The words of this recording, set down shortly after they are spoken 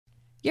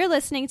You're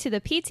listening to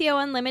the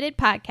PTO Unlimited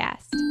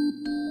podcast.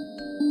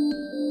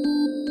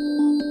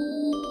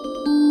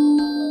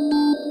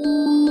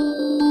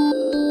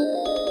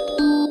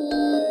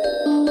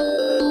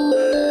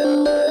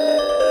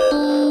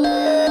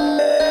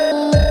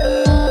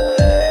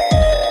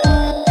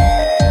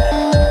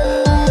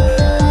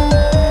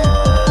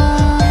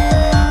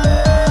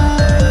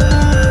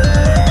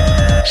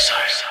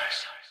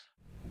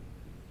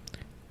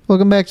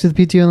 Welcome back to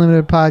the PTO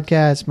Unlimited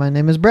podcast. My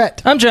name is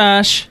Brett. I'm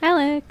Josh.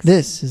 Alex.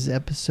 This is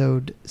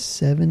episode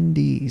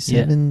 70.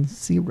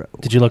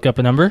 Did you look up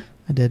a number?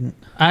 I didn't.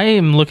 I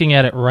am looking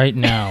at it right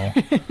now.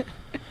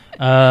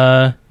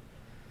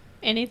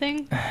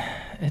 Anything? Do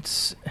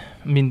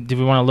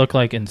we want to look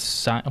like in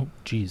science? Oh,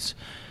 geez.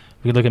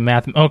 We could look at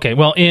math. Okay,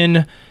 well,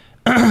 in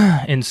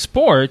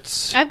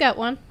sports. I've got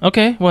one.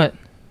 Okay, what?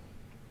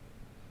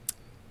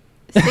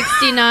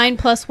 69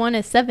 plus 1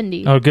 is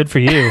 70. Oh, good for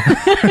you.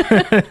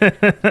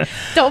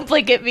 Don't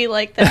blink at me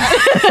like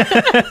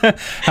that.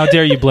 How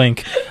dare you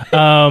blink?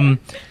 In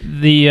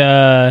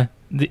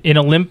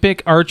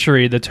Olympic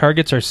archery, the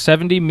targets are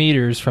 70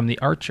 meters from the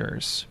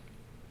archers.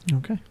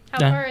 Okay. How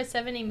far is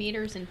 70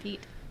 meters in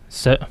feet?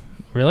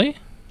 Really?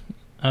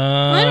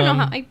 Well, I don't know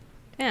how.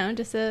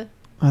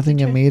 I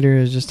think a meter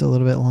is just a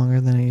little bit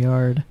longer than a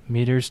yard.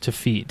 Meters to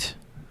feet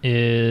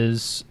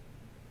is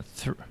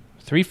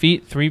 3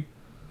 feet,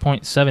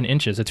 3.7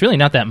 inches. It's really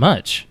not that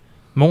much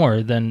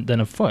more than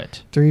a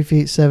foot. 3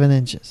 feet 7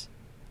 inches.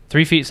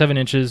 3 feet 7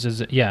 inches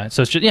is, yeah.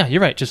 So it's just, yeah,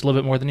 you're right. Just a little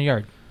bit more than a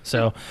yard.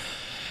 So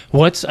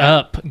what's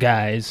up,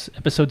 guys?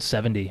 Episode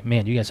 70.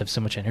 Man, you guys have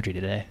so much energy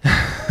today.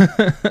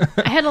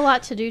 I had a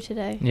lot to do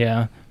today.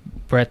 Yeah.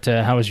 Brett,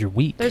 how was your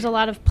week? There's a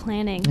lot of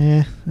planning.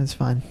 Yeah, that's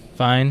fine.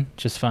 Fine.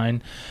 Just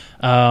fine.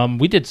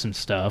 We did some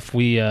stuff.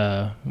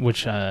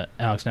 Which Alex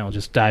and I will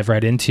just dive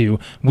right into.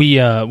 We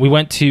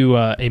went to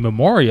a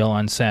memorial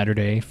on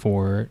Saturday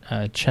for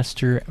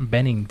Chester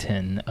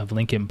Bennington of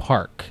Lincoln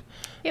Park.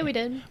 Yeah, we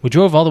did. We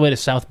drove all the way to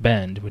South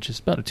Bend, which is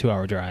about a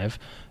 2-hour drive,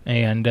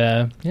 and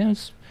it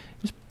was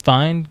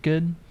fine,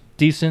 good,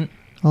 decent.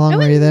 How long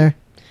were you there?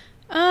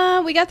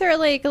 We got there at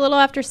like a little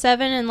after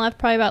 7 and left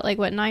probably about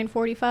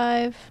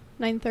 9:45,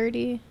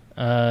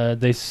 9:30.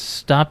 They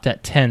stopped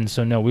at 10,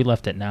 so no, we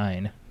left at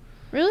 9.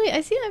 Really?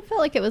 I felt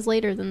like it was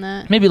later than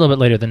that. Maybe a little bit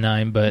later than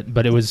 9,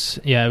 but it was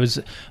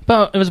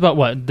about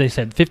what they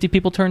said. 50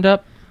 people turned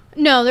up.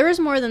 No, there was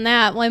more than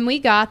that. When we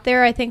got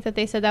there, I think that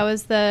they said that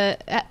was the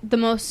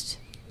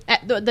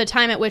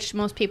time at which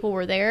most people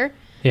were there.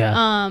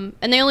 Yeah.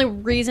 And the only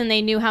reason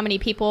they knew how many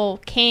people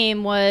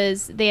came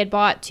was they had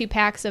bought 2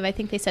 packs of, I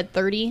think they said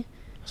 30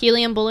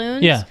 helium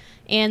balloons. Yeah.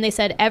 And they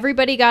said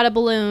everybody got a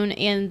balloon,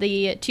 and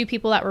the 2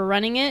 people that were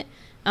running it,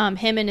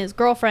 him and his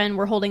girlfriend,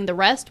 were holding the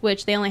rest,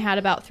 which they only had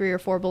about 3 or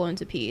 4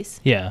 balloons apiece.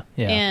 Yeah,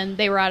 yeah. And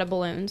they were out of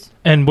balloons.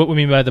 And what we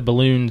mean by the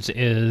balloons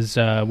is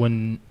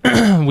when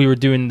we were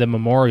doing the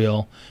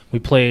memorial, we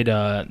played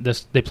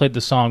they played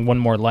the song "One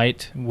More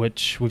Light,"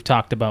 which we've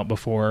talked about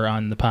before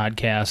on the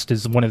podcast.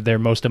 Is one of their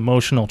most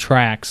emotional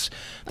tracks.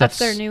 That's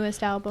their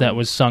newest album. That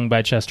was sung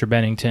by Chester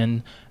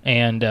Bennington,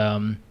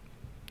 and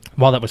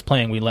while that was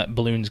playing, we let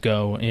balloons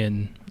go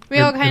in. We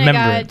all kind of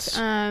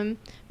got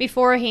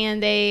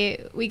beforehand.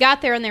 We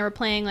got there and they were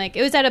playing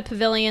it was at a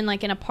pavilion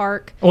in a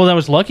park. Well, that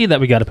was lucky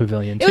that we got a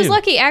pavilion too. It was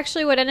lucky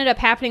actually. What ended up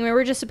happening, we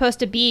were just supposed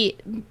to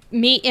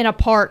meet in a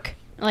park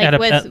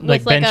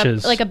with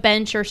benches. a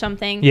bench or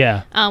something.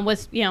 Yeah.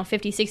 With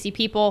 50, 60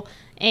 people,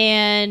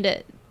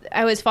 and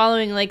I was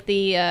following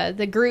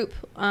the group,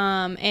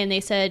 and they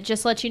said,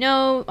 just let you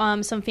know,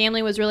 some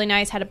family was really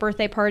nice, had a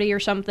birthday party or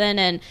something,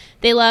 and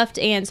they left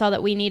and saw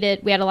that we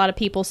had a lot of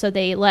people, so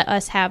they let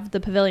us have the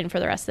pavilion for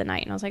the rest of the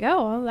night. And I was like,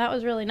 oh, well, that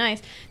was really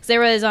nice, because there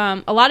was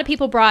a lot of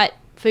people brought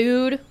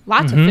food,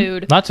 lots of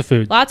food.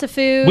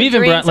 We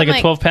even brought a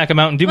 12-pack of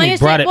Mountain Dew. We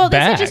brought it back. They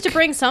said just to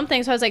bring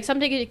something, so I was like,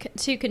 something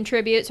to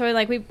contribute. So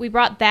we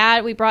brought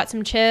that. We brought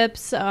some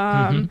chips.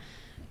 There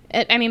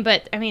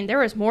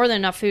was more than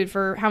enough food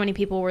for how many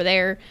people were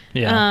there.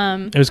 Yeah,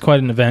 it was quite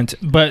an event.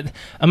 But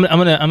I'm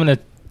gonna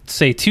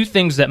say 2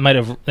 things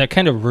that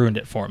kind of ruined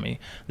it for me.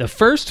 The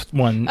first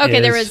one, I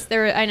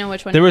know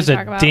which one. There was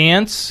a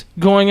dance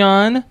going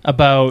on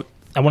about,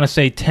 I want to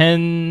say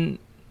 10,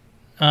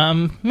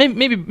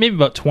 maybe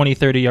about 20,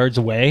 30 yards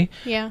away.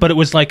 Yeah, but it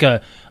was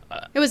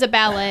it was a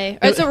ballet.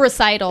 It was a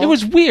recital. It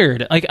was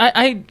weird.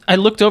 I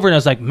looked over and I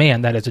was like,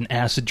 man, that is an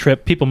acid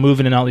trip. People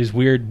moving in all these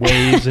weird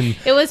ways, and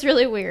it was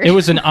really weird. It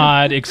was an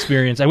odd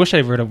experience. I wish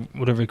I would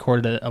have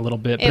recorded it a little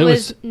bit. But it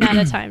was not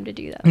a time to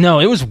do that. No,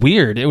 it was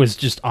weird. It was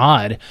just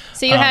odd.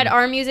 So you had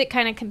our music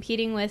kind of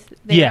competing with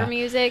their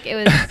music. It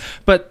was.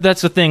 But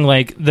that's the thing.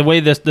 The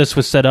way this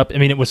was set up.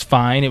 It was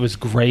fine. It was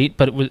great.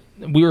 But we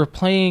were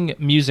playing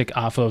music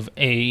off of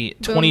a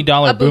 $20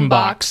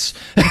 boombox.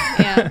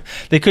 Yeah.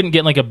 They couldn't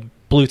get a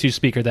Bluetooth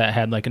speaker that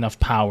had enough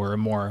power or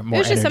more. It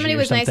was just somebody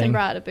was something. Nice and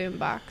brought a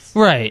boombox.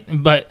 Right,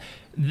 but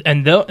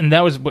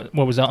that was what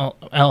was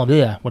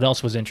what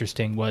else was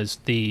interesting was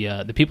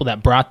the people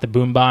that brought the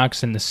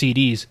boombox and the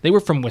CDs. They were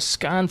from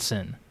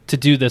Wisconsin to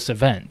do this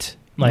event.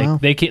 Like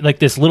Wow. like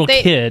this little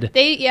kid.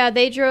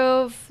 They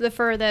drove the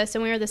furthest,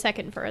 and we were the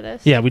second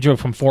furthest. Yeah, we drove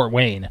from Fort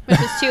Wayne, which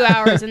is 2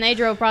 hours, and they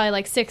drove probably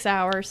like 6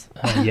 hours.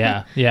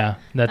 yeah.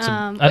 That's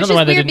I which don't is know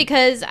why they weird didn't.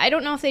 because I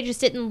don't know if they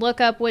just didn't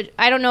look up what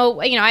I don't know.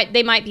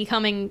 They might be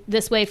coming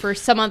this way for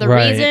some other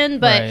Right, reason,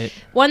 but right.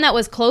 one that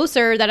was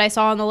closer that I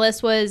saw on the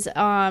list was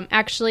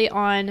actually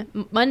on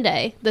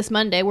this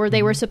Monday, where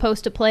they were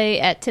supposed to play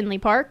at Tinley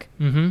Park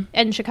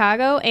in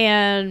Chicago,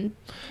 and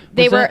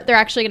they're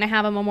actually going to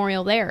have a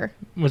memorial there.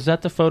 Was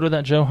that the photo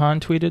that Joe Hahn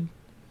tweeted?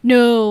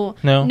 No.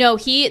 No?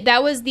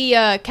 That was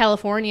the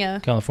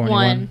California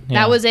one.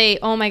 Yeah. That was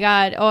oh my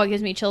God. Oh, it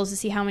gives me chills to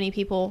see how many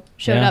people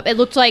showed Yeah. up. It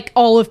looked like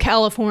all of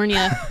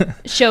California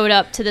showed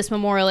up to this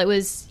memorial. It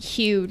was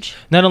huge.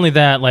 Not only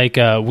that, like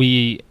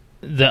the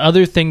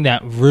other thing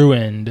that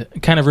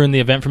kind of ruined the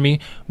event for me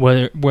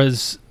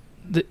was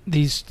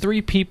these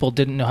three people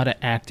didn't know how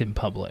to act in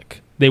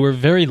public. They were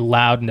very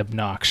loud and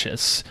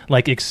obnoxious,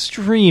 like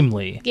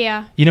extremely.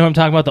 Yeah. You know what I'm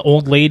talking about? The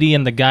old lady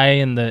and the guy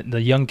and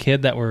the young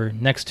kid that were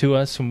next to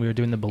us when we were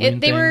doing the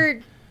balloon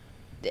thing.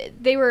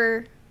 They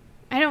were,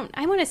 I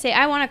want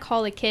to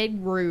call the kid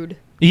rude.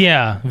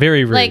 Yeah,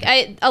 very rude. Like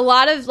a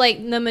lot of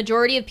the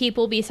majority of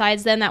people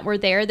besides them that were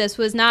there, this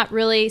was not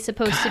really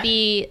supposed to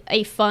be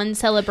a fun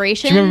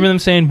celebration. Do you remember them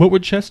saying, "What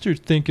would Chester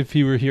think if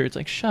he were here?" It's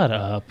like, shut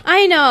up.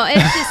 I know.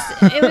 It's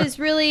just it was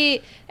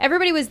really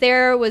everybody was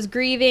there, was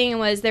grieving,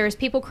 there was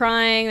people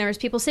crying, there was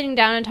people sitting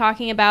down and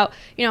talking about,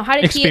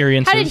 how did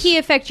he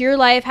affect your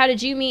life? How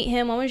did you meet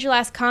him? When was your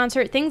last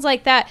concert? Things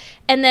like that.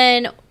 And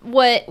then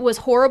what was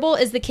horrible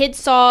is the kids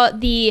saw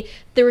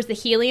there was the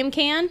helium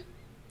can.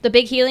 The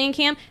big helium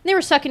can, and they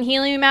were sucking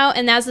helium out,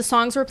 and as the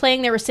songs were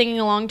playing, they were singing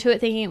along to it,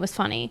 thinking it was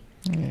funny.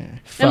 Yeah.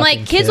 I'm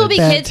like, kids will be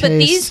Bad kids, but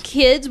taste. these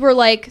kids were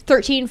like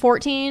 13,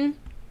 14.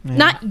 Yeah.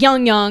 Not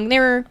young. They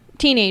were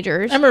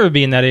teenagers. I remember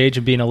being that age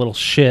and being a little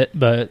shit,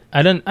 but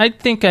I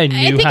think I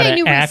knew how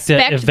to act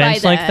at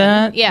events like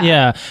that.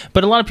 Yeah.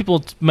 But a lot of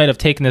people might have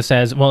taken this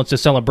as, well, it's a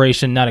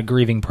celebration, not a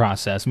grieving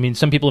process. I mean,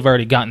 some people have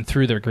already gotten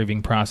through their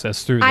grieving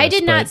process through this. I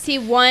did not see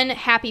one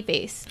happy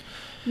face.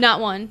 Not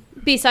one.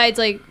 Besides,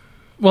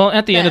 well,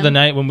 at the end of the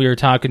night, when we were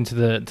talking to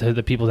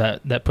the people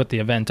that put the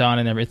event on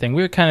and everything,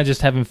 we were kind of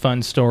just having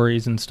fun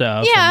stories and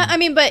stuff. Yeah, I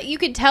mean, but you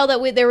could tell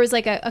that there was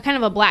a kind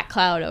of a black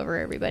cloud over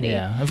everybody.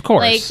 Yeah, of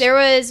course.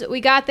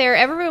 We got there,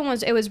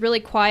 it was really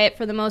quiet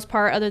for the most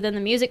part, other than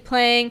the music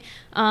playing.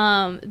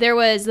 There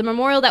was the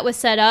memorial that was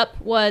set up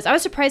I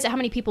was surprised at how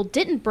many people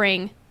didn't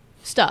bring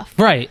stuff.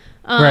 Right.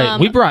 Right,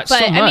 we brought so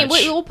much. I mean,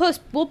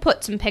 we'll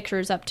put some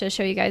pictures up to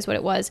show you guys what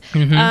it was.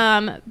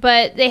 Mm-hmm.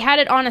 But they had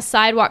it on a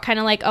sidewalk, kind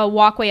of like a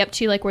walkway up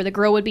to where the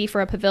grill would be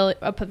for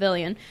a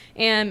pavilion.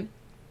 And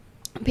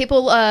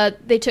people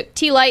they took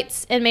tea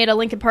lights and made a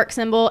Linkin Park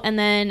symbol, and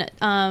then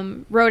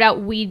wrote out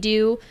 "We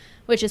Do,"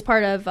 which is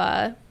part of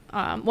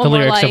One More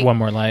lyrics Light, of One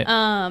More Light,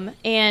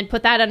 and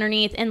put that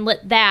underneath and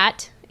lit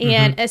that.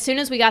 And as soon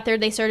as we got there,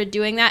 they started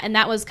doing that, and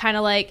that was kind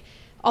of like.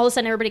 All of a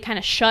sudden, everybody kind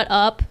of shut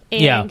up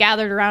and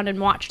gathered around and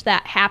watched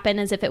that happen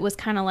as if it was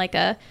kind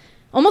of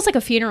almost like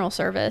a funeral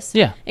service.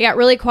 Yeah. It got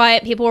really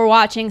quiet. People were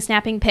watching,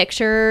 snapping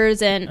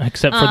pictures.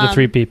 Except for the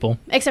three people.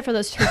 Except for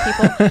those 3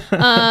 people.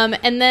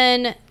 And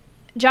then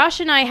Josh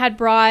and I had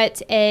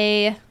brought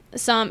he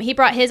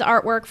brought his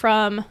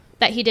artwork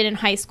that he did in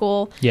high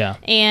school. Yeah.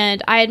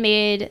 And I had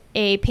made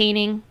a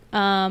painting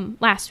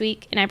last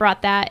week, and I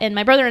brought that, and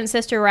my brother and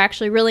sister were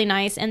actually really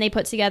nice, and they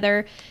put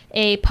together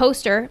a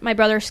poster. My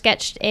brother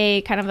sketched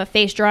a kind of a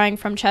face drawing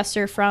from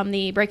Chester from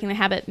the Breaking the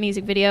Habit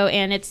music video,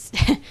 and it's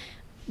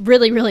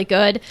really, really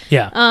good.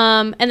 Yeah.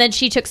 And then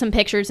she took some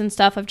pictures and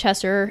stuff of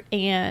Chester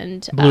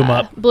and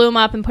blew him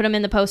up and put him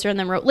in the poster, and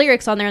then wrote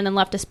lyrics on there, and then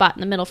left a spot in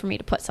the middle for me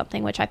to put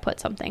something, which I put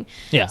something.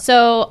 Yeah.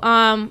 So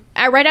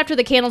right after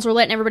the candles were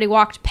lit and everybody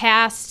walked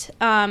past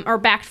or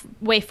backed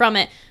away from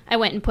it, I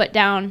went and put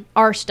down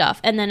our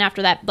stuff, and then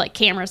after that,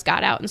 cameras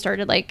got out and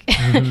started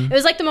it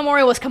was like the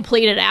memorial was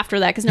completed after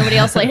that because nobody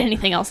else laid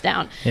anything else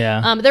down.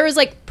 Yeah. There was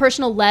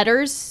personal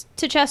letters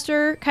to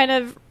Chester, kind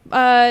of.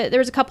 There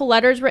was a couple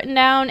letters written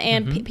down,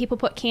 and people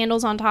put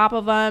candles on top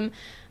of them.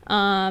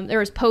 There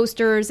was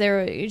posters. There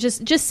were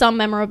just some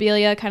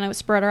memorabilia kind of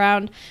spread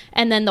around,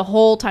 and then the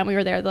whole time we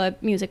were there, the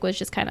music was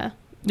just kind of.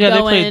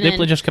 Yeah,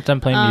 they just kept on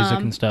playing music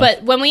and stuff.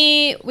 But when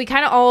we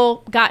kind of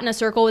all got in a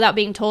circle without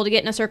being told to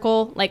get in a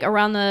circle,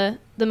 around the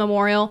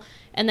memorial,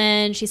 and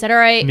then she said, "All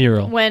right."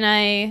 Mural. When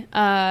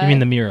I you mean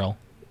the mural?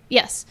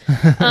 Yes.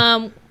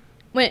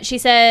 When she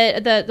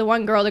said, the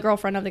one girl, the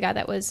girlfriend of the guy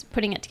that was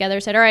putting it together,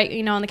 said, "All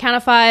right, on the count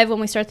of 5,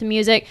 when we start the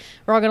music,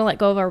 we're all going to let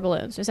go of our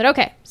balloons." I said,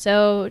 "Okay."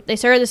 So they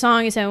started the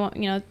song. He said,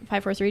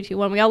 5, 4, 3, 2,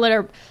 1. We all let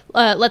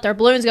our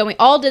balloons go. We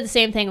all did the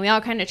same thing. We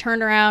all kind of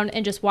turned around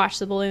and just watched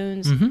the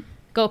balloons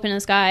go up in the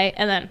sky,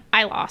 and then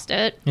I lost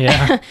it.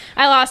 Yeah.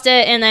 I lost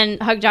it, and then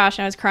hugged Josh,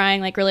 and I was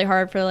crying really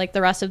hard for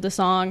the rest of the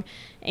song.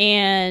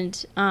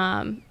 And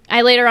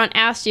I later on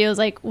asked you, I was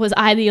like, was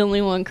I the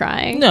only one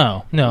crying?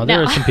 No. There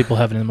were some people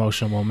having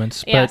emotional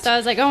moments. Yeah, but so I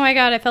was like, oh my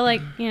God, I felt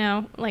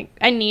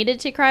I needed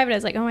to cry, but I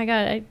was like, oh my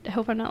God, I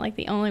hope I'm not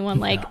the only one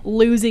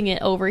losing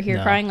it over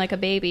here, crying like a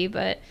baby.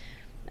 But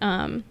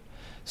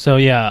So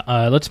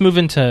yeah, let's move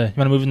into. You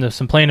want to move into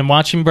some playing and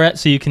watching, Brett,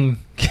 so you can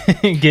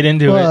get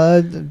into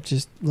it.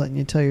 Just letting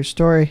you tell your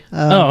story.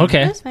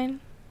 Okay. That's fine.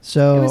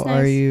 So,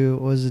 nice.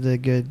 Was it a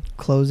good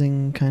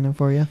closing kind of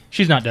for you?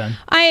 She's not done.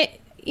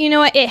 You know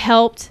what? It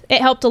helped.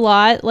 It helped a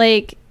lot.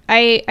 Like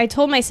I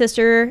told my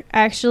sister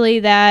actually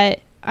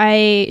that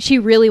she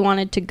really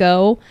wanted to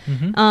go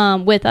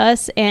with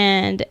us,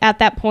 and at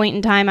that point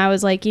in time, I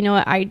was like, you know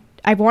what,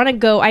 I want to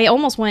go. I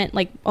almost went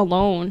like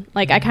alone.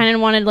 Like I kind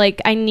of wanted,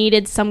 like I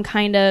needed to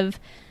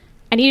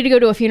go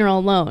to a funeral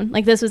alone.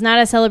 Like this was not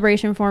a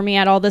celebration for me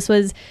at all. This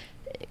was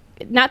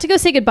not to go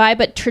say goodbye,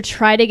 but to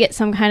try to get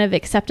some kind of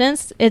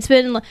acceptance. It's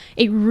been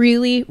a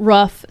really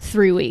rough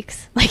 3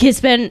 weeks. Like it's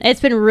been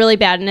really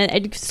bad.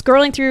 And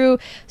scrolling through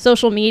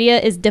social media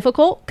is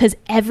difficult because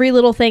every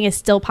little thing is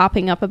still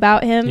popping up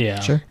about him.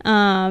 Yeah. Sure.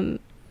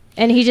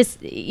 And he just,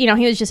 he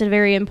was just a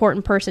very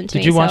important person to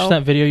me. Did you watch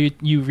that video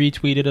you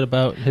retweeted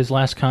about his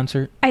last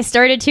concert? I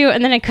started to,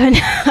 and then I couldn't.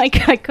 I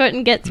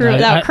couldn't get through it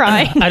without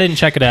crying. I didn't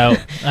check it out.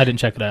 I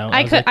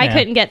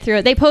couldn't get through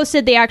it. They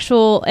posted the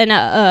actual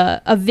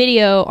a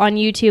video on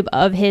YouTube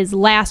of his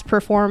last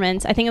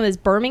performance. I think it was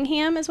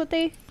Birmingham, is what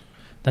they.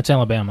 That's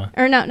Alabama.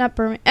 Or not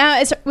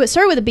Birmingham. It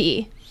started with a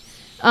B.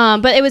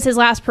 But it was his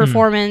last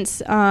performance.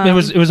 It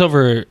was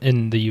over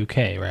in the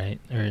UK, right?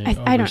 Or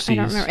I don't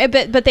remember.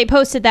 But they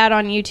posted that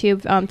on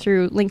YouTube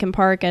through Linkin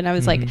Park, and I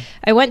was like,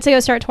 I went to go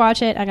start to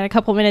watch it. I got a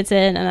couple minutes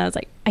in, and I was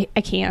like,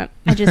 I can't.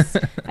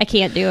 I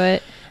can't do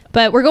it.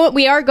 But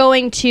we are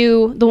going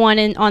to the one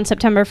on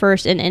September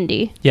 1st in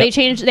Indy. Yep.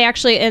 They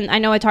actually, and I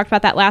know I talked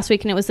about that last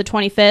week, and it was the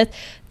 25th.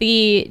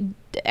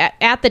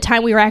 At the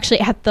time we were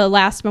actually at the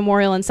last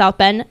memorial in South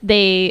Bend,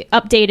 they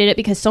updated it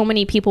because so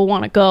many people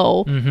want to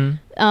go.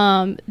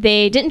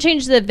 They didn't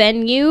change the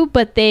venue,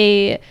 but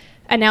they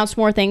announced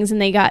more things,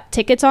 and they got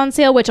tickets on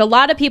sale, which a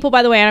lot of people,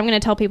 by the way, and I'm going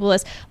to tell people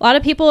this, a lot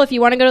of people, if you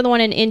want to go to the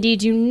one in Indy,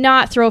 do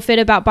not throw a fit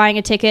about buying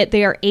a ticket.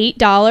 They are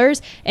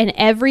 $8, and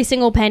every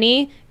single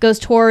penny goes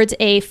towards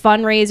a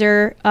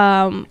fundraiser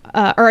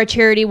or a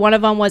charity. One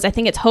of them was, I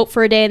think it's Hope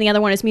for a Day, and the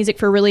other one is Music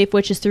for Relief,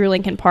 which is through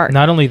Linkin Park.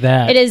 Not only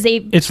that,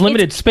 it's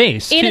limited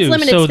space too, and it's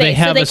limited so space, they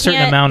have a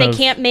certain amount of. They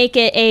can't make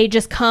it a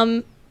just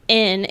come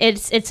in.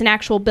 It's an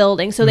actual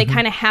building, so they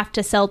kind of have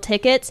to sell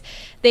tickets.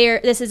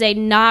 This is a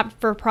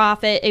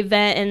not-for-profit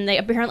event, and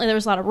apparently there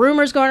was a lot of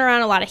rumors going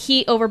around, a lot of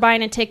heat over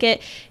buying a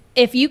ticket.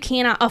 If you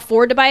cannot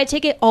afford to buy a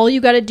ticket, all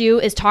you got to do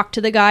is talk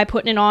to the guy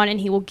putting it on, and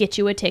he will get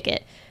you a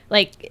ticket.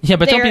 Like, yeah,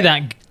 but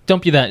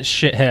don't be that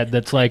shithead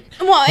that's like,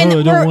 well, and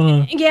I don't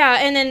wanna. Yeah,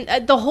 and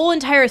then the whole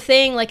entire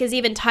thing is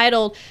even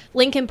titled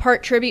Linkin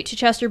Park Tribute to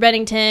Chester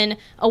Bennington,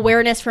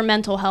 Awareness for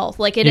Mental Health.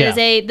 Like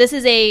this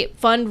is a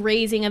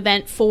fundraising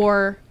event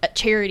for a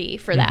charity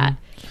for that.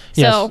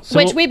 So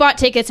which we bought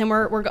tickets, and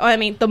we're I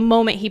mean, the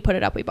moment he put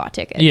it up, we bought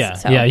tickets.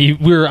 We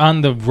were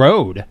on the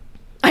road.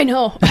 I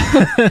know.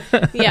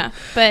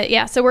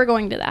 So we're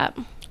going to that.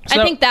 So,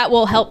 I think that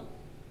will help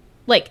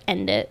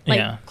end it,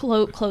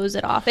 close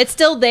it off. It's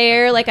still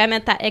there. Like, I'm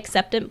at that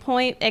acceptance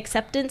point,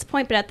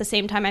 but at the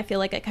same time, I feel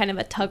like a kind of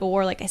a tug of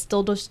war. Like, I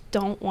still just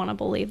don't want to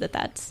believe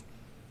that's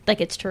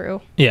it's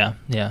true. Yeah.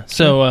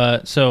 So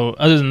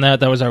other than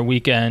that was our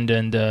weekend,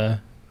 and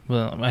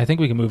well, I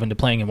think we can move into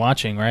playing and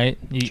watching, right?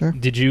 Sure.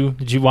 Did you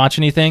watch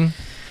anything?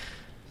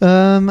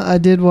 I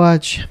did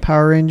watch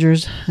Power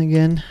Rangers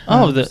again.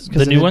 Oh,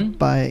 the new one?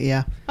 Buy it,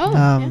 yeah. Oh,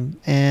 yeah.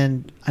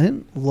 And I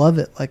didn't love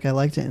it like I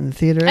liked it in the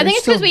theater. I think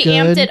it's because we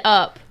amped it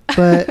up.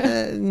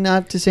 But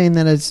not to saying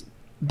that it's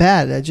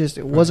bad.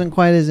 It wasn't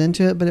quite as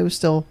into it, but it was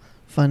still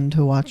fun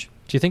to watch.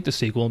 Do you think the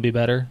sequel will be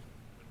better?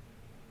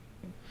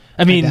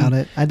 I mean, I doubt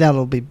it. I doubt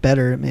it'll be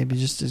better. It may be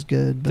just as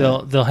good.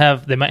 But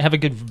they might have a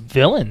good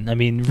villain. I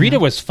mean, Rita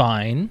was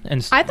fine,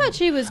 and I thought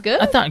she was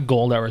good. I thought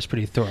Goldar was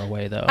pretty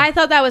throwaway, though. I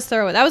thought that was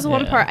throwaway. That was the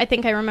one part I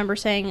think I remember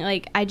saying,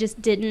 like, I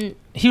just didn't.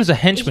 He was a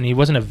henchman. He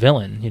wasn't a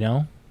villain, you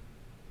know.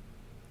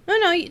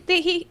 No.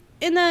 He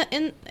in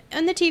the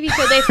TV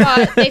show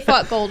they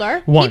fought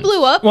Goldar. Once. He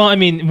blew up. Well, I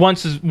mean,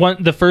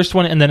 the first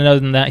one, and then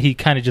other than that, he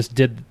kind of just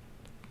did.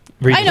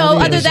 I know.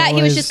 Other than that,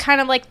 he was just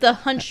kind of like the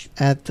hunch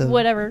at the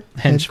whatever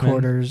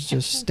headquarters,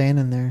 just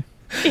standing there.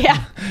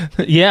 Yeah.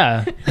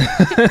 Yeah.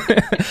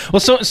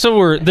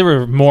 Well, there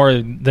were more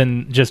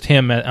than just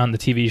him on the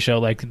TV show.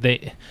 Like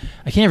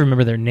I can't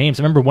remember their names.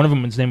 I remember one of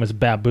them, his name was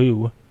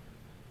Babu.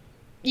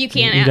 You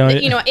can't.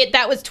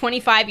 That was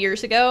 25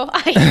 years ago.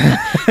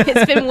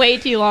 It's been way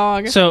too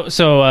long. So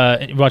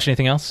watch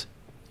anything else?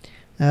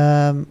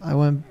 I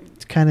went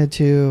kind of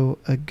to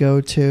a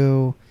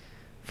go-to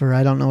for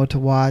I don't know what to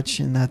watch,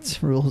 and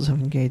that's Rules of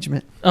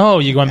Engagement. Oh,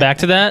 you going back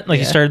to that? Like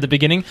you started at the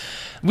beginning?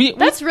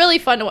 That's really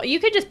fun to watch.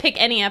 You could just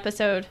pick any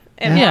episode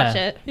and watch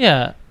it.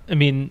 Yeah. I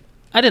mean,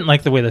 I didn't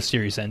like the way the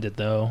series ended,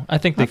 though. I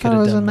think they could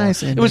have done a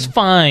nice ending. It was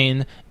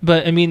fine,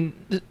 but I mean,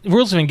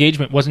 Rules of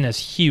Engagement wasn't as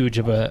huge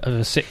of a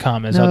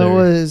sitcom as other. No,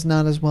 it was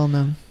not as well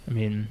known. I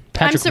mean,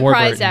 Patrick I'm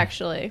surprised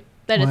actually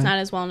that it's not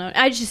as well known.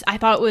 I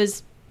thought it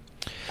was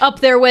up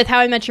there with How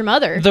I Met Your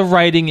Mother. The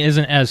writing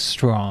isn't as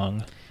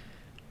strong.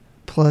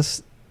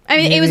 Plus, I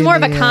mean, it was Maybe more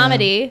of a the,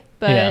 comedy,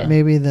 but Yeah.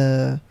 maybe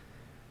the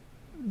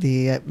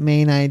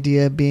main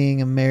idea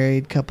being a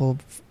married couple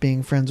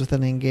being friends with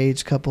an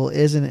engaged couple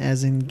isn't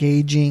as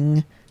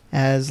engaging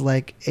as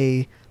like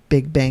a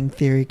Big Bang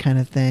Theory kind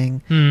of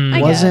thing.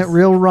 I Wasn't guess.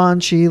 real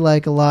raunchy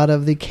like a lot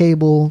of the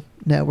cable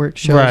network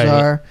shows Right.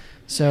 are.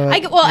 So I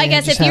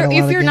guess if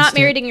you're not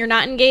married and you're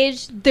not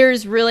engaged,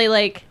 there's really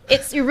like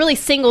it really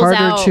singles harder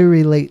out. to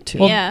relate to.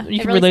 Well, Yeah, you it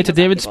can really relate to singles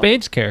out David people.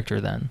 Spade's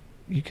character then.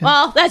 You can,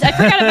 Well, I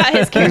forgot about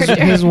his character.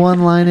 his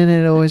one line in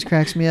it always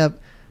cracks me up.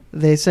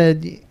 They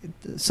said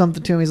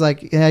something to him. He's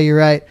like, "Yeah, you're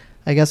right.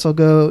 I guess I'll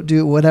go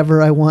do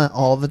whatever I want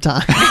all the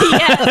time."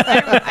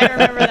 Yes, I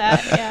remember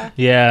that.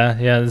 Yeah.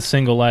 Yeah, the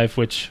single life,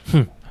 which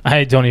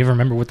I don't even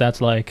remember what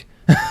that's like.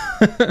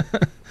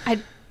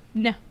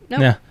 No.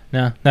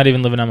 No, not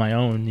even living on my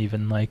own.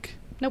 Even like,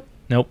 nope.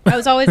 I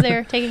was always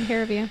there taking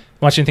care of you.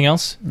 Watch anything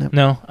else? Nope.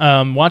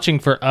 No. Watching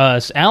for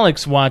us,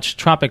 Alex watched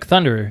Tropic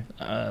Thunder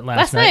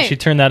last night. night. She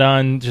turned that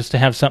on just to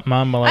have something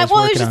on while I was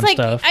working on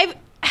stuff.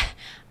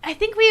 I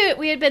think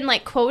we had been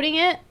like quoting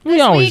it. We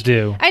this always week.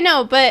 do. I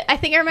know, but I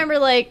think I remember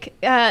like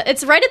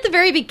it's right at the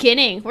very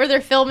beginning where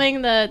they're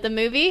filming the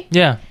movie,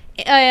 Yeah.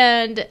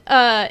 and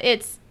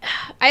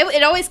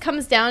it always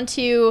comes down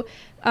to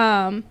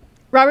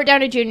Robert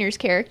Downey Jr.'s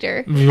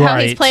character, how he's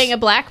Right. playing a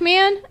black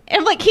man,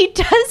 and like he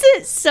does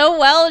it so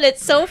well, and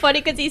it's so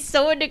funny because he's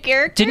so into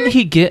character. Didn't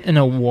he get an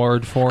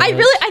award for it?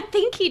 I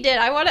think he did.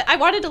 I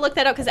wanted to look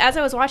that up because as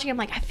I was watching, I'm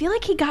like, I feel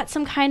like he got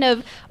some kind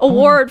of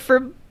award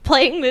for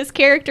playing this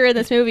character in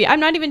this movie. I'm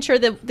not even sure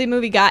that the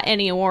movie got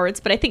any awards,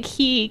 but I think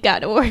he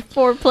got an award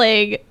for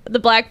playing the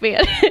black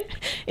man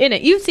in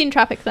it. You've seen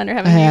Tropic Thunder,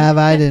 haven't I you? have.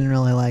 I didn't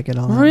really like it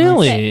all that much.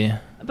 Really?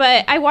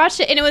 But I watched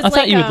it and it was I like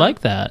thought you would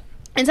like that.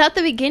 it's at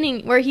the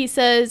beginning where he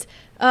says,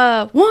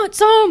 want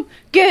some,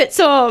 get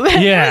some.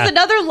 Yeah. There was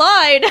another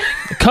line.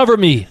 Cover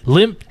me,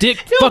 limp dick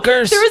No,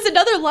 fuckers. there was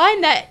another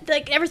line that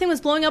like everything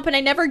was blowing up and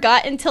I never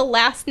got until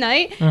last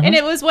night, and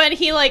it was when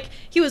he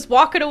was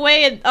walking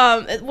away and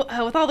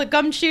with all the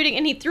gum shooting,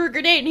 and he threw a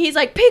grenade and he's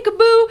like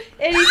peekaboo,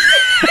 and he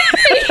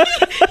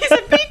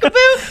said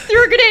peekaboo,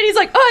 threw a grenade. He's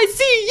like, I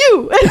see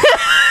you.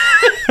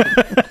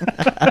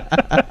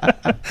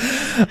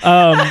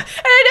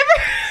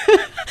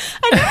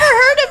 And I never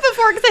heard it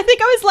before because I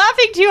think I was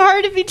laughing too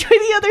hard in between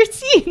the other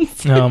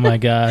scenes. Oh my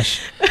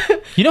gosh.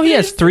 You know he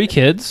has 3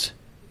 kids?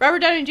 Robert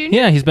Downey Jr.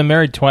 Yeah, he's been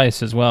married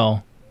twice as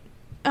well.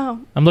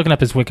 Oh, I'm looking up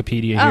his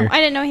Wikipedia oh, here. I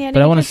didn't know he had. But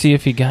I any want to kids. see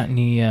if he got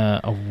any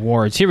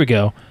awards. Here we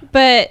go.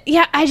 But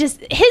yeah,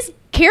 his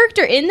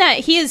character in that,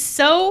 he is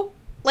so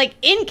like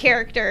in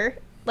character.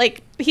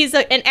 Like he's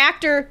an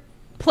actor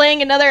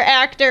playing another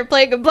actor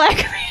playing a black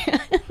man.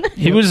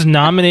 He was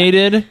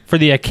nominated for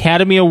the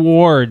Academy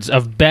Awards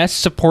of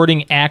Best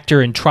Supporting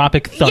Actor in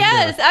Tropic Thunder.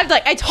 Yes, I'm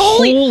like I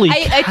Holy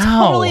I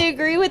cow. totally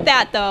agree with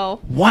that though.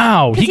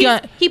 Wow. 'Cause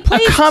he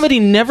plays- a comedy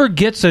never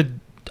gets a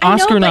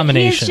Oscar I know, but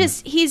nomination.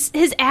 he's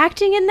his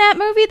acting in that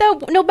movie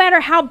though. No matter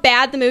how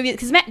bad the movie is,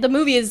 because the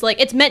movie is like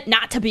it's meant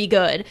not to be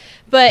good,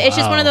 but it's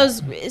just one of Wow.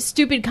 those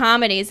stupid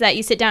comedies that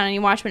you sit down and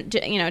you watch,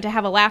 to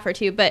have a laugh or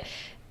two. But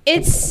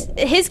it's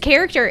his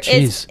character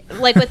is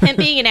like with him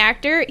being an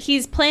actor,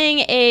 he's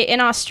playing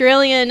an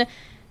Australian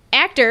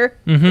actor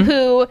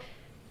who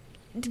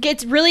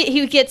gets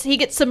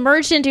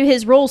submerged into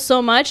his role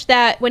so much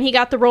that when he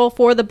got the role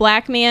for the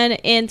black man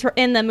in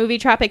the movie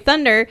Tropic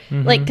Thunder,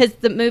 like because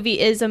the movie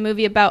is a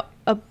movie about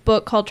a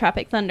book called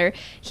Tropic Thunder,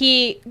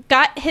 he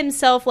got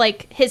himself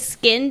like his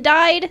skin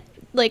dyed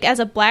like as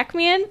a black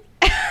man.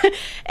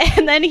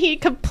 And then he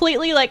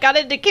completely like got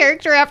into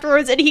character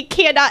afterwards, and he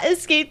cannot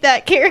escape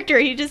that character.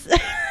 He just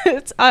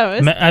I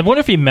don't know. I wonder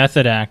if he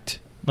method act.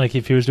 Like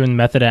if he was doing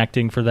method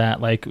acting for that.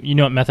 Like, you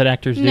know what method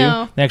actors do?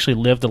 No. They actually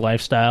live the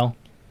lifestyle.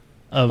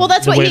 Well,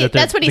 that's the what way he that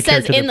that's what he the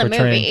says character in the they're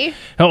portraying. movie.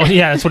 Oh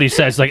yeah, that's what he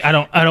says. Like I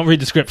don't read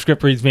the script.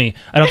 Script reads me.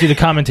 I don't do the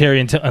commentary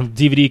until a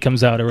DVD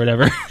comes out or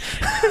whatever.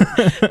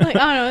 Like, I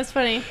don't know, it's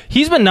funny.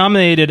 He's been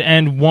nominated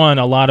and won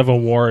a lot of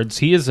awards.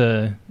 He is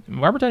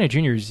Robert Downey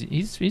Jr.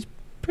 He's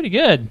pretty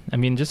good. I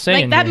mean, just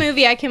saying. Like that here.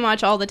 movie I can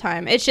watch all the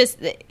time. It's just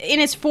and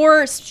it's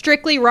for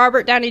strictly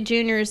Robert Downey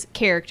Jr.'s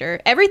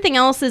character. Everything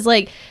else is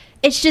like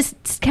it's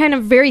just kind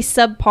of very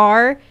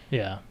subpar.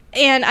 Yeah.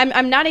 And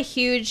I'm not a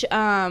huge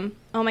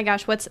oh my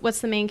gosh,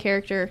 what's the main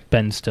character?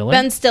 Ben Stiller.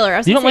 Ben Stiller.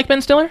 You don't like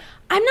Ben Stiller?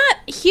 I'm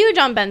not huge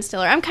on Ben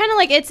Stiller. I'm kind of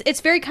like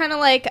it's very kind of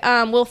like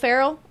Will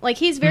Ferrell. Like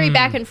he's very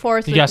back and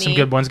forth. You with got some me.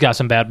 good ones, got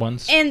some bad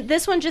ones. And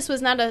this one just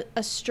was not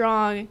a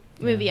strong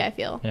movie. I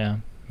feel. Yeah.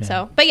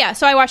 So, but yeah,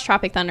 so I watched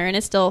Tropic Thunder, and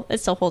it still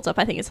holds up.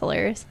 I think it's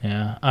hilarious.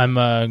 Yeah.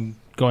 I'm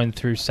going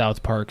through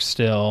South Park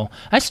still.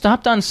 I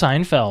stopped on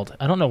Seinfeld.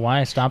 I don't know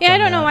why I stopped. Yeah, on I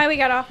don't that. know why we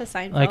got off of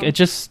Seinfeld. Like it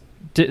just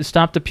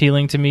stopped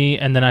appealing to me,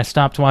 and then I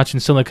stopped watching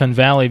Silicon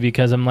Valley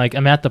because I'm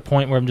at the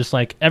point where I'm just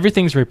like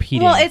everything's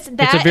repeating. Well, it's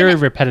that, It's a very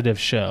and repetitive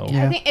show.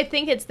 Yeah. I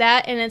think it's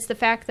that, and it's the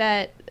fact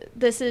that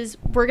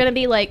we're gonna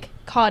be like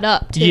caught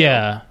up. Too.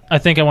 Yeah, I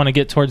think I want to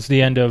get towards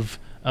the end of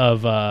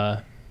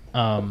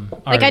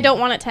Like, I don't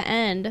want it to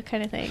end,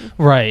 kind of thing.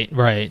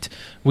 Right.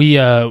 We,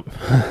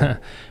 but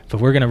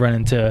we're going to run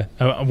into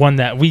one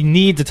that we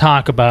need to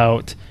talk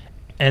about,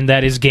 and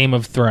that is Game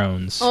of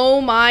Thrones.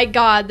 Oh my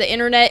God, the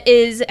internet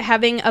is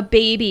having a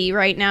baby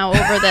right now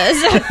over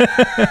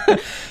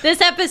this.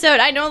 This episode,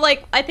 I know,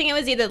 like, I think it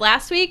was either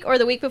last week or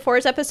the week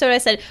before's episode, I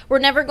said, we're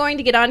never going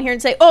to get on here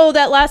and say, oh,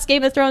 that last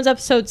Game of Thrones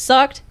episode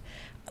sucked.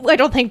 I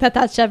don't think that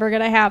that's ever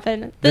going to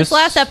happen. This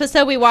last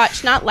episode we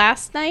watched, not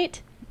last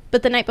night,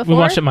 but the night before. We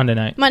watched it Monday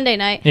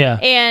night. Yeah.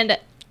 And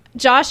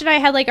Josh and I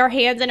had, like, our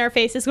hands in our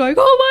faces going,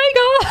 oh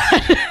my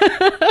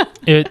God.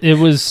 It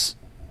was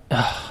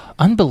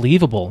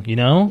unbelievable, you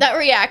know? That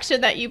reaction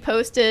that you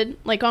posted,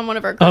 like, on one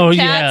of our group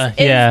chats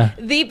is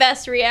the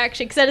best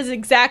reaction, because that is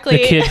exactly...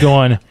 The kid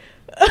going...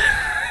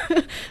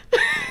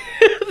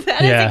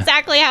 That is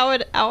exactly how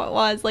it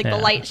was, like the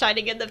light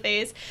shining in the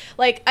face.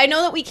 Like, I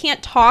know that we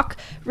can't talk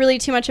really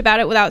too much about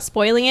it without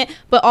spoiling it,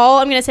 but all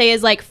I'm gonna say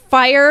is, like,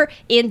 fire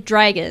and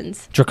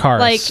dragons. Dracarys.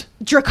 Like,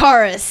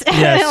 Dracarys.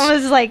 Yes. It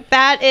was like,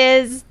 that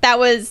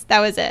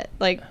was it.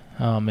 Like,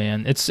 oh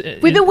man,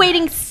 we've been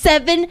waiting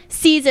 7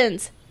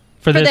 seasons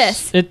for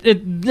this.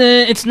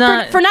 It's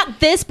not for not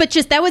this, but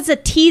just that was a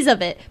tease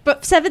of it.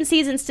 But 7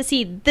 seasons to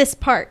see this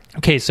part.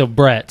 Okay, so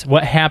Brett,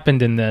 what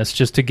happened in this?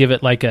 Just to give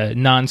it like a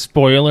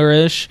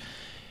non-spoiler-ish,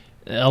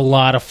 a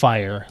lot of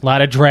fire, a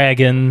lot of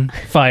dragon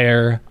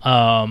fire,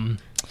 a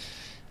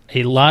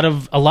lot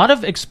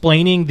of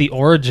explaining the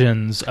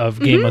origins of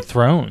Game of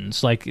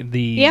Thrones, like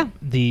the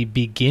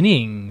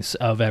beginnings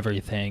of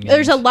everything.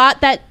 There's a lot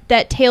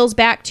that tails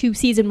back to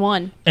season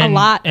 1. A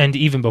lot, and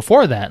even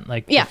before that,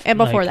 like and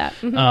before that.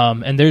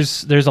 Mm-hmm. And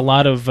there's a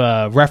lot of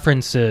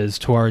references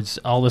towards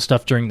all the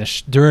stuff during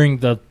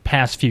the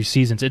past few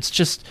seasons. It's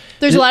just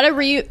there's a lot of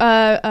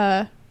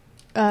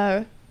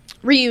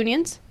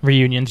reunions.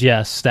 Reunions,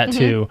 yes, that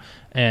too,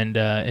 and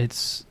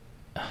it's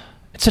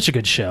such a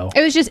good show.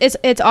 It was just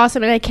it's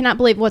awesome, and I cannot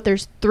believe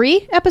there's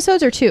 3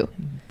 episodes or 2.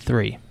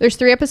 3. There's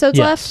 3 episodes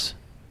yes. left.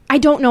 I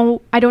don't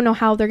know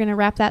how they're gonna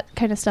wrap that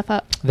kind of stuff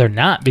up. They're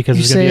not, because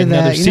you there's gonna be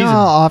another season. You know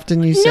how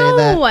often you say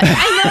that? No, I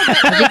know.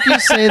 But, like, you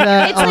say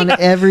that on like,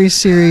 every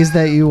series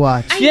that you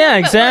watch. I know,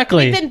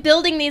 exactly. We've been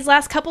building these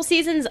last couple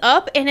seasons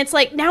up, and it's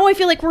like now I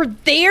feel like we're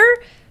there.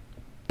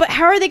 But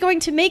how are they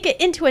going to make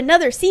it into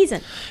another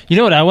season? You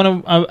know what I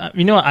want to?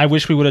 You know what I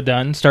wish we would have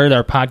done? Started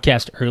our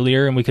podcast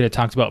earlier, and we could have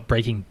talked about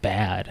Breaking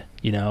Bad.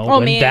 You know,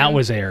 when that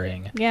was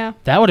airing. Yeah,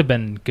 that would have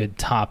been good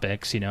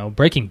topics. You know,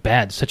 Breaking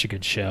Bad's such a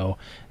good show,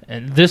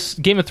 and this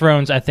Game of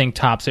Thrones, I think,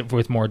 tops it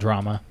with more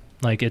drama.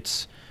 Like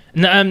it's.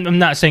 I'm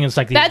not saying it's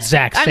like the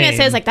exact same. I'm gonna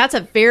say it's like that's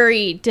a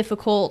very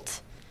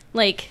difficult,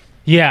 like,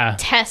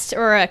 test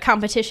or a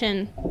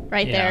competition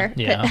right there.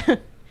 Yeah,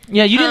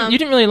 yeah. You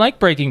didn't really like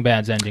Breaking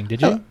Bad's ending,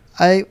 did you?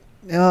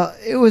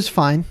 It was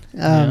fine.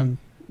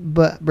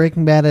 But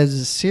Breaking Bad as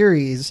a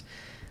series,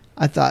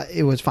 I thought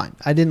it was fine.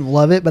 I didn't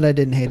love it, but I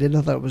didn't hate it.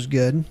 I thought it was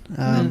good.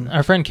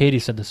 Our friend Katie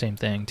said the same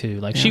thing too.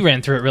 Like she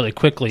ran through it really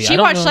quickly. She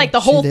watched like the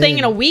whole thing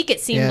in a week. It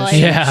seemed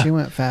like. She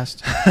went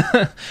fast.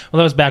 Well,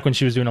 that was back when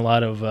she was doing a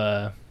lot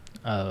of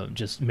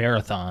just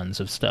marathons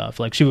of stuff.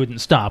 Like she wouldn't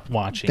stop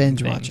watching.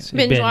 Binge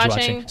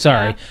watching.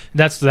 Sorry,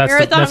 that's the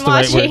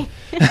right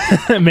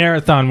word.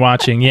 Marathon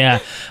watching. Yeah.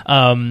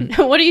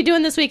 What are you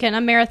doing this weekend?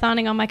 I'm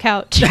marathoning on my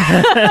couch.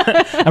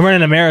 I'm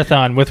running a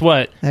marathon with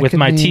what? That with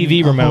my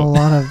TV remote. A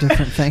lot of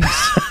different things.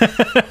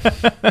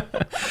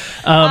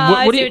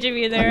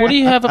 What do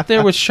you have up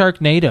there with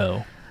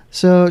Sharknado?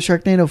 So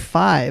Sharknado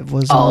 5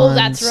 was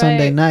on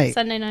Sunday night.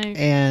 Sunday night.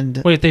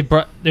 And wait,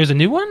 there's a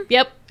new one?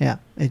 Yep. Yeah,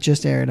 it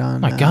just aired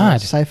on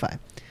Sci-Fi.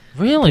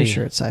 Really? Pretty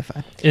sure it's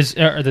Sci-Fi.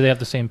 Do they have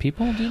the same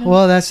people? Do you know?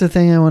 Well, that's the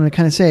thing I want to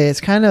kind of say.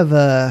 It's kind of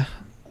a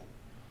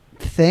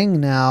thing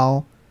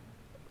now.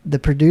 The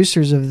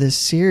producers of this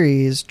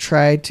series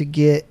try to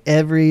get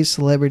every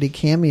celebrity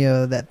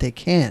cameo that they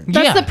can.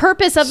 That's the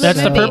purpose of the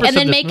movie, and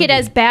then make it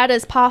as bad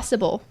as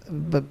possible.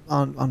 But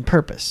on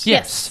purpose.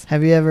 Yes.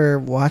 Have you ever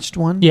watched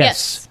one?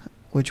 Yes.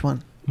 Which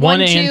one?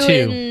 1 and 2.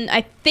 And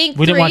I think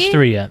we didn't watch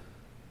 3 yet.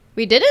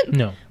 We didn't?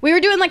 No. We were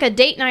doing like a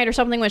date night or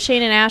something with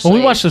Shane and Ashley. Well,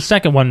 we watched the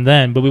second one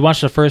then, but we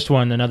watched the first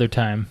one another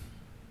time.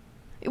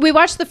 We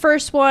watched the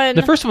first one.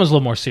 The first one was a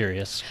little more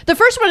serious. The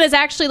first one is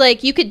actually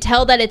like, you could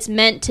tell that it's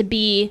meant to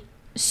be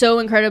so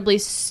incredibly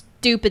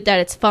stupid that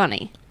it's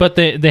funny. But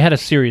they had a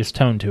serious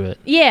tone to it.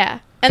 Yeah.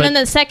 And then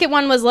the second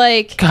one was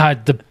like...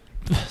 God, the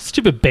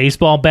stupid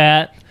baseball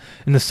bat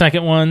in the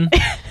second one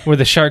where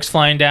the shark's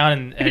flying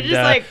down and just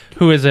like,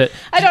 who is it?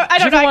 I don't Did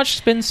you know. ever watch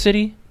Spin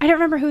City? I don't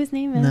remember who his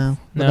name is. No.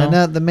 But I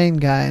know the main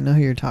guy. I know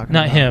who you're talking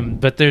about. Not him,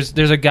 but there's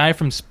a guy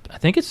from, I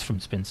think it's from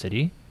Spin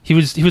City. He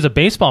was a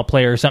baseball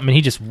player or something, and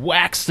he just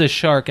whacks the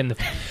shark in the...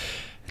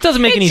 It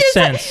doesn't make any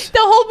sense. The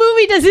whole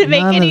movie doesn't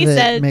make any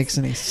sense. Makes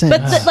any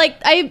sense.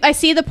 But I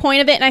see the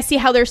point of it, and I see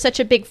how there's such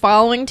a big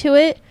following to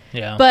it.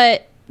 Yeah.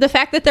 But the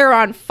fact that they're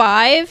on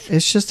 5,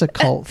 it's just a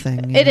cult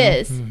thing. It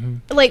is.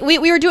 Mm-hmm. Like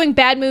we were doing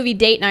bad movie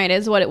date night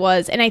is what it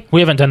was, and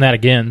we haven't done that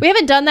again. We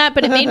haven't done that,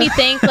 but it made me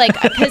think,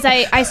 like, because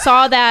I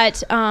saw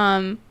that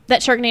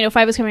that Sharknado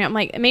 5 was coming out, I'm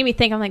like, it made me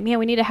think, I'm like, man,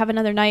 we need to have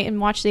another night and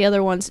watch the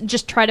other ones.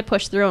 Just try to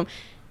push through them.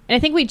 And I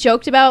think we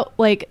joked about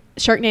like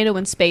Sharknado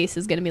in space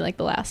is going to be like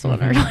the last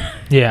one. Or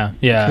Yeah.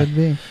 Could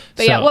be.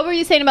 But yeah, what were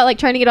you saying about like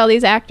trying to get all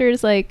these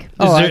actors? Like,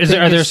 I are think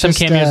there it's some just,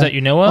 cameos that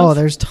you know of? Oh,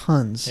 there's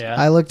tons. Yeah.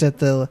 I looked at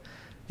the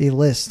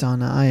list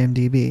on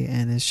IMDb,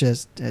 and it's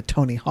just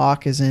Tony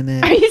Hawk is in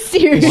it. are you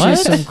serious? It's What?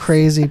 just some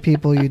crazy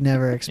people you'd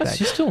never Is expect.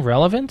 she still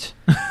relevant?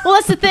 Well,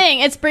 that's the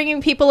thing. It's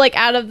bringing people like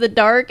out of the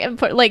dark and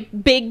put like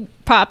big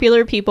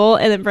popular people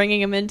and then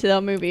bringing them into the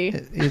movie.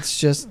 It's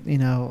just who. You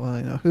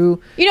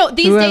know,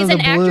 these Who out days of an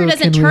the actor blue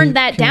doesn't can turn we-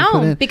 that can we put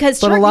down in?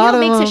 because But a lot Sharknado of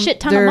makes a them, shit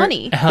ton of they're-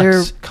 money.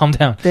 Alex, calm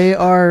down. They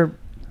are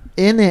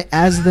in it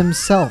as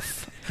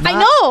themselves. I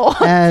know.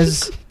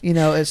 As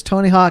it's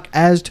Tony Hawk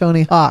as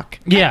Tony Hawk.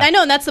 Yeah. I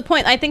know, and that's the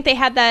point. I think they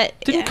had that.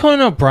 Didn't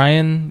Conan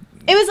O'Brien...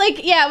 It was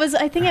like, yeah, it was.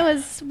 I think it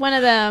was one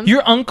of them.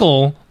 Your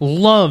uncle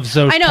loves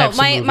those I know types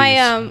of movies.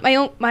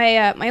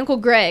 my uncle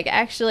Greg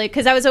actually,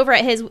 because I was over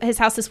at his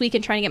house this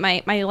weekend trying to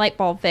get my light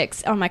bulb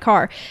fixed on my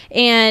car,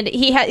 and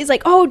he's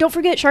like, oh, don't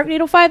forget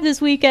Sharknado 5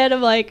 this weekend.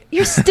 I'm like,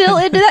 you're still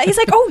into that? He's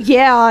like, oh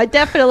yeah,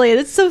 definitely.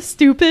 That's so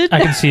stupid. I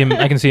can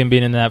see him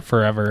being in that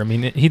forever. I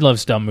mean, he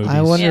loves dumb movies.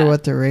 I wonder Yeah.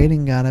 what the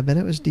rating got. I bet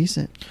it was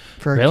decent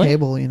for Really?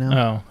 cable.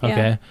 Oh, okay.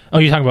 Yeah. Oh,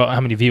 you're talking about how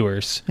many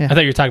viewers? Yeah. I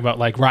thought you were talking about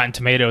like Rotten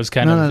Tomatoes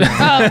kind No, of. no, no.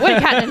 Oh,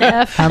 what kind of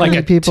F? How Like many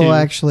a people 2.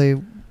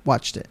 actually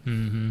watched it?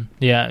 Hmm.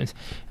 Yeah,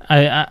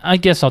 I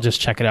guess I'll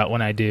just check it out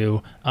when I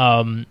do.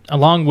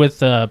 Along with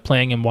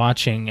playing and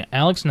watching,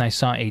 Alex and I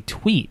saw a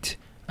tweet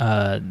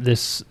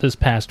this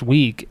past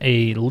week.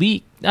 A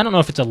leak. I don't know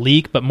if it's a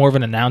leak, but more of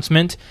an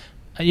announcement.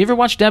 You ever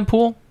watch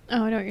Deadpool?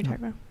 Oh, I know what you're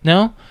talking about.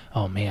 No?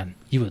 Oh man,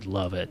 you would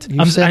love it.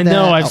 You've said I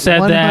know that I've said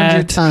 100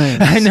 that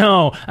times. I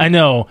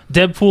know.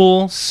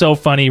 Deadpool, so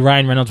funny.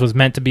 Ryan Reynolds was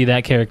meant to be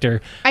that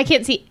character, I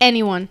can't see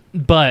anyone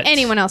but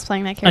else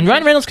playing that character. And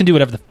Ryan Reynolds can do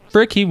whatever the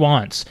frick he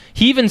wants.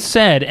 He even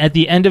said at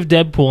the end of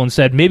Deadpool and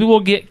said maybe we'll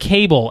get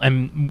Cable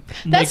and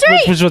That's right.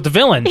 which was the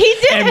villain. He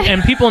did.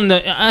 And people in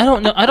the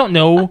I don't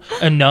know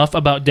enough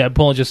about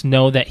Deadpool. Just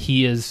know that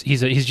he's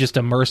just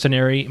a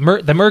mercenary,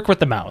 the merc with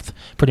the mouth,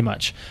 pretty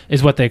much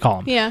is what they call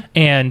him. Yeah.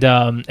 And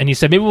he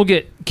said maybe we'll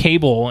get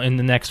Cable in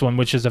the next one,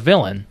 which is a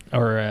villain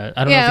or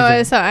I don't know if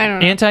he's I don't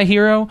know.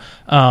 anti-hero.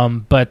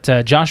 But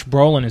Josh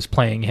Brolin is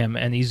playing him,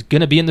 and he's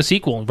gonna be in the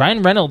sequel.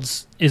 Ryan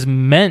Reynolds is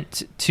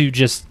meant to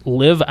just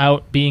live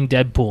out being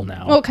Deadpool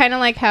now. Well, kind of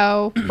like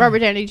how Robert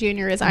Downey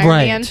Jr. is Iron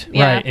Man.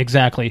 Yeah. Right,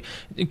 exactly.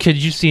 Could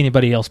you see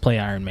anybody else play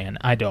Iron Man?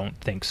 I don't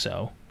think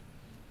so.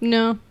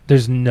 No.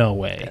 There's no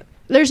way.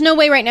 There's no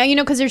way right now,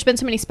 because there's been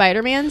so many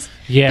Spider-Mans.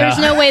 Yeah. There's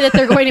no way that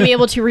they're going to be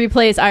able to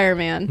replace Iron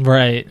Man.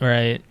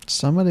 Right.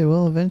 Somebody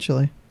will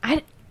eventually.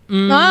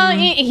 Well,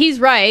 he's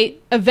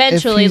right.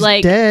 Eventually, if he's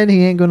like dead,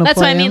 he ain't gonna. that's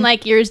play what I mean. him.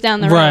 Like years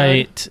down the road.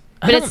 Right.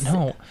 But I don't it's-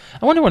 know.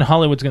 I wonder when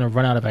Hollywood's going to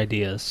run out of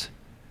ideas.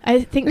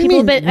 I think What do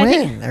you people, mean, but I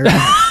think when or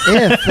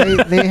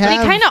if they have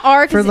they kind of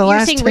are for because the you're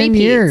last seeing 10 repeats.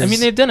 years. I mean,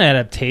 they've done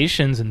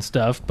adaptations and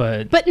stuff,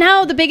 but But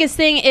now the biggest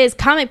thing is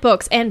comic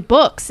books and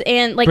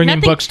like Bringing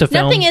nothing. books to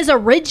film. Nothing is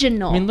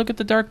original. I mean, look at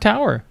the Dark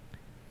Tower.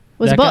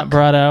 was that a book. got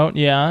brought out,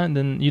 yeah. And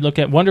then you look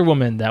at Wonder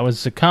Woman. That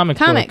was a comic.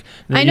 Book. I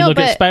Then know, you look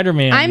but at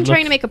Spider-Man. I'm you trying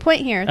look- to make a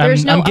point here.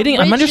 There's no.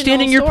 I'm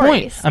understanding your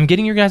point. stories. I'm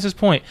getting your guys'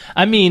 point.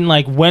 I mean,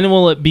 like, when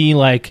will it be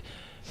like?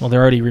 Well,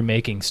 they're already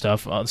remaking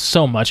stuff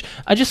so much.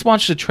 I just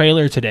watched a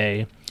trailer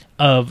today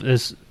of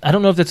this. I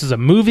don't know if this is a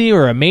movie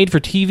or a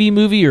made-for-TV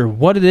movie or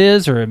what it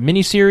is or a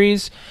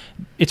miniseries.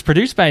 It's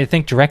produced by I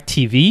think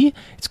DirecTV.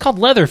 It's called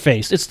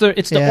Leatherface. It's the Yeah,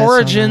 I saw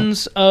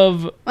origins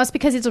of Well, that's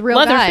because he's a real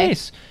guy.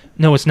 Leatherface.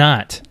 No, it's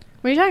not.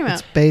 What are you talking about?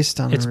 It's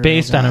based on. It's a real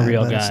based on a guy,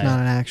 real but It's guy. not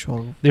an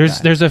actual. There's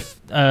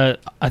guy.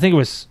 I think it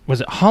was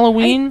it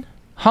Halloween?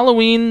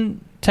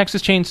 Halloween,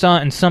 Texas Chainsaw,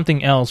 and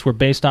something else were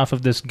based off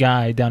of this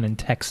guy down in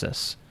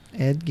Texas.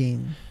 Ed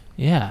Gein.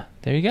 Yeah,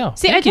 there you go.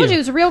 See, Thank I told you he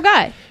was a real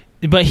guy.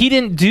 But he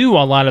didn't do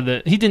a lot of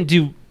he didn't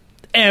do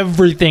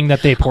everything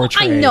that they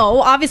portray. I know.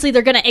 Obviously,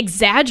 they're going to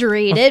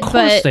exaggerate it, Of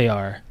course but they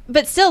are.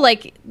 but still,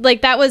 like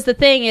that was the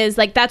thing is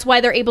like that's why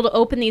they're able to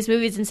open these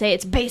movies and say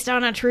it's based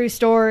on a true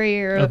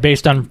story Or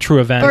based on true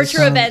events. Or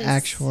true Some events.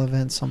 Actual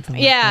events, something.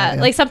 yeah, like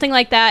that, like something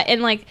like that.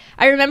 And like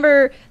I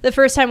remember the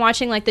first time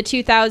watching like the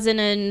 2000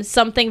 and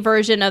something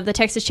version of the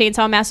Texas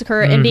Chainsaw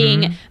Massacre and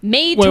being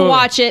made Wait, to wait,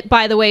 watch it.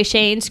 By the way,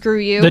 Shane, screw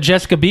you. The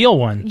Jessica Biel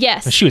one.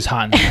 Yes. She was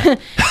hot in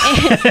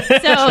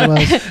that.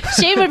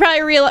 So Shane would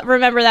probably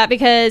remember that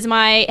because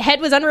my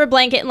head was under a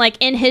blanket and like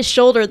in his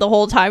shoulder the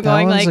whole time, That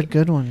going one's like. a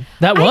good one.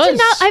 That I was. did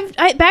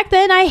not. Back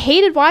then I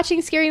hated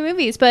watching scary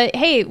movies, but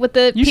hey, with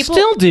the You people,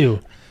 still do.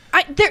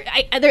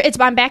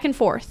 I'm back and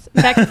forth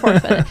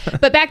with it.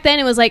 But back then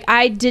it was like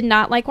I did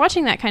not like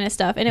watching that kind of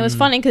stuff, and it was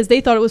funny because they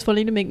thought it was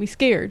funny to make me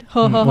scared.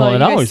 Ha ha ha! Well, You it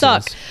guys always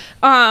suck. is.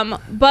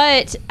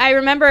 But I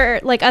remember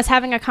like us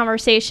having a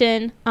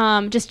conversation,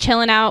 just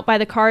chilling out by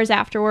the cars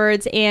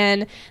afterwards,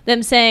 and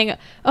them saying,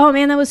 "Oh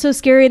man, that was so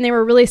scary," and they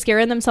were really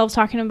scaring themselves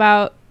talking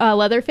about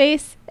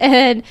Leatherface.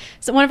 And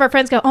so one of our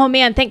friends go, "Oh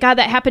man, thank God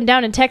that happened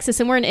down in Texas,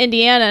 and we're in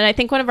Indiana." And I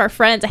think one of our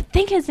friends, I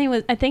think his name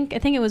was, I think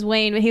it was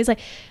Wayne, but he was like,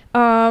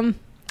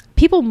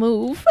 people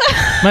move.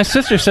 My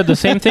sister said the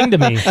same thing to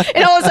me.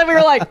 And all of a sudden we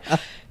were like,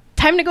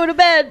 time to go to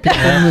bed.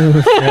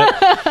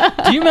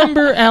 Yep. Do you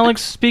remember,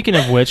 Alex, speaking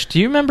of which, do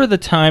you remember the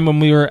time when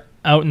we were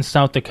out in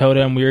South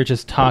Dakota and we were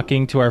just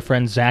talking to our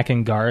friends Zach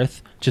and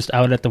Garth just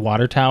out at the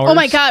water towers? Oh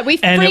my God, we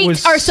and freaked it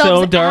was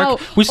ourselves so dark.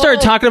 out. We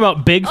started talking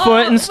about Bigfoot Oh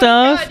my and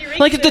stuff. God, you're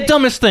like it's the kidding.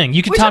 dumbest thing.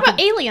 You could We talk talked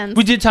about aliens.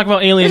 We did talk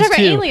about aliens talked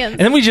too. about aliens. And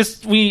then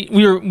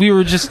we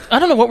were just I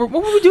don't know what were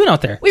we doing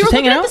out there? We just were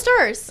hanging looking out. at the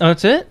stars. Oh,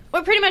 that's it?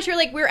 Well, pretty much,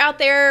 we were out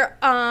there.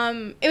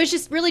 It was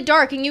just really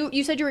dark, and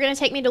you said you were going to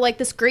take me to like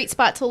this great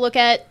spot to look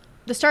at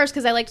the stars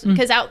because I liked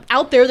because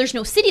out there there's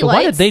no city But lights.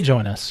 why did they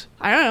join us?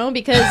 I don't know,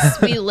 because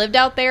we lived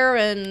out there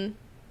and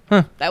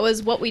that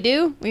was what we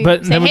do. We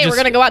But say, then we hey, we're just-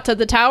 going to go out to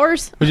the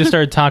towers. We just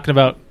started talking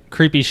about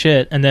creepy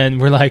shit, and then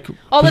we're like,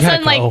 All of we a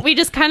gotta sudden, go. like, we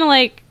just kind of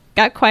like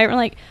got quiet. We're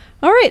like,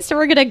 all right, so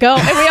we're going to go.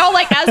 And we all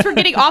like, as we're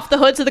getting off the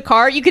hoods of the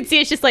car, you could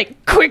see us just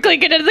like quickly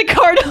get into the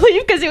car to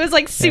leave because it was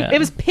like, Yeah. it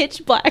was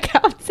pitch black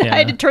outside. Yeah.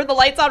 And turn the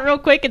lights on real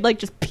quick and like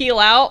just peel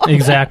out.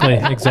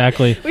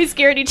 Exactly. We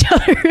scared each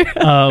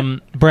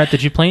other. Brett,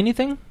 did you play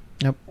anything?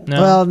 Nope.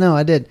 No? Well, no,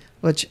 I did.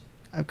 Which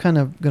I'm kind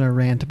of going to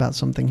rant about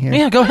something here.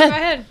 Yeah, go Go ahead.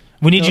 ahead.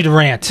 We need you to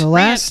rant. The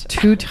last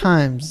two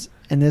times,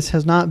 and this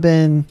has not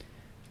been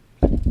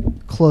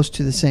close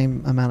to the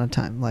same amount of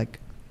time. Like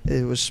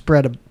it was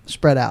spread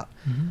out.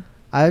 Mm-hmm.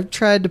 I've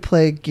tried to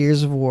play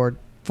Gears of War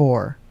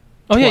 4.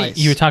 Oh yeah, twice.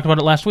 you were talking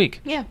about it last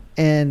week. Yeah.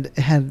 And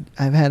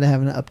I've had to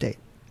have an update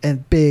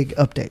and big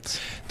updates.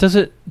 Does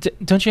it?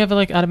 Don't you have a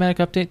like automatic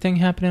update thing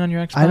happening on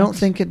your Xbox? I don't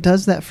think it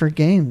does that for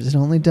games. It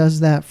only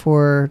does that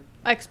for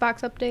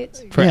Xbox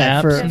updates. for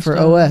yeah, apps and for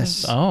stuff?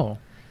 OS. Oh,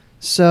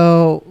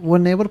 So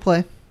wasn't able to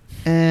play.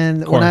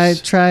 And when I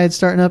course. tried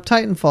starting up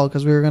Titanfall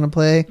because we were going to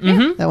play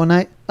Mhm. that one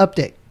night,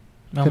 update.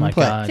 oh Couldn't my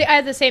play. god. See, I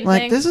had the same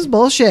Like thing. this is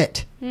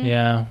bullshit.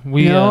 Yeah,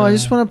 we. I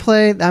just want to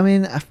play. I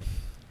mean,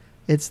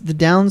 it's the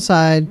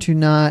downside to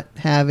not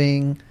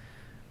having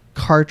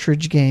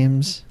cartridge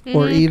games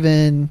or Mhm.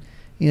 even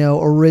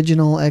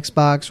original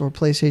Xbox or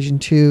PlayStation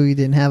 2. You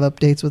didn't have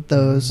updates with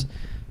those,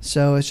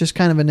 so it's just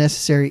kind of a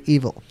necessary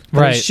evil.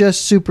 But Right. It's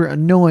just super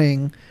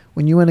annoying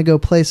when you want to go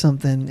play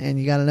something and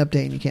you got an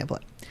update and you can't play.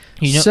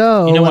 You know,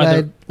 So you know what why I-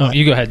 they're- oh,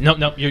 you go ahead. No,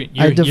 you're I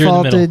you're in the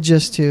middle. defaulted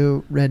just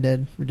to Red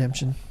Dead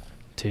Redemption.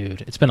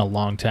 Dude, it's been a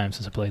long time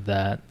since I played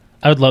that.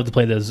 I would love to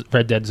play those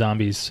Red Dead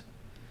Zombies.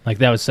 Like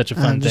that was such a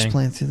fun I'm just thing.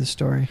 playing through the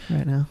story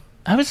right now.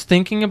 I was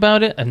thinking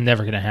about it. And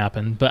never gonna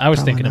happen. But I was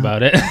Probably thinking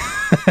not. about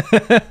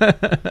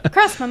it.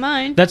 Crossed my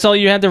mind. That's all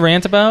you had to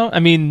rant about? I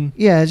mean,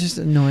 Yeah, it's just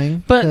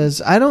annoying But-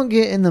 because I don't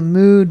get in the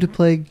mood to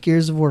play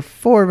Gears of War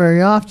 4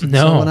 very often.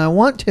 No. So when I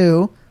want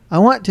to, I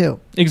want to.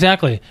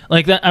 exactly.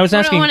 Like that. I was I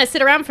don't asking. want to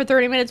sit around for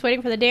 30 minutes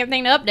waiting for the damn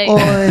thing to update.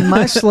 Well, in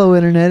my slow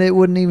internet, it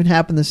wouldn't even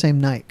happen the same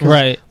night. 'Cause,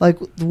 Right. Like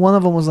one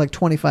of them was like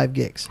 25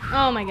 gigs.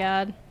 Oh my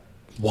god.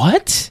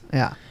 What?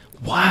 Yeah.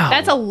 Wow.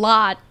 That's a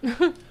lot. Yeah,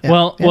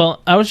 Well, yeah.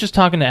 well, I was just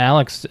talking to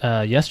Alex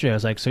yesterday. I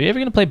was like, "So you ever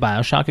gonna play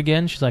BioShock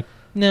again?" She's like,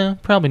 "No,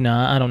 probably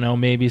not. I don't know.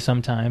 Maybe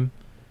sometime."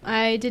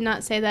 I did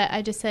not say that.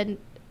 I just said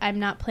I'm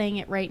not playing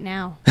it right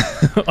now.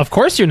 Of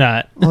course you're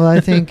not. Well, I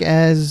think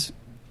as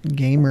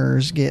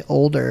gamers get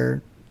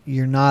older,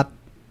 you're not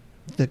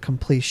the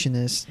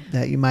completionist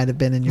that you might have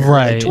been in your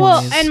Right. early 20s.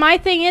 Well, and my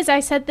thing is,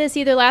 I said this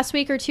either last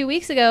week or 2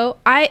 weeks ago.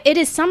 It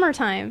is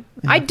summertime.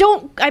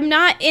 I'm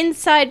not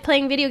inside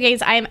playing video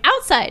games. I am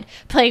outside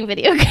playing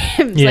video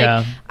games. Yeah.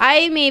 Like,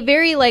 I'm a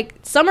very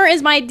summer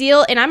is my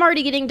deal, and I'm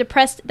already getting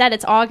depressed that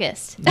it's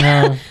August.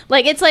 No.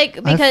 Like it's like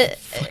because I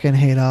fucking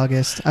hate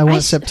August. I want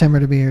s- September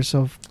to be here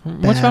so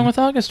What's bad. wrong with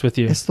August with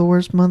you? It's the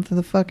worst month of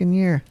the fucking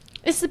year.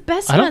 it's the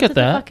best I don't month get of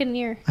the that. fucking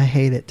year. I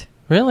hate it.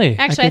 Really?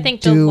 Actually, I could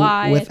think do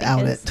July. I think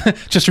without is- it.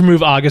 Just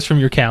remove August from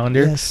your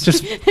calendar. Yes.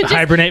 Just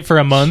hibernate for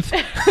a month.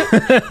 That's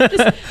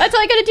all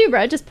I gotta do,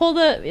 bro. Just pull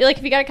the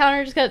if you got a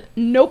calendar, just go.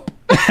 Nope.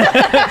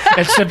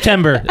 It's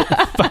September.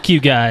 Fuck you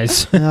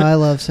guys. No, I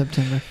love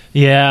September.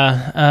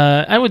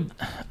 Yeah.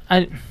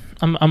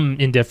 I'm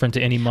indifferent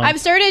to any month. I've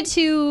started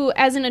to,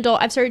 as an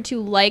adult, I've started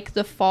to like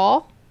the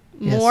fall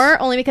more, Yes.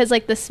 only because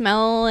the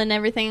smell and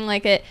everything,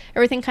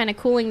 everything kind of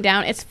cooling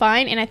down. It's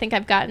fine, and I think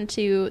I've gotten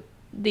to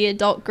the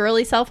adult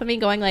girly self of me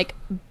going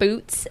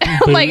boots. I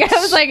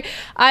was like,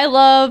 I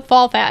love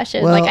fall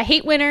fashion. Well- I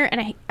hate winter,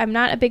 and I'm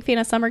not a big fan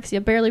of summer because you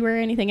barely wear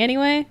anything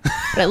anyway.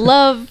 But I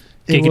love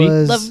It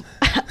Giggity. was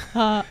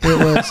love.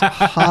 it was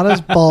hot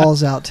as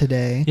balls out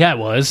today. yeah, it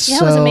was. Yeah.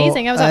 It was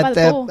amazing. I was out by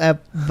the pool.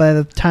 By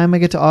the time I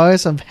get to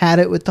August, I've had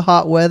it with the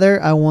hot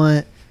weather. I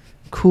want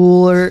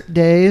cooler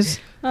days,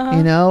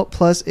 Uh-huh.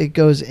 Plus, it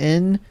goes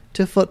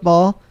into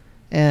football,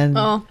 and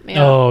Oh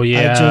yeah. Oh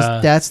yeah.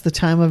 that's the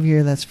time of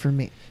year that's for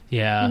me.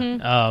 Yeah.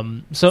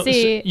 Mhm. So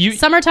See, you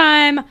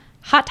summertime,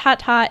 hot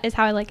is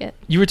how I like it.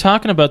 you were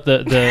talking about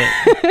the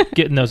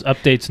getting those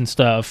updates and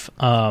stuff.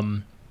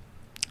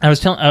 I was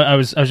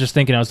just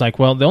thinking. I was like,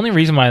 well, the only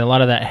reason why a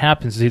lot of that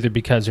happens is either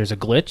because there's a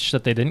glitch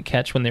that they didn't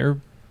catch when they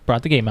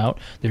brought the game out.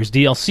 There's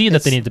DLC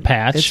that they need to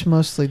patch. It's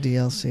mostly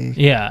DLC.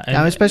 Yeah.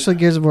 Now, especially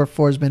Gears of War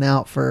 4 has been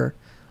out for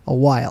a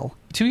while.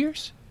 2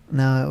 years?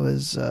 Now it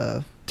was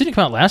Didn't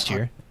come out last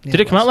year. Yeah,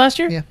 Did it come out last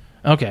year? Yeah.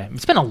 Okay.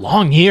 It's been a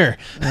long year.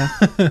 Yeah.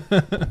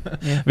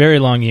 Yeah. Very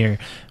long year.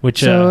 Which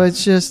So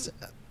it's just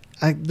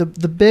the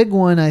big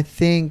one I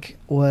think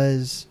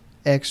was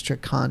extra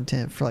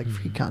content for like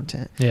free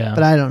content. yeah.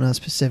 But I don't know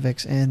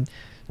specifics. And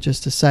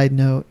just a side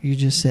note, you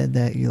just said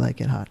that you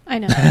like it hot. I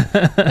know.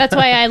 That's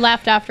why I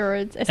laughed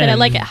afterwards. I said I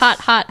like it hot,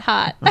 hot,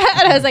 hot. And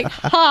I was like,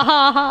 ha,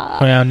 ha, ha.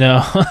 Well,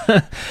 no.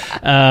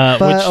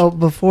 But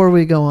before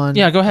we go on,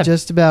 Yeah, go ahead.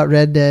 Just about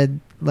Red Dead,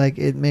 like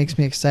it makes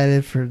me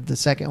excited for the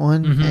second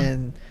one. Mhm.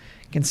 And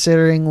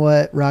considering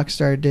what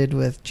Rockstar did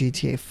with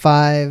GTA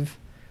 5,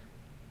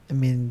 I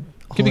mean,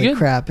 Could be holy good.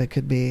 crap, it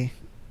could be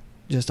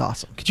just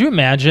awesome. Could you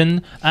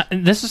imagine?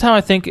 This is how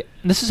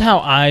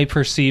I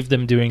perceive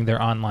them doing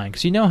their online.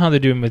 Because you know how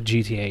they're doing with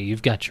GTA.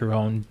 You've got your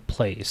own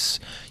place.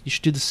 You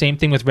should do the same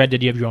thing with Red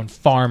Dead. You have your own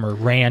farm or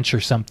ranch or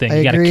something. I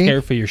You got to agree.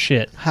 care for your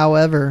shit.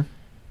 However,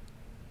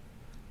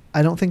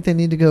 I don't think they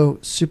need to go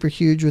super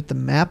huge with the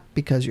map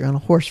because you're on a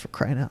horse, for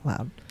crying out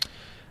loud.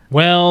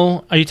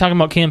 Well, are you talking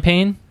about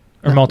campaign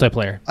or No.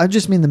 multiplayer? I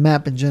just mean the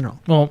map in general.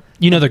 Well,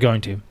 you know they're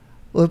going to.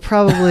 Well,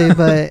 probably,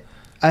 but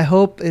I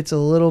hope it's a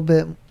little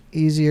bit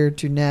easier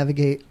to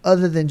navigate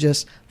other than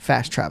just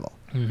fast travel.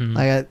 Mhm.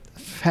 Like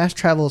fast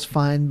travel is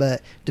fine,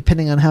 but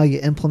depending on how you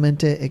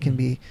implement it, it can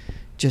be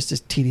just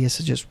as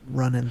tedious as just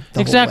running the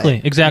Exactly, whole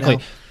way. exactly. You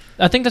know?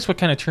 I think that's what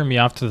kind of turned me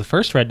off to the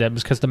first Red Dead,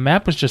 was because the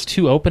map was just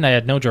too open. I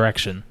had no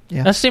direction.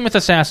 Yeah. That's the same with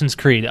Assassin's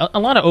Creed. A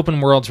lot of open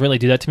worlds really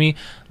do that to me.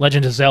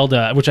 Legend of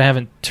Zelda, which I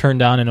haven't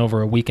turned on in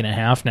over a week and a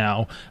half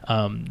now,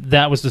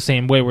 that was the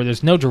same way, where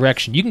there's no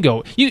direction. You can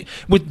go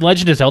with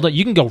Legend of Zelda,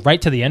 you can go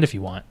right to the end if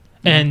you want.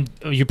 And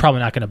you're probably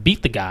not going to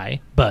beat the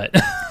guy, but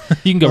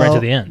you can go right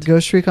to the end.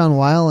 Ghost Recon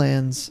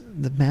Wildlands,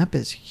 the map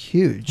is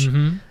huge.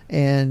 Mhm.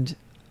 And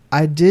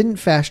I didn't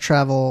fast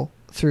travel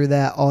through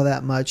that all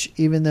that much,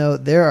 even though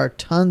there are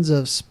tons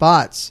of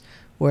spots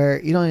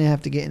where you don't even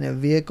have to get in a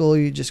vehicle.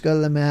 You just go to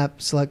the map,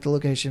 select the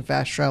location,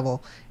 fast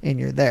travel, and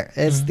you're there.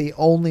 It's the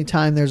only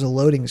time there's a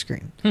loading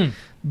screen.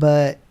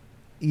 But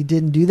you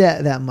didn't do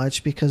that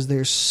much because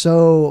there's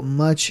so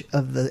much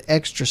of the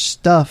extra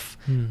stuff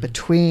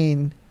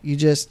between. You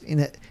just,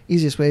 the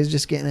easiest way is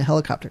just get in a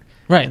helicopter.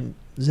 Right. And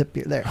zip,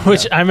 you're there.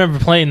 Which So, I remember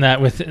playing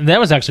that with. That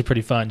was actually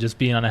pretty fun, just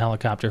being on a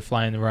helicopter,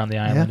 flying around the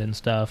island and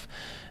stuff.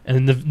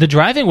 And the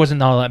driving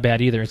wasn't all that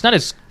bad either. It's not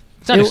as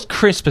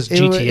crisp as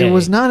GTA. It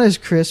was not as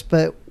crisp,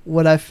 but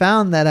what I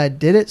found that I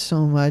did it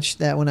so much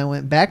that when I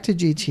went back to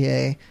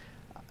GTA,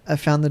 I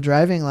found the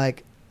driving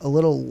like a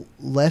little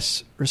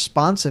less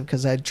responsive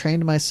because I'd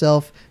trained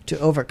myself to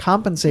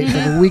overcompensate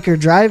for the weaker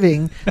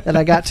driving that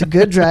I got to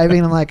good driving.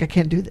 And I'm like, I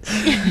can't do this.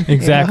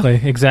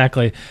 Exactly,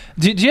 exactly.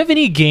 Do you have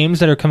any games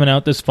that are coming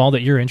out this fall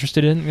that you're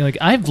interested in? Like,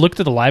 I've looked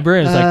at the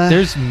library. It's like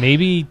there's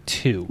maybe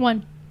 2.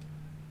 One.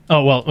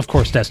 Oh well, of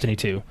course, Destiny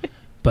 2.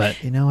 But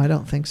I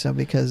don't think so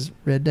because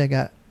Red Dead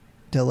got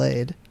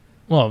delayed.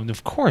 well,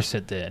 of course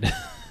it did.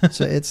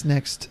 So it's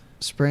next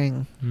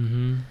spring.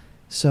 Mm-hmm.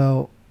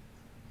 So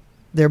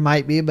there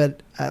might be,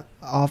 but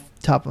off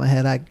the top of my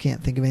head, I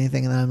can't think of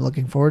anything that I'm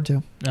looking forward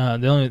to.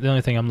 The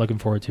only thing I'm looking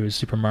forward to is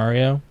Super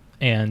Mario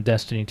and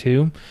Destiny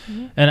 2.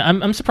 And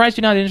I'm surprised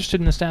you're not interested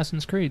in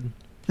Assassin's Creed.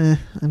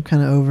 I'm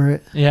kind of over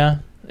it. Yeah,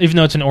 even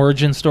though it's an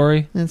origin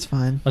story. It's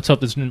fine. Let's hope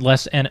there's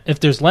less. If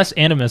there's less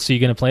animus, are you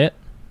going to play it?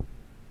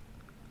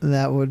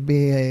 That would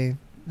be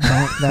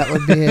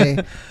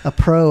a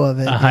pro of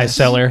it. A high yes.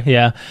 seller,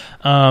 yeah.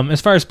 As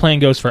far as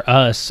playing goes for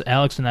us,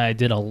 Alex and I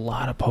did a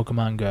lot of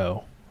Pokemon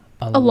Go.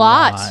 A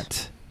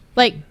lot.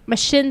 Like, my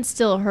shins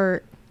still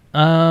hurt.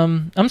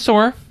 I'm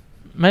sore.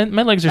 My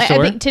legs are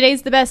sore. I think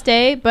today's the best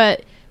day,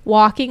 but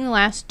walking the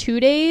last 2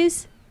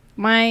 days,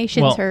 my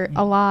shins hurt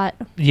a lot.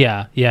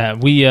 Yeah.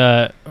 We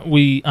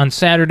on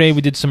Saturday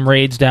we did some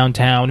raids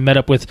downtown. We met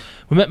up with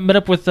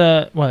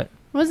what?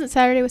 It wasn't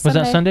Saturday, it was Was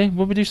Sunday. that Sunday?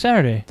 What did we do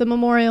Saturday? The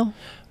memorial.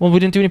 Well, we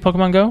didn't do any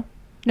Pokemon Go?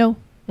 No.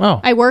 Oh.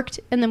 I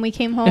worked, and then we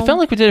came home. It felt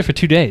like we did it for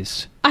 2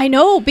 days. I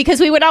know, because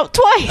we went out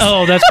twice.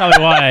 Oh, that's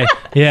probably why.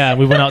 Yeah,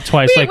 we went out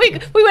twice. we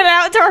went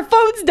out until our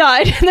phones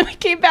died, and then we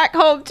came back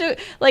home to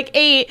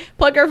 8,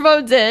 plugged our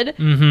phones in.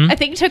 Mm-hmm. I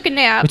think took a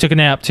nap. We took a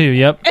nap too.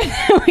 Yep. And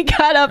then we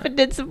got up and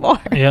did some more.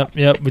 Yep.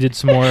 We did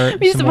some more.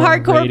 We did some more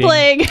hardcore raiding.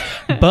 playing.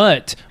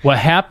 But what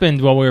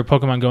happened while we were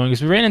Pokemon going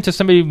is we ran into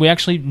somebody we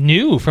actually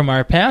knew from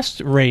our past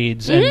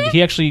raids, and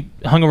he actually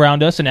hung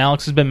around us, and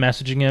Alex has been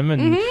messaging him,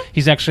 and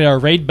he's actually our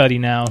raid buddy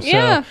now. So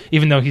Yeah.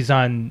 even though he's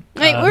on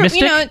we're-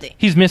 Mystic,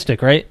 he's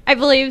Mystic, right? I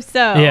believe so.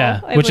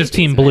 Yeah, I which believe is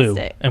Team he's Blue,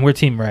 Mystic. and we're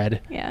Team Red.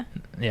 Yeah.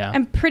 Yeah.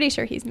 I'm pretty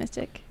sure he's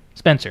Mystic.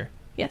 Spencer.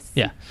 Yes.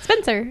 Yeah.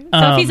 Spencer.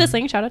 So if he's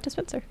listening, shout out to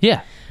Spencer.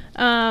 Yeah.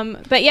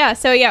 But we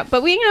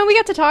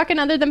got to talking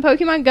other than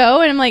Pokemon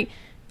Go, and I'm like,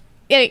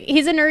 yeah,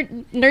 he's a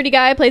nerdy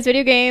guy, plays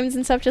video games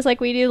and stuff just like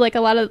we do. Like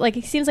a lot of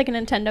he seems like a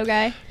Nintendo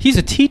guy. He's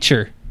a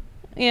teacher.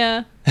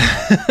 Yeah.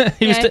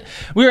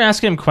 We were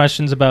asking him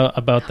questions about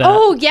that.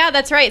 Oh yeah,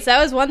 that's right. So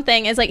that was one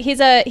thing. Is like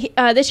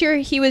this year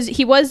he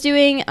was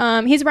doing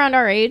he's around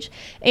our age,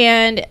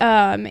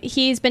 and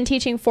he's been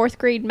teaching 4th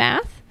grade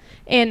math,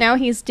 and now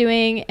he's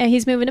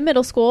moving to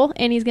middle school,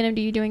 and he's going to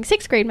be doing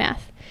 6th grade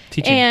math.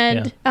 Teaching,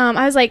 And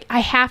I was like, I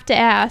have to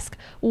ask,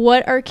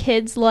 what are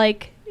kids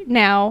like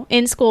now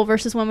in school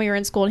versus when we were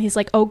in school? And he's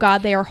like, oh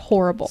God, they are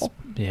horrible.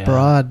 Yeah.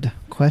 Broad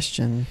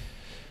question.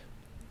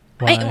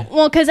 Why?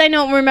 Because I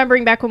know,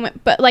 remembering back when,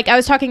 but like I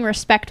was talking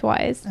respect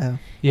wise. Oh.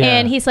 Yeah.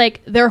 And he's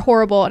like, they're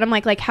horrible. And I'm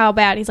like how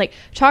bad? He's like,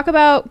 talk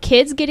about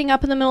kids getting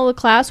up in the middle of the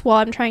class while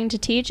I'm trying to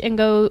teach and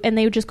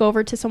they would just go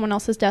over to someone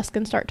else's desk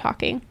and start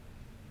talking.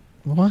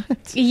 What?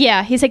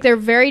 Yeah, he's like, they're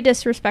very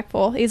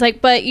disrespectful. He's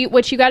like, but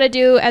what you got to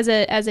do as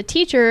a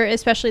teacher,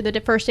 especially the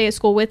first day of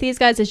school with these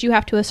guys, is you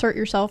have to assert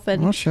yourself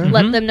and Well, sure.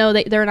 let them know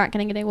that they're not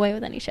going to get away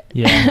with any shit.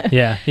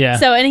 Yeah.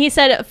 So, and he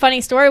said a funny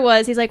story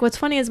was, he's like, what's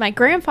funny is my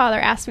grandfather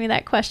asked me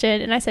that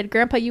question, and I said,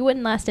 Grandpa, you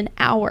wouldn't last an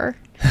hour.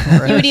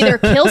 You would either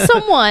kill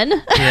someone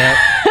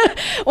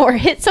or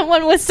hit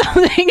someone with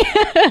something.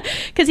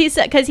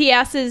 Because he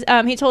asked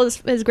he told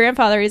his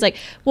grandfather, he's like,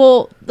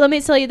 well, let me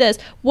tell you this.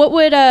 What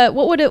would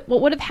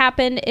have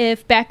happened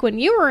if back when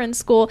you were in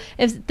school,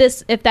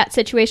 if that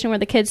situation where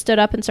the kid stood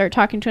up and started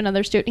talking to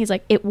another student? He's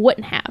like, it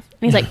wouldn't have.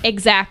 And he's like,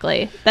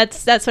 exactly.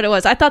 That's what it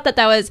was. I thought that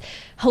was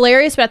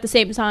hilarious, but at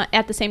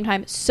the same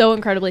time, so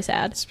incredibly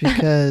sad. It's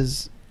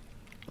because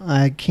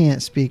I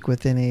can't speak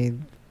with any.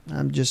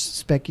 I'm just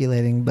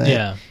speculating,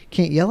 but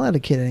can't yell at a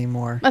kid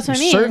anymore. That's what I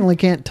You mean. certainly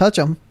can't touch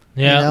them.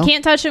 Yeah. You know?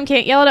 Can't touch them,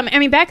 can't yell at them. I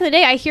mean, back in the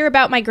day, I hear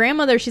about my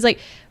grandmother. She's like,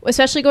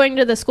 especially going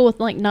to the school with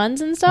like nuns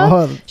and stuff.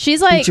 Oh,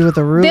 she's like, beat you with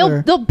a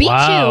ruler. they'll beat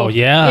Wow,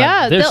 you.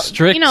 yeah. They're they'll-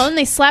 strict. You know, and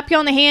they slap you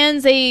on the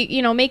hands. They,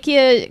 make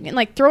you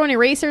like throwing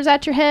erasers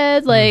at your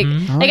head. Like,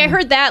 Mhm. like Oh. I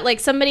heard that. Like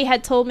somebody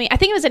had told me. I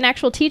think it was an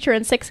actual teacher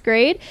in 6th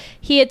grade.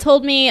 He had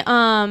told me.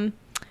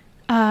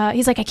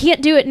 He's like, I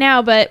can't do it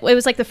now, but it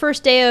was like the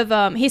first day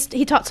of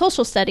he taught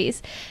social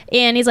studies,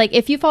 and he's like,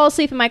 if you fall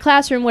asleep in my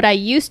classroom, what I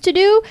used to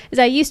do is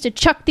I used to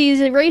chuck these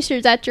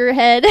erasers at your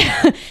head.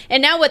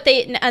 And now what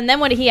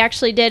he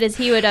actually did is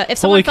he would if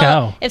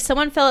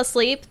someone fell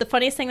asleep, the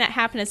funniest thing that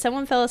happened is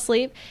someone fell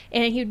asleep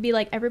and he would be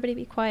like, everybody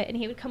be quiet, and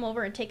he would come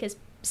over and take his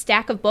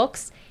stack of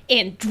books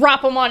and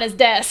drop them on his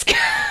desk.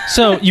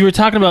 So you were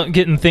talking about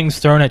getting things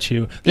thrown at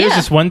you. There was Yeah.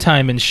 this one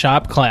time in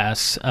shop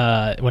class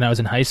when I was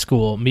in high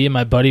school. Me and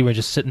my buddy were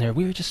just sitting there.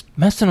 We were just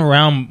messing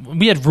around.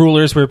 We had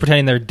rulers. We were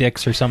pretending they're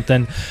dicks or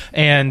something.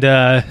 And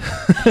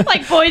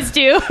Like boys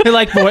do.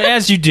 like, boy,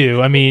 as you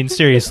do. I mean,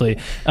 seriously.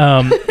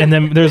 And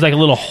then there's like a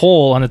little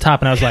hole on the top,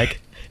 and I was like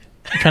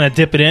trying to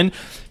dip it in.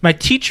 My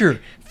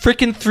teacher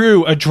freaking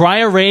threw a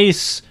dry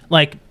erase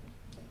like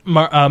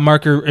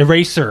marker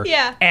eraser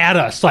at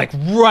us, like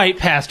right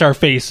past our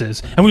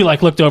faces, and we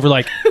like looked over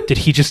like, did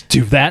he just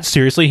do that?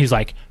 Seriously? He's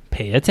like,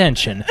 pay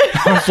attention.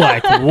 I was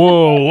like,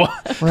 whoa.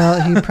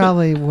 Well, he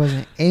probably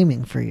wasn't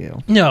aiming for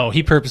you. No,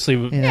 he purposely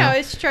You know? Yeah, I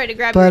was trying to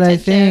grab But your I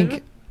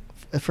attention.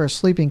 think for a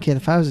sleeping kid,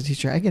 if I was a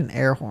teacher, I'd get an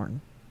air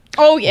horn.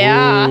 Oh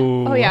yeah.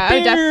 Ooh. Oh yeah.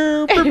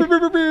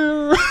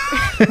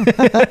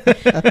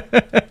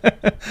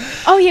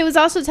 Oh, he was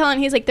also telling.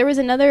 He's like, there was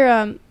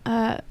another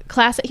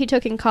class that he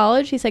took in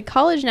college. He said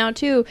college now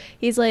too.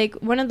 He's like,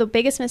 one of the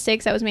biggest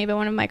mistakes that was made by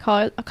one of my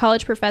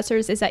college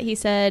professors is that he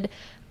said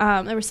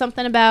there was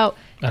something about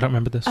I don't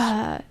remember this.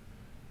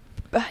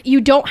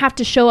 you don't have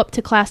to show up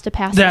to class to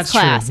pass That's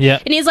this class. true. Yeah.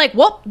 And he's like,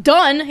 well,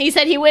 done. He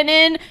said he went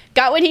in,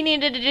 got what he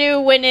needed to do,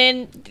 went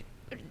in,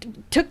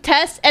 took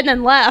tests, and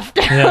then left.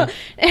 Yeah.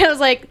 And I was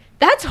like,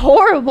 that's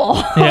horrible.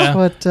 Yeah.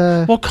 That's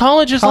what, Well,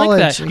 college is like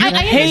that. College, You're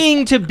I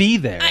paying to be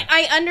there.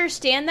 I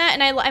understand that,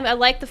 and I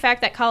like the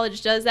fact that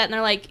college does that, and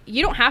they're like,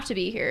 you don't have to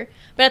be here.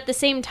 But at the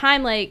same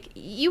time, like,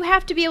 you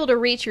have to be able to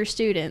reach your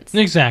students.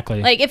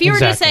 Exactly. Like, if you were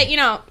to Exactly.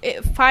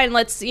 say, fine,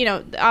 let's,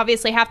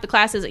 obviously half the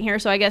class isn't here,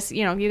 so I guess,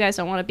 you guys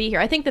don't want to be here.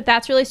 I think that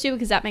that's really stupid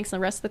because that makes the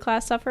rest of the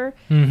class suffer.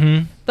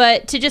 Mm-hmm.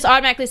 But to just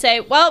automatically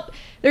say, well,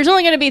 there's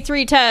only going to be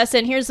 3 tests,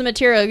 and here's the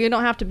material. You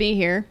don't have to be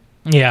here.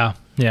 Yeah.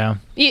 Yeah.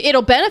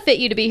 It'll benefit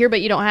you to be here,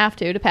 but you don't have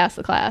to pass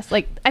the class.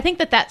 Like, I think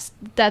that's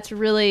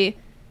really...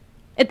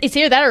 It's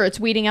either that or it's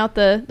weeding out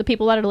the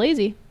people that are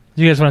lazy.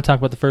 You guys want to talk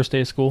about the first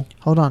day of school?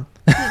 hold on.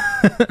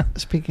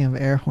 Speaking of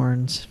air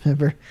horns,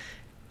 remember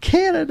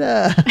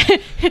Canada?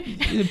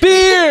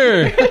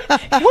 Beer!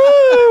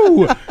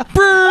 Woo!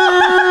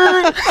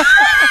 Brrr!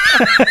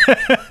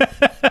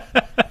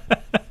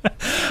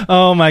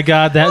 Oh my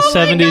God, that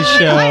 70s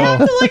show. I have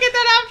to look at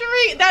that after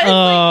we... That is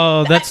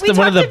Oh, that's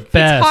one of the We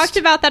best. talked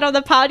about that on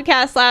the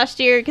podcast last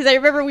year because I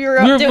remember we were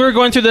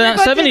going through that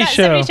 70s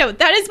show.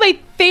 That is my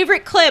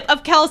favorite clip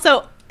of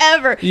Kelso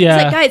ever. Yeah.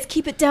 He's like, guys,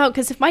 keep it down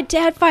because if my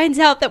dad finds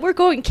out that we're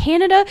going to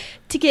Canada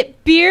to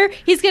get beer,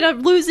 he's going to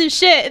lose his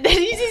shit. And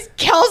then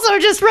Kelso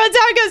just runs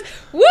out and goes,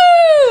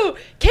 woo!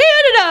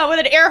 Canada! With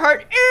an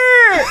Earhart.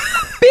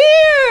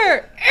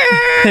 Beer!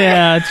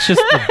 Yeah, it's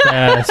just the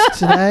best.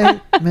 Did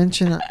I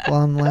mention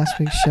on last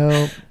week's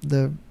show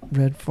the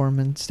Red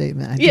Foreman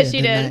statement? I Yes,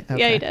 you didn't did. I?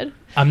 Yeah, Okay. you did.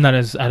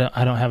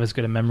 I don't have as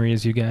good a memory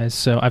as you guys,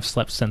 so I've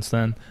slept since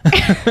then.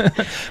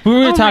 We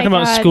were Oh talking my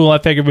about God. school. I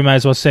figured we might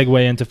as well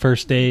segue into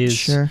first days.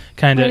 Sure.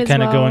 Kind Might of as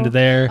go well. into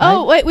there.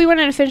 Oh, wait, we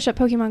wanted to finish up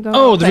Pokemon Go.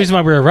 Oh, the but- reason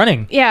why we were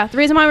running. Yeah, the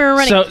reason why we were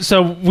running.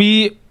 So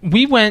we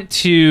we went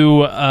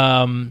to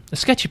a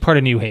sketchy part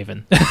of New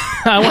Haven.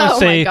 I want to Oh,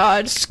 say my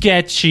God.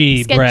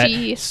 sketchy, Brett.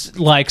 Sketchy.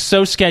 Like,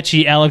 so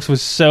sketchy. Alex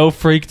was so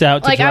freaked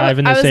out to Like drive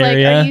in I this was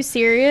area. like, are you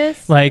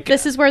serious? Like-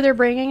 this is where they're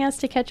bringing us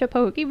to catch a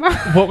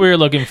Pokemon. What we were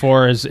looking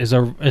for is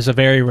a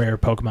very rare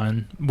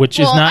Pokemon, which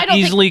is Well, I not don't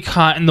easily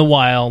caught in the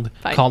wild,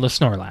 Fine. called a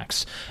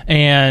Snorlax.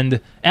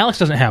 And Alex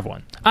doesn't have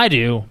one. I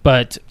do,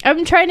 but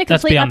I'm trying to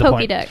that's complete my beyond the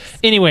point. Pokédex.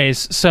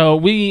 Anyways, so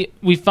we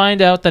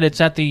find out that it's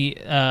at the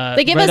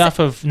They give right us- off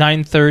of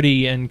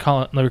 930 and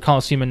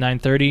Coliseum and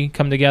 930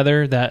 come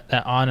together, that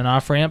on and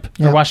off ramp,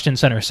 Yeah. or Washington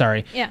Center,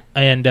 sorry. Yeah.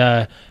 And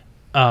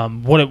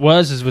what it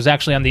was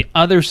actually on the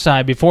other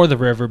side before the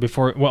river,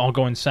 all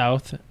going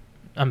south.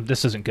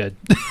 This isn't good.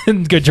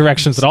 Good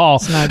directions at all.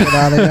 It's not good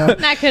audio.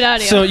 Not good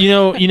audio. So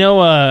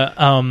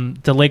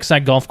the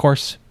Lakeside Golf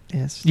Course.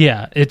 Yes.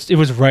 Yeah, it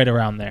was right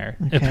around there.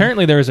 Okay.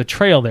 Apparently there was a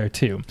trail there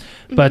too,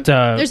 but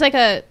there's like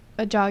a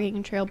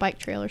jogging trail, bike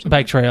trail or something.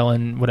 bike trail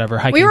and whatever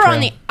hiking. We were trail.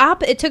 on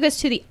the it took us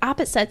to the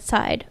opposite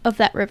side of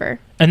that river.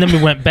 and then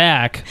we went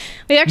back.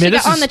 We actually Man,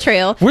 got on the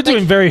trail. We're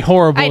doing very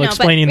horrible I know,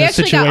 explaining but we the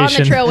actually situation. got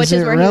on the trail, which Is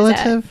is it where he was at.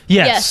 relative?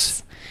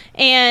 Yes.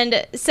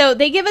 And so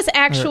they give us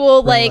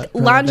actual relevant.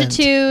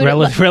 longitude.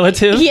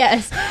 Relative?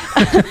 Yes,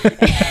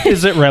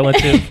 Is it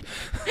relative?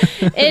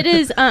 it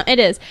is. It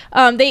is.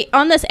 They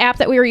on this app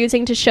that we were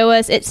using to show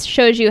us, it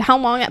shows you how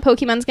long that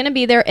Pokemon's going to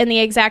be there and the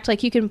exact,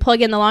 like, you can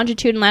plug in the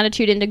longitude and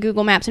latitude into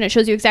Google Maps and it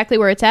shows you exactly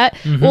where it's at.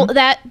 Mm-hmm. Well,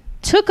 that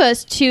took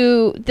us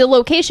to the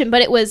location,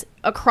 but it was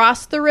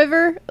across the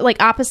river,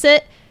 like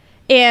opposite.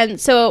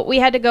 And so we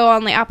had to go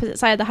on the opposite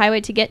side of the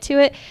highway to get to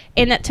it.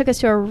 And that took us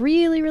to a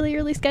really, really,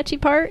 really sketchy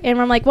part.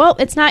 And I'm like, well,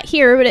 it's not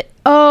here. But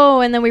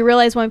and then we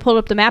realized when we pulled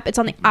up the map, it's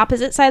on the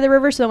opposite side of the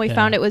river. So then we Yeah.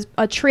 found it was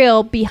a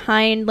trail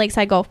behind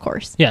Lakeside Golf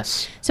Course.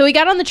 Yes. So we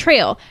got on the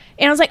trail.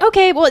 And I was like,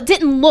 okay, well, it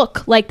didn't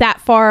look like that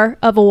far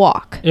of a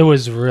walk. It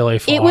was really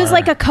far. It was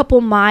like a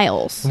couple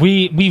miles.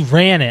 We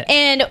ran it.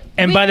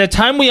 And By the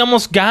time we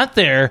almost got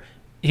there,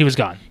 he was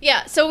gone.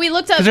 yeah, so we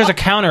looked up. Because there's a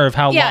counter of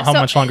how so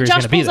much longer he's Josh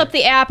going to be pulls there. up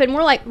the app and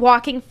we're like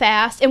walking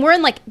fast and we're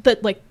in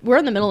we're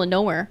in the middle of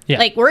nowhere. Yeah.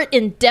 Like we're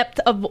in depth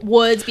of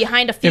woods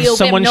behind a field. If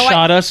someone we have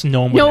shot us,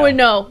 no one would no know. one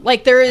know.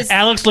 Like there is.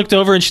 Alex looked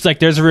over and she's like,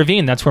 there's a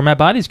ravine. That's where my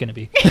body's going to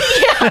be.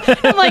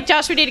 I'm like,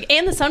 Josh, we need.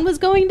 And the sun was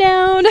going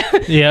down.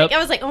 Yep. Like, I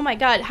was like, oh my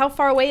god, how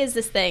far away is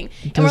this thing?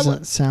 It And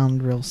doesn't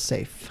sound real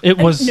safe. It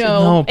was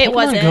no, it Pokemon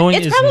wasn't. Going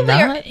It's is probably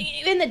not-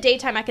 in the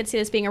daytime. I could see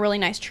this being a really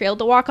nice trail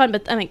to walk on,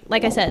 but I mean,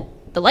 like I said,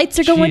 the lights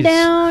are going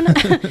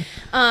Jeez.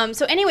 down.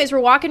 So, anyways, we're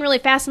walking really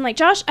fast. I'm like,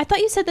 Josh, I thought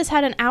you said this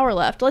had an hour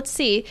left. Let's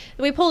see.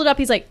 And we pulled it up.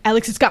 He's like,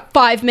 Alex, it's got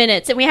 5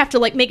 minutes, and we have to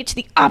like make it to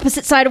the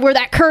opposite side of where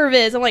that curve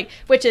is. I'm like,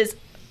 which is.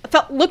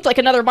 Looked like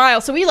another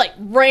mile, so we like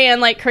ran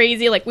like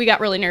crazy. Like we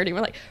got really nerdy. We're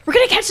like, we're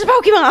gonna catch the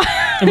Pokemon.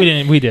 And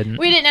we didn't.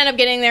 We didn't end up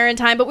getting there in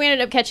time, but we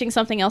ended up catching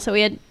something else that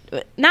we had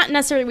not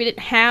necessarily we didn't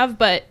have,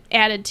 but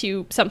added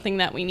to something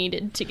that we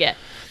needed to get.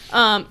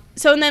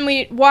 So and then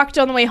we walked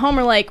on the way home.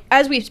 We're like,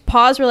 as we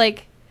paused, we're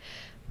like,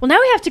 well, now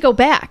we have to go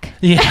back.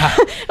 Yeah.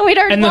 And we'd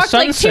already And the walked sun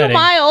like 2 setting.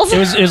 miles. It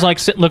was like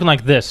looking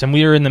like this, and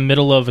we were in the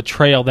middle of a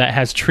trail that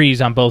has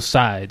trees on both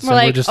sides. We're and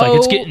like, we're just like,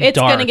 it's getting it's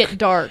dark. gonna get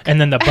dark. And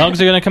then the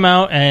bugs are gonna come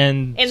out,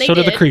 and And they so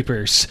do the did.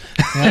 creepers.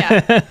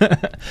 Yeah.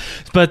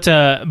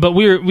 But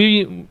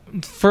we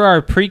for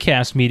our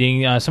precast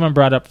meeting, someone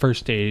brought up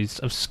first days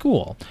of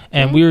school,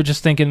 and Mm-hmm. we were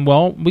just thinking,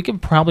 well, we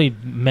could probably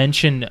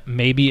mention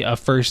maybe a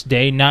first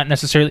day, not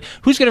necessarily.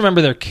 Who's gonna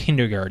remember their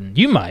kindergarten?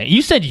 You might.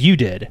 You said you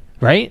did,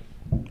 right?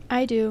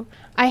 I do.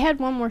 I had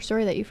one more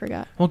story that you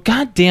forgot. Well,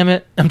 god damn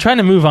it! I'm trying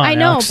to move on. I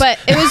know, Alex. but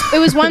it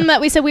was one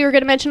that we said we were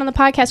going to mention on the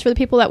podcast for the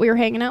people that we were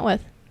hanging out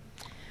with.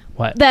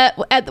 what?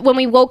 When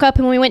we woke up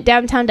and we went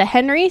downtown to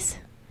Henry's,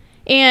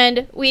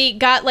 and we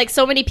got like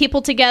so many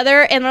people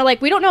together, and they're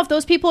like, we don't know if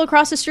those people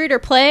across the street are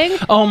playing.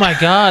 Oh my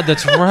god,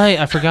 that's right.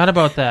 I forgot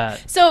about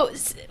that. So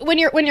when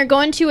you're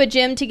going to a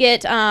gym to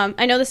get,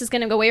 I know this is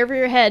going to go way over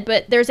your head,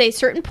 but there's a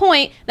certain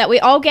point that we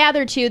all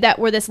gather to that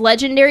where this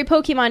legendary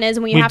Pokemon is,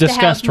 and we We've have to have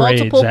discussed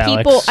multiple raids,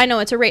 people. Alex. I know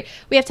it's a raid.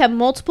 We have to have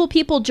multiple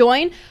people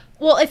join.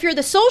 Well, if you're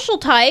the social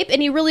type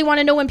and you really want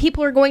to know when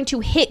people are going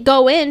to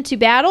go into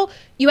battle,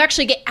 you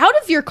actually get out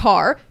of your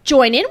car,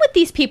 join in with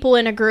these people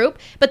in a group,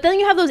 but then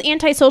you have those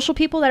antisocial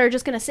people that are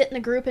just going to sit in the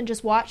group and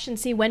just watch and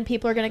see when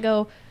people are going to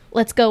go,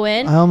 let's go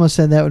in. I almost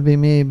said that would be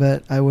me,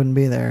 but I wouldn't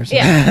be there. So.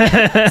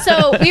 Yeah.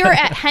 So we were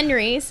at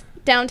Henry's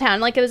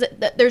downtown. Like it was,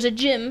 there's a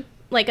gym,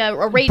 like a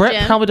raid Brett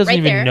gym. probably doesn't right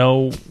even there.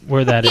 know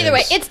where that is. Either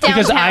way, it's downtown.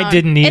 Because I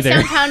didn't either.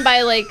 It's downtown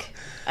by like,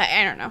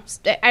 I don't know.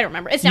 I don't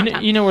remember. It's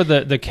downtown. You know where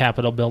the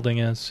Capitol building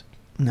is?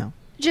 No.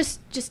 Just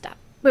stop.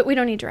 But we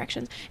don't need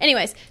directions.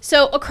 Anyways,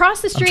 so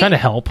across the street, trying to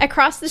help.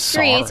 Across the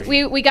streets,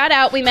 Sorry. we got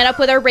out. We met up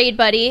with our raid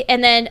buddy,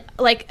 and then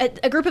like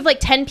a group of like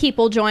 10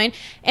 people joined,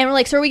 and we're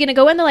like, "So are we going to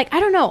go in?" They're like, "I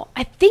don't know.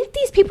 I think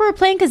these people are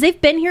playing because they've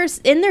been here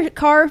in their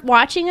car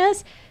watching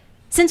us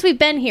since we've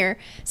been here."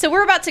 So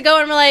we're about to go,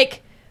 and we're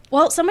like,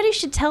 "Well, somebody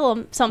should tell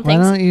them something."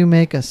 Why don't you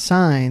make a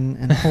sign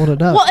and hold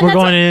it up? Well, and We're that's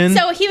going in.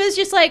 So he was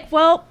just like,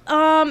 "Well,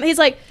 he's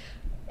like."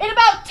 in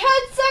about 10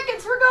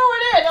 seconds, we're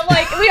going in. I'm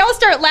like, we all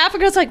start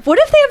laughing. I was like, what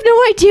if they have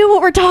no idea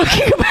what we're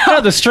talking about?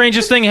 No, the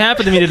strangest thing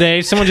happened to me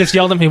today. Someone just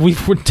yelled at me, "We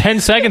were 10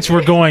 seconds.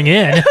 We're going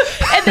in." and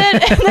then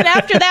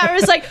after that, it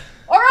was like,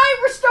 all right,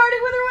 we're starting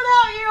with or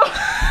without you.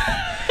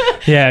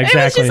 Yeah,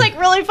 exactly. It was just like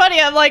really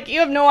funny. I'm like,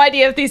 you have no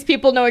idea if these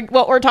people know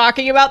what we're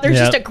talking about. There's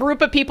just a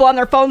group of people on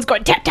their phones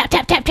going tap, tap,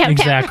 tap, tap, tap,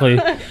 exactly.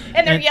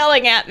 and they're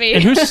yelling at me.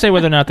 And who's to say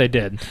whether or not they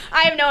did?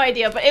 I have no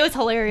idea, but it was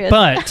hilarious.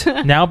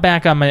 But now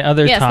back on my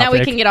other topic. Now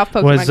we can get off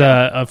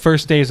Pokemon was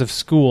first days of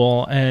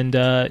school,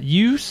 and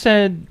you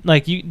said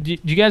like do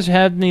you guys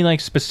have any like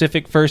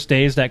specific first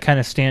days that kind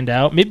of stand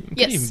out? Maybe it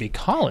could even be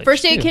college.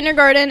 First day of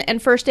kindergarten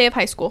and first day of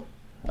high school.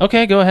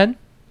 Okay, go ahead.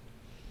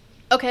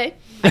 Okay,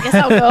 I guess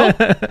I'll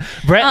go.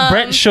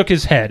 Brent shook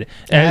his head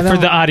for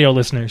the audio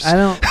listeners.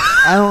 I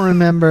don't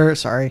remember.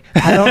 Sorry,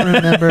 I don't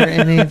remember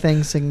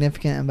anything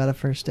significant about a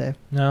first day.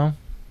 No,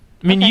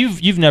 I mean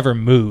you've never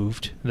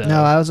moved though.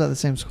 No, I was at the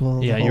same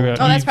school. Yeah,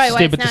 that's probably why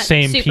stayed it's with the not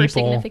same super people.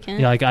 significant.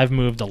 Yeah, like I've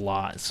moved a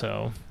lot,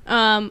 so.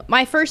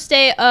 My first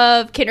day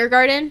of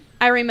kindergarten,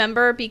 I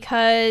remember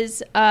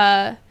because.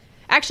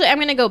 Actually, I'm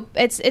gonna go.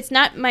 It's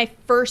not my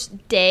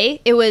first day.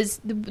 It was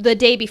the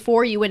day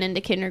before you went into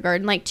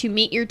kindergarten, like to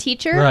meet your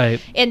teacher, right,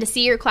 and to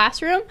see your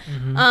classroom.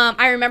 Mm-hmm.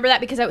 I remember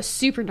that because I was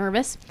super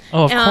nervous.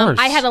 Oh, of course.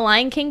 I had a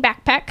Lion King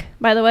backpack,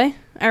 by the way.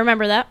 I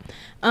remember that.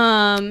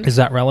 Is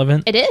that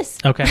relevant? It is.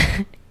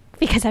 Okay.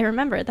 Because I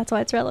remember it. That's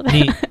why it's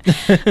relevant.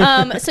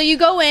 So you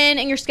go in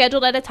and you're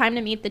scheduled at a time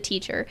to meet the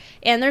teacher.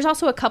 And there's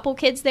also a couple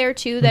kids there,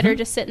 too, that are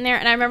just sitting there.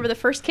 And I remember the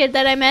first kid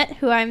that I met,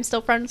 who I'm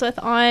still friends with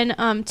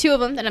on, two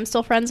of them that I'm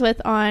still friends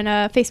with on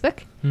Facebook,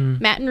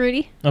 Matt and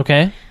Rudy.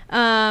 Okay.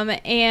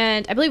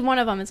 And I believe one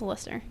of them is a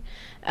listener.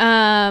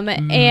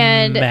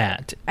 And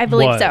Matt, I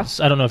believe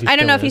so. I don't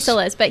know if he still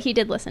is, but he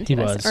did listen to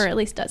us, was. or at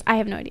least does. I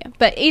have no idea,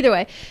 but either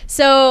way.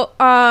 So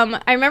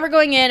I remember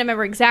going in. I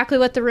remember exactly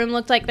what the room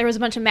looked like. There was a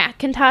bunch of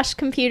Macintosh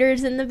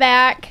computers in the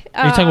back.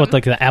 Are you talking about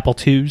like the Apple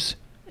IIs?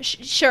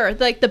 Sure,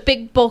 like the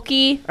big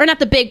bulky, or not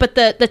the big, but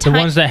the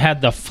ones that had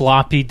the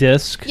floppy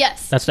disk.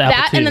 Yes, that's the Apple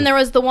II. And then there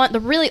was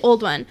the really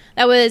old one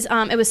that was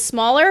it was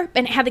smaller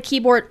and it had the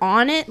keyboard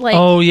on it. Like,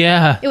 oh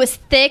yeah, it was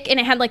thick and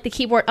it had like the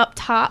keyboard up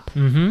top.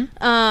 Mm-hmm.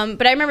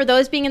 But I remember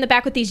those being in the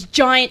back with these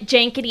giant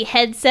jankety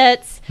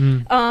headsets.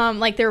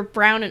 Like they were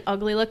brown and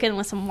ugly looking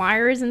with some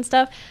wires and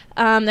stuff.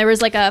 There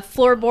was like a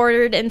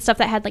floorboard and stuff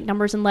that had like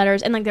numbers and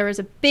letters, and like there was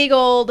a big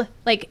old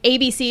like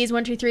ABCs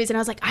 1 2 3s, and I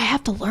was like, I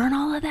have to learn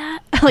all of that.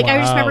 Like I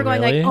just remember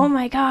going like, oh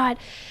my god.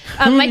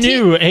 Who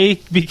knew A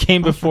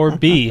became before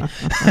B?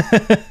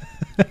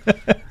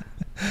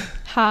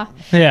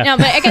 Yeah. No,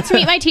 but I got to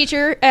meet my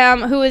teacher,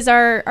 who was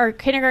our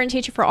kindergarten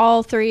teacher for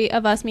all three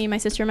of us, me, my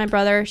sister, and my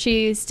brother.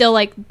 She's still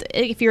like,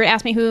 if you were to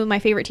ask me who my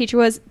favorite teacher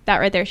was, that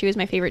right there, she was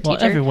my favorite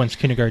teacher. Everyone's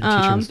kindergarten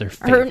teacher was their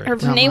favorite. Her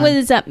name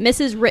was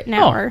Mrs.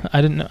 Rittenauer. Oh,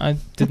 I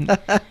didn't know.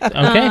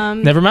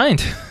 Okay, never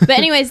mind. But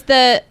anyways,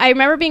 I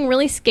remember being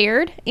really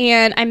scared,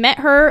 and I met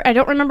her. I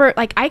don't remember,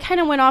 like, I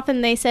kind of went off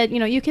and they said,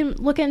 you can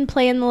look and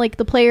play in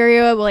the play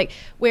area, like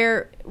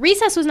where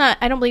recess was not,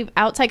 I don't believe,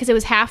 outside, because it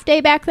was half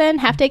day back then,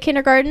 half day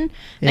kindergarten.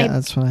 Yeah,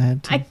 that's what I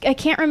had too. I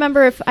can't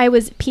remember if I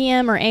was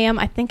PM or AM.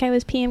 I think I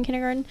was PM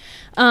kindergarten.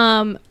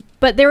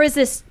 But there was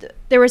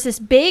this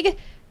big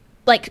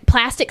like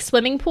plastic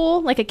swimming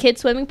pool, like a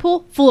kid's swimming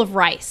pool, full of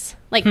rice.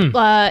 Like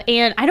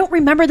and I don't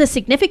remember the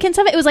significance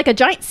of it. It was like a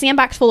giant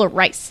sandbox full of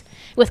rice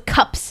with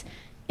cups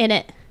in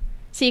it.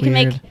 So you can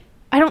make,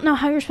 I don't know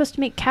how you're supposed to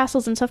make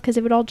castles and stuff because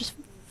it would all just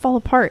fall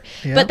apart.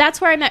 Yep. But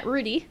that's where I met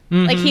Rudy.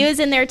 Mm-hmm. Like he was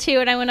in there too,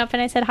 and I went up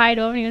and I said hi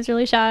to him, and he was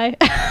really shy.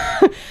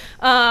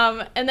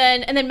 And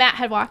then Matt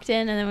had walked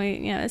in, and then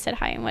we said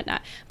hi and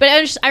whatnot. But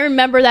I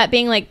remember that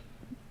being like,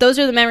 those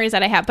are the memories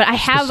that I have. But I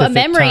have a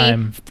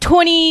memory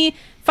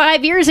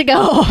 25 years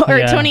ago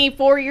or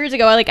 24 years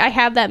ago. Like I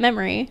have that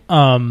memory.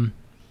 One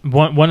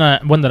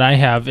that I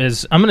have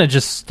is, I'm gonna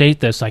just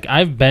state this, like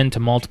I've been to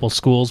multiple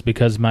schools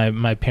because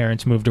my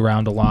parents moved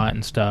around a lot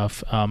and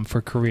stuff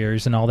for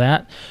careers and all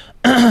that.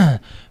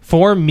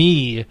 For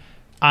me,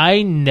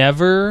 I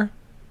never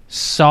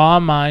saw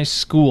my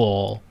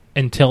school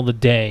until the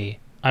day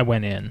I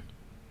went in.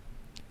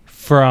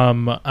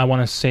 From, I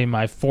want to say,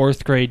 my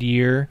 4th grade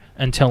year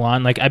until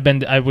on, like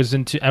I was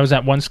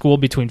at one school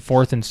between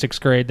 4th and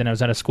 6th grade, then I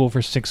was at a school for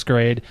 6th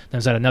grade, then I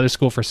was at another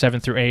school for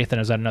 7th through 8th, and I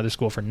was at another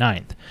school for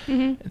 9th,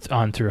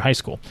 on through high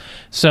school.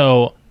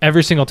 So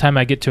every single time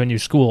I get to a new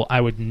school, I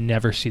would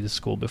never see the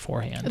school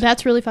beforehand.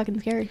 That's really fucking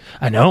scary.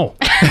 I know.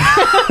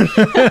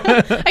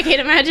 I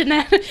can't imagine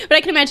that, but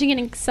I can imagine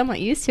getting somewhat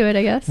used to it,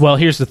 I guess. Well,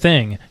 here's the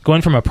thing.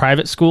 Going from a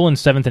private school in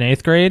 7th and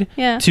 8th grade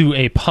to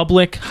a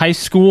public high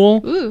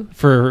school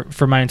for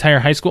my entire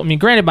high school. I mean,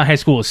 granted, my high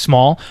school was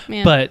small,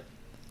 but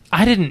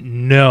I didn't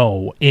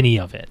know any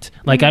of it.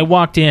 Like, I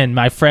walked in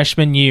my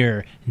freshman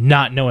year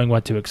not knowing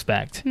what to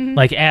expect,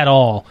 like, at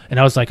all. And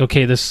I was like,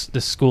 okay, this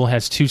school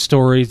has 2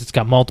 stories. It's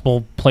got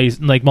multiple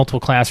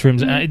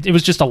classrooms. It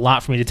was just a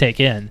lot for me to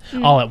take in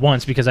all at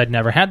once because I'd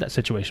never had that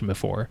situation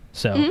before.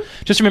 So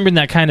just remembering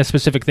that kind of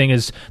specific thing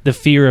is the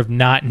fear of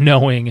not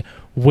knowing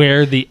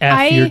where the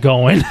F you're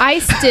going. I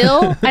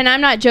still, and I'm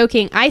not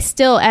joking, I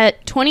still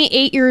at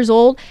 28 years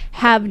old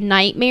have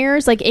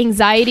nightmares, like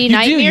anxiety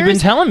nightmares. You've been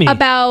telling me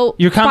about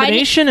your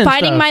combination and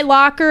finding stuff. my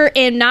locker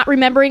and not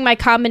remembering my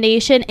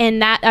combination,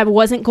 and that I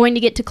wasn't going to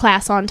get to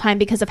class on time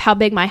because of how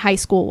big my high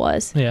school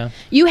was. Yeah.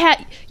 You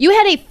had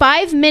a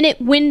 5-minute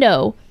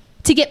window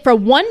to get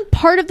from one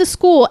part of the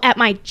school at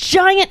my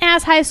giant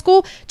ass high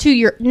school to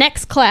your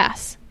next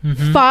class.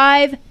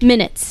 5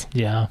 minutes.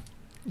 Yeah.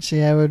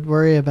 See, I would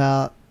worry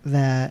about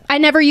that. I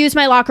never used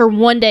my locker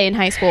one day in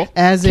high school.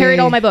 Carried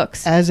all my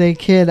books. As a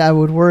kid, I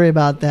would worry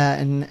about that,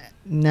 and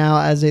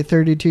now as a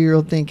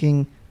 32-year-old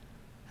thinking,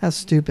 that's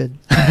stupid,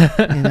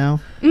 you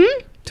know?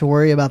 To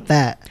worry about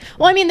that.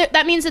 Well, I mean,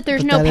 that means that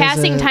there's But no that is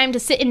passing time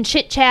to sit and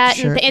chit-chat.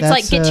 Sure, and it's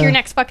like, get to your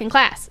next fucking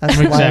class. That's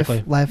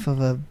Exactly. life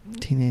of a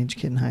teenage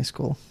kid in high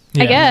school.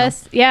 Yeah. I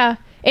guess, yeah.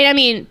 And I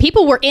mean,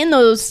 people were in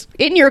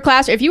your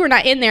class. If you were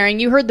not in there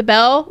and you heard the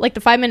bell, like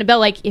the 5-minute bell,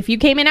 like if you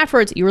came in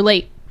afterwards, you were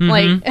late.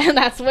 Like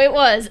that's the way it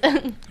was.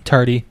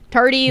 Tardy.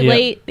 Tardy,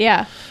 late,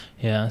 yeah.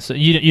 Yeah. So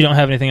you don't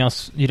have anything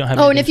else? You don't have.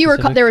 Oh, and anything if you were,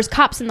 specific? there was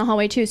cops in the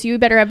hallway too, so you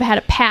better have had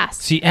a pass.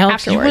 See,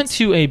 Alex, afterwards.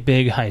 you went to a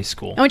big high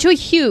school. I went to a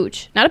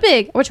huge, not a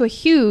big. I went to a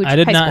huge. I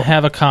did high not school.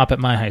 have a cop at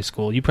my high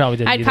school. You probably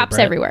didn't. I had either, cops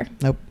Brett. everywhere.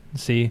 Nope.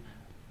 See,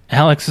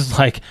 Alex is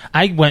like,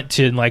 I went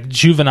to like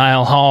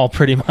juvenile hall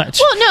pretty much.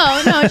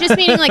 Well, no, just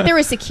meaning like there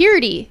was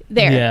security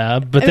there. Yeah,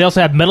 but they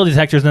also had metal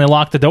detectors and they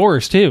locked the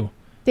doors too.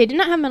 They did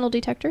not have metal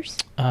detectors.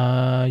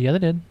 Yeah, they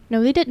did.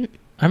 No, they didn't.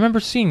 I remember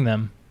seeing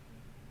them.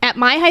 At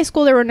my high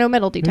school, there were no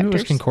metal Maybe it was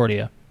detectors.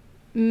 Concordia.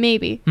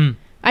 Maybe. Hmm.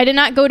 I did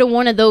not go to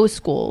one of those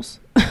schools.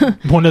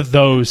 One of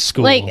those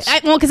schools.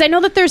 Because I know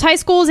that there's high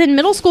schools and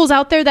middle schools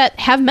out there that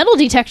have metal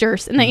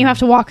detectors and that you have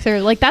to walk through.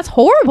 Like, that's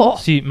horrible.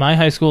 See, my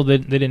high school, they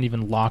didn't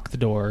even lock the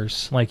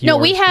doors. Like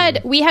No,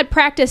 yours we had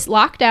practice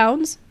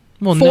lockdowns.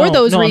 well, for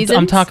those I'm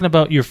reasons. talking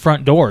about your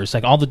front doors,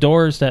 like all the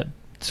doors that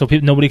so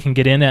nobody can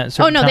get in at a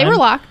certain Oh, no, they time. were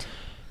locked.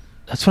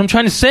 That's what I'm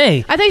trying to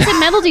say. I thought you said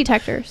metal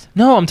detectors.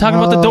 No, I'm talking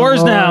about the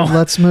doors now.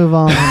 Let's move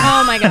on.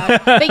 Oh, my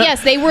God. But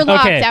yes, they were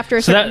locked after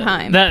a so certain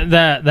time.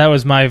 That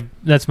was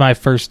that's my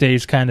first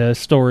days kind of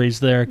stories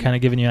there, kind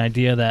of giving you an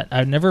idea that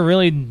I've never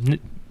really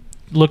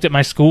looked at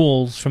my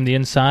schools from the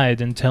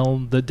inside until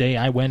the day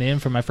I went in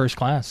for my first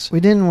class. We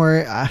didn't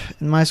worry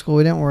in my school.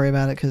 We didn't worry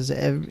about it because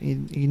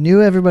you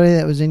knew everybody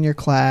that was in your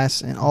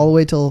class, and all the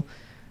way till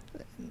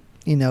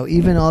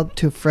even up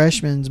to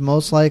freshmen.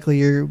 Most likely,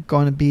 you're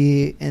going to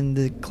be in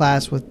the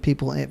class with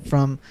people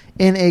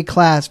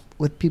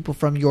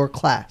from your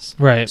class.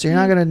 Right. So you're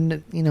not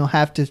going to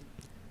have to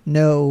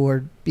know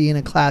or be in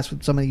a class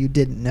with somebody you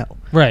didn't know.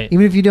 Right.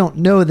 Even if you don't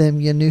know them,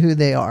 you knew who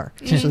they are.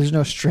 Mhm. So there's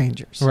no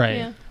strangers. Right.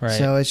 Yeah. Right.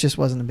 So it just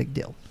wasn't a big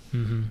deal.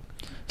 Mm-hmm.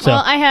 So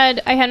Well, I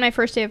had my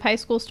first day of high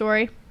school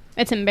story.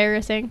 It's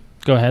embarrassing.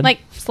 go ahead. Like,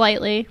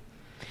 slightly.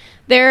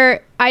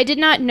 I did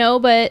not know,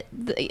 but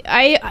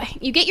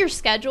you get your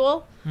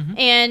schedule,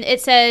 and it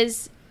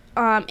says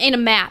in a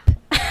map.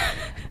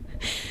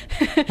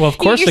 Well, of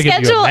course your they give you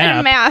a schedule map.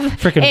 and map.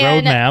 Frickin' road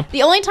And map.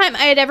 The only time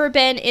I had ever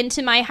been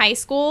into my high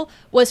school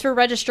was for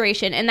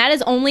registration, and that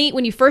is only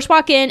when you first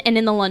walk in and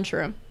in the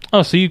lunchroom.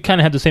 Oh, so you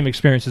kind of had the same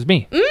experience as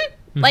me.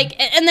 Like,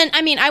 and then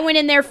I mean, I went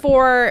in there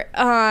for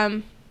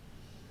I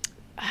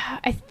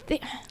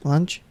think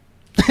Lunch?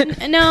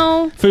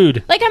 no.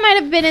 Food. Like, I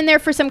might have been in there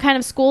for some kind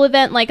of school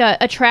event, like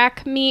a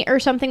track meet or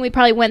something. We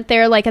probably went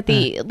there, like, at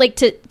the like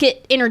to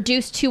get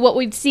introduced to what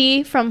we'd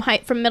see from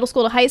middle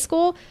school to high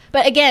school.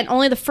 But again,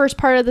 only the first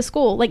part of the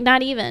school, like,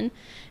 not even.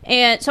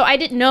 And so I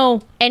didn't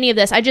know any of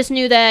this. I just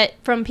knew that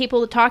from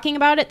people talking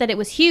about it that it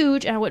was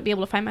huge, and I wouldn't be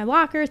able to find my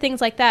locker,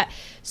 things like that.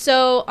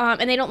 So,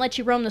 and they don't let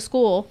you roam the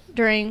school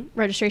during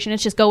registration.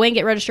 It's just go in,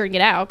 get registered, and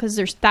get out because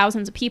there's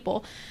thousands of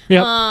people.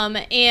 Yep.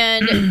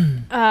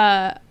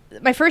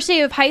 My first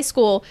day of high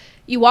school,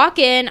 you walk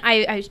in,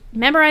 I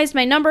memorized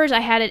my numbers, I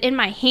had it in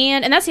my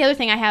hand, and that's the other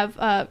thing I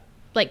have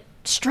like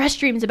stress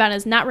dreams about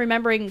is not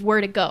remembering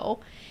where to go.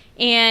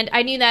 And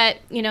I knew that,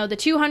 the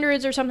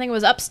 200s or something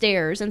was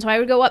upstairs, and so I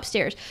would go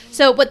upstairs.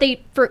 So what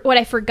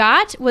I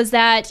forgot was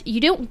that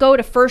you don't go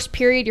to first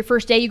period your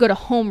first day, you go to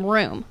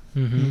homeroom.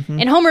 Mm-hmm.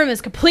 And homeroom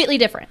is completely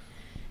different.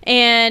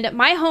 And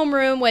my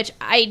homeroom, which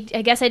I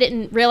guess I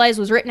didn't realize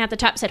was written at the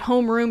top, said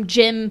homeroom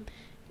gym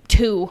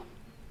 2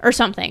 or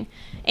something.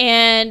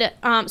 And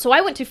so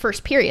I went to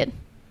first period,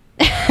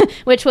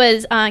 which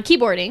was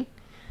keyboarding.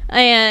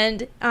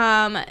 And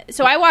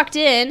so I walked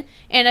in,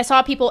 and I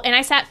saw people, and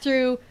I sat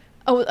through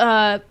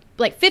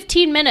like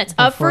 15 minutes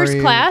of first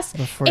class,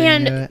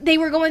 and they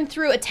were going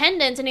through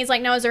attendance, and he's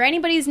like, now, is there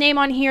anybody's name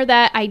on here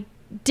that I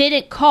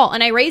didn't call?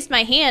 And I raised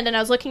my hand, and I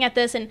was looking at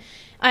this, and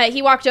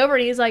he walked over,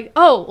 and he's like,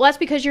 oh, well, that's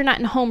because you're not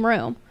in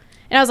homeroom.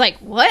 And I was like,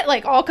 what?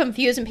 Like, all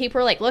confused, and people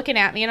were, like, looking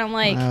at me, and I'm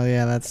like... Oh,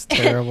 yeah, that's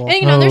terrible.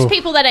 And, there's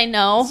people that I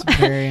know. It's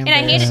very and I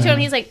handed it to him,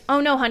 he's like, oh,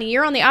 no, honey,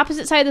 you're on the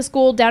opposite side of the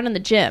school down in the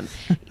gym.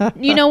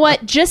 You know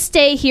what? Just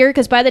stay here,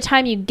 because by the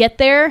time you get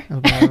there,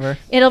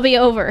 it'll be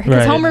over.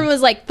 Because homeroom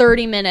was, like,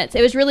 30 minutes.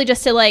 It was really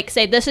just to, like,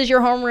 say, this is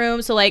your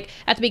homeroom, so, like,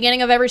 at the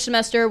beginning of every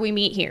semester, we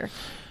meet here.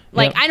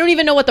 Like, I don't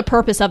even know what the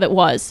purpose of it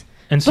was.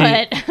 And see,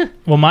 But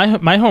well, my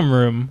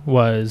homeroom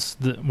was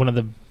one of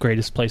the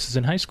greatest places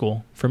in high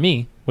school for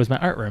me was my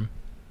art room.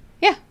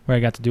 Yeah. Where I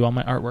got to do all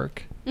my artwork.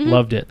 Mhm.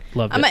 Loved it.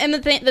 and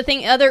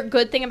the other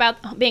good thing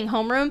about being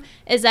homeroom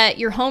is that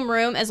your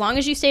homeroom, as long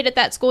as you stayed at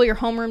that school, your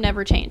homeroom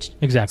never changed.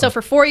 Exactly. So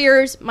for 4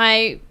 years,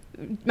 my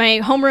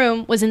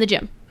homeroom was in the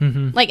gym.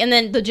 Mm-hmm. Like, and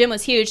then the gym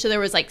was huge, so there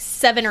was like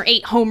 7 or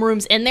 8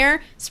 homerooms in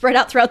there, spread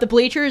out throughout the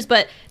bleachers.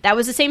 But that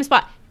was the same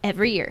spot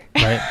every year,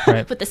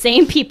 Right. with the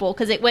same people,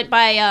 because it went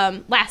by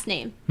last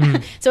name.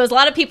 So it was a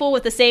lot of people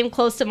with the same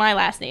close to my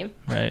last name.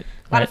 Right.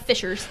 A lot of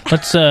Fishers.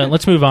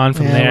 Let's move on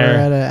from Yeah, there.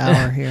 we're at an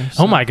hour here.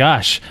 so. Oh my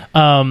gosh.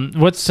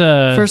 What's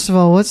First of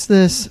all, what's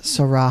this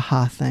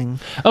Saraha thing?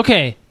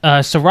 Okay,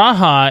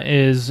 Saraha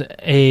is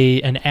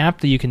an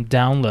app that you can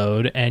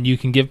download, and you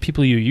can give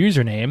people your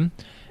username,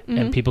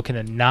 and people can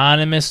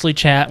anonymously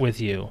chat with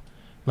you,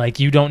 like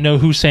you don't know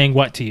who's saying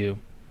what to you.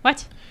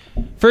 What?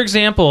 For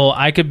example,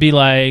 I could be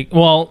like,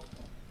 well,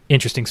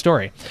 interesting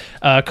story.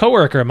 A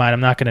coworker of mine,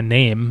 I'm not going to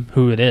name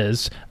who it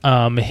is.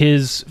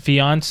 His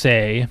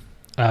fiance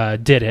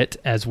did it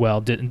as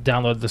well.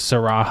 Download the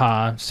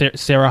Saraha.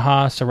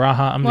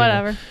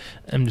 Whatever.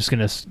 I'm just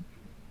gonna.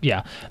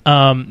 Yeah.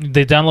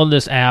 They downloaded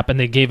this app and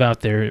they gave out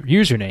their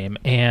username,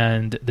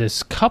 and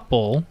this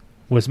couple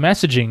was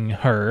messaging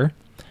her,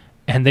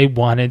 and they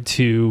wanted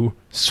to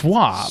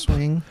swap.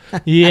 Swing.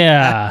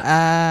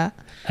 Yeah.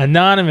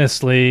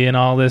 Anonymously and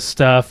all this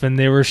stuff, and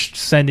they were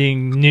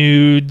sending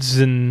nudes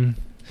and.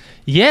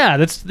 Yeah,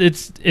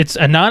 it's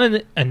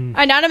anonymous.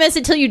 Anonymous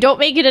until you don't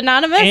make it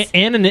anonymous.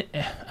 I'm not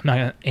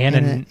gonna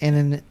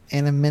Anonymity.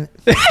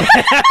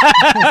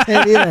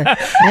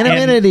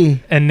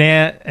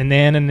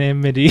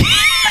 Anonymity.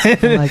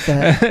 Something like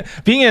that.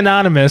 Being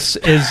anonymous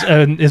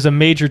is a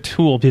major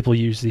tool people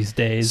use these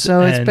days.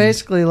 So it's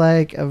basically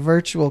like a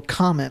virtual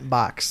comment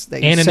box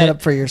that you set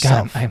up for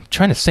yourself. God, I'm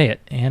trying to say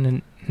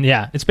it.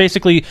 Yeah, it's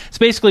basically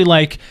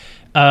like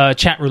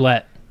chat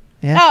roulette.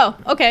 Yeah. Oh,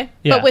 okay.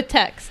 Yeah. But with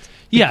text.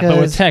 Yeah, but with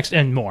Because text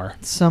and more.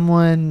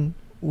 Someone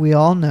we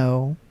all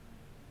know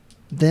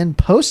then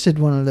posted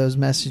one of those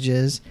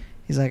messages.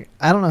 He's like,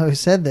 I don't know who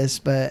said this,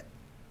 but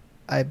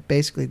I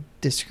basically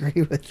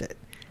disagree with it.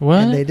 What?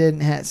 And they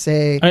didn't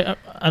say.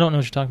 I don't know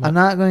what you're talking about. I'm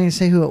not going to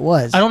say who it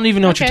was. I don't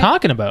even know what Okay. you're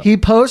talking about. He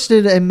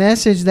posted a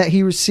message that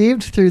he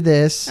received through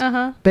this,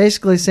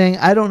 basically saying,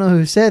 I don't know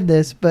who said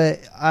this, but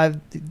I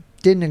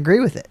didn't agree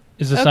with it.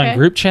 Is this Okay. on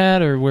group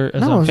chat or where?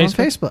 Is No, it it was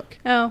on Facebook.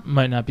 Oh.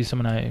 Might not be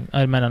someone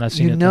I might not have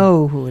seen You it.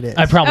 know who it is.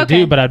 I probably Okay.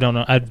 do, but I don't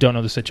know. I don't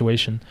know the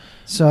situation.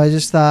 So I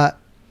just thought,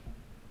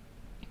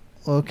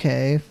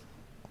 okay.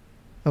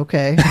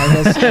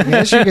 I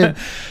guess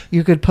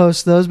you could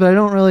post those, but I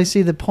don't really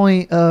see the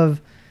point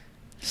of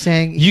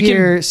saying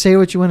say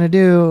what you want to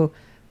do,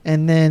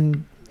 and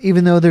then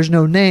even though there's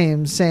no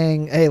name,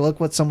 saying, hey, look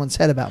what someone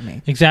said about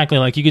me. Exactly.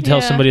 Like you could tell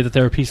Yeah. somebody that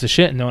they're a piece of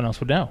shit and no one else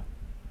would know.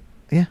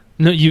 Yeah.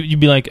 No, you'd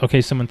be like,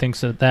 okay, someone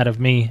thinks that of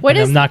me, What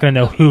and is- I'm not going to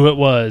know who it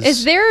was.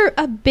 Is there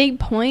a big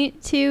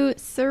point to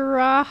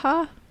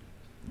Saraha?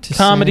 To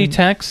comedy send-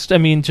 text? I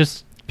mean,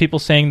 just people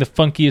saying the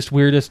funkiest,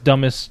 weirdest,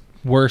 dumbest,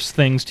 worst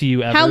things to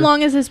you ever. How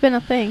long has this been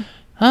a thing?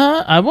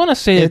 I want to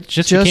say it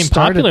just became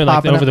started popular like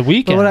popping over up. the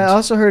weekend. But what I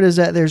also heard is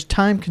that there's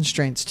time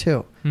constraints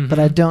too. Mhm. But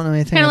I don't know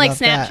anything Kind of about like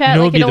Snapchat, that. You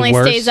know like what'd it be the only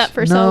worst? stays up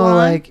for no, so long.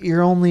 like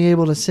you're only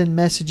able to send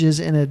messages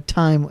in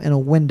a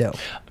window.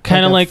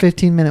 Kind of a like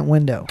 15-minute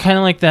window. kind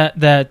of like that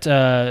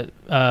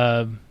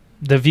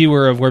the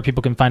viewer of where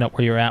people can find out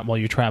where you're at while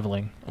you're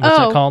traveling. What's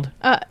that called?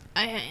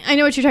 I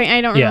know what you're talking. I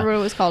don't Yeah. remember what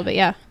it was called, but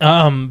yeah.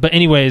 But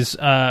anyways,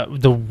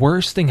 the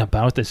worst thing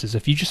about this is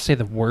if you just say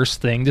the worst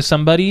thing to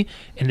somebody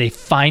and they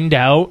find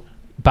out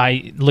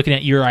by looking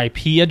at your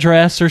IP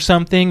address or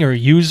something or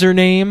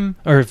username,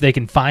 or if they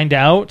can find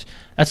out,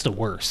 that's the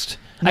worst.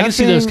 I can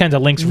see those kinds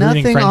of links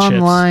ruining Nothing friendships.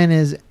 online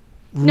is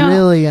No.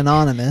 really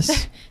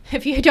anonymous.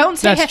 If you don't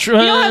say, That's if true.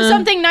 you don't have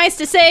something nice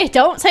to say,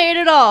 don't say it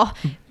at all.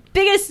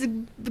 Biggest,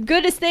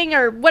 goodest thing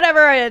or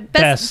whatever,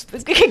 best.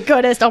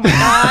 Goodest. Oh my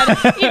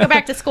god! You go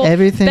back to school.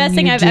 Everything Best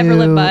thing you I've ever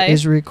lived do by.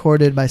 is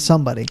recorded by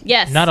somebody.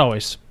 Yes. Not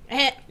always.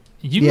 Eh,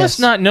 You Yes. must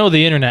not know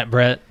the internet,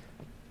 Brett.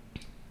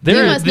 You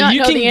must not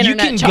know the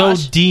internet, You can go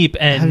Josh. deep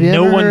and Have you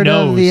no ever one heard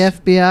knows. of the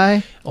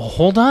FBI? Oh,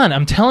 hold on,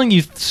 I'm telling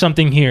you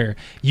something here.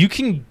 You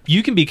can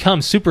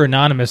become super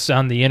anonymous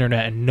on the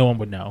internet and no one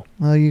would know.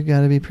 Well, you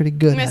got to be pretty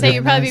good. I'm gonna at say it, you'd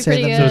and probably I'd be say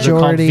pretty the good. Those are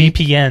called majority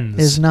VPNs.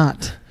 is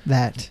not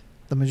that.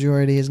 The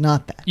majority is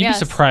not that. You'd Yes.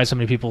 be surprised how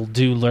many people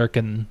do lurk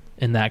in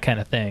that kind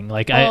of thing.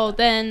 Like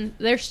then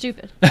they're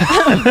stupid.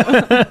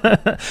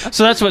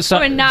 so that's what I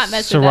would not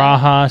mess with them.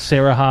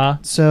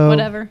 Saraha. So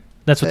Whatever.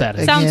 That's what that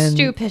is. Again, Sounds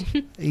stupid.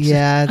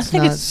 Yeah, it's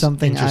think not it's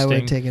something I would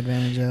interesting. take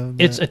advantage of.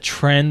 It's but a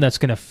trend that's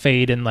going to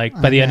fade in by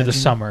I the end of the imagine.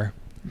 summer.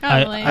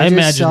 Probably. I I just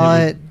imagine saw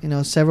it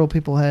it. Several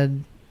people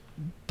had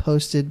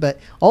posted, but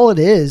all it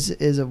is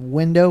a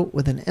window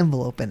with an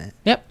envelope in it.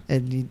 Yep.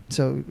 And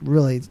so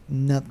really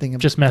nothing.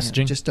 Just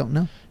messaging. Just don't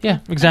know. Yeah,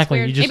 exactly.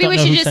 weird. You just Maybe don't we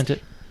know should who just- sent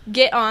it.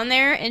 Get on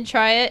there and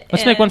try it.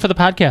 Let's make one for the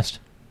podcast.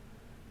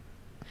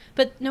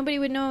 But nobody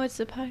would know it's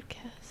a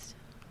podcast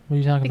What are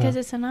you talking because about?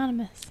 it's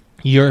anonymous.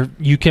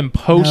 You can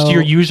post No,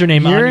 your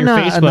username on you're your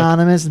not Facebook.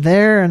 anonymous.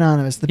 They're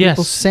anonymous. The Yes.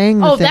 people saying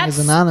the thing is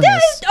anonymous.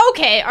 That's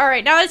okay. All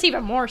right, now that's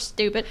even more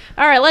stupid.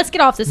 All right, let's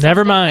get off this.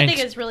 Never subject. mind. I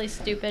think it's really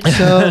stupid.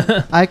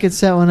 So I could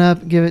set one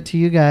up, give it to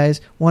you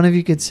guys. One of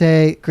you could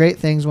say great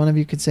things. One of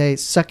you could say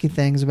sucky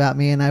things about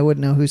me, and I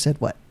wouldn't know who said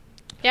what.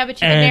 Yeah,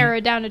 but you can And- narrow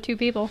it down to 2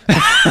 people.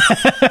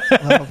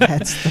 Well,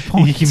 that's the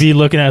point. You can be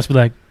looking at us, be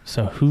like,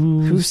 so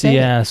who's said the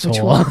it?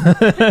 asshole?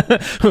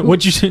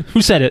 Which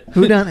Who said it?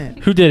 Who done it?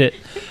 Who did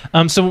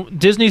it? So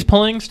Disney's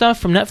pulling stuff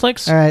from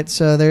Netflix. All right,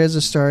 so there is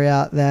a story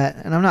out that,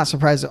 and I'm not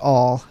surprised at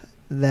all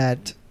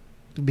that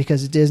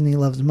because Disney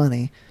loves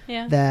money,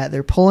 Yeah. that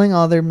they're pulling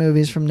all their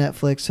movies from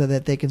Netflix so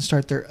that they can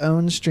start their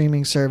own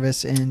streaming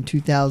service in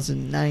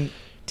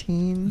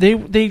 2019.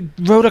 They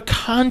wrote a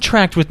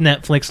contract with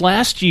Netflix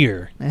last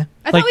year. Yeah.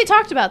 I like- thought we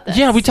talked about this.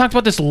 Yeah, we talked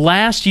about this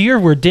last year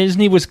where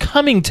Disney was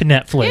coming to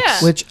Netflix. Yeah.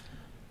 Which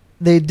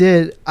they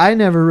did. I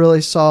never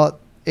really saw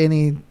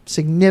any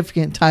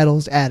significant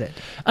titles added.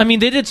 I mean,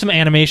 they did some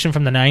animation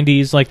from the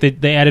 90s. Like,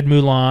 they added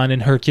Mulan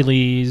and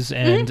Hercules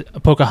and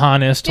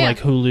Pocahontas to, Yeah. like,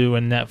 Hulu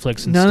and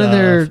Netflix and None stuff.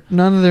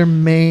 of their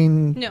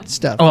main No.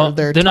 stuff. Well, or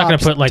their they're not top-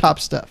 gonna put, like- top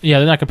stuff. Yeah,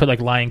 they're not going to put,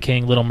 like, Lion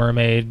King, Little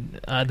Mermaid.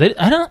 I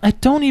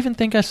don't even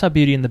think I saw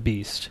Beauty and the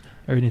Beast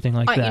or anything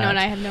like that. You know, and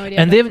I have no idea.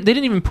 And they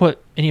didn't even put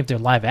any of their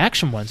live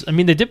action ones. I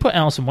mean, they did put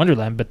Alice in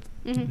Wonderland, but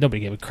Mhm. nobody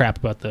gave a crap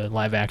about the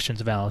live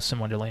actions of Alice in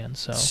Wonderland.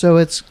 So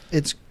it's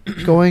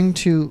going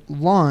to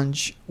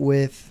launch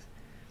with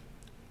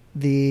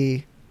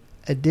the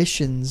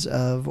additions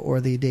of or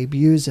the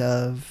debuts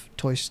of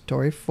Toy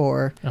Story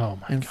 4 oh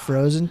my and god!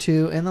 Frozen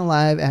 2 and the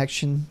live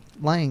action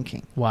Lion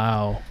King.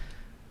 Wow.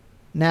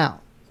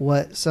 Now,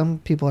 what some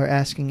people are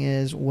asking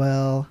is,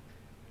 well,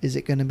 is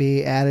it going to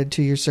be added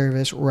to your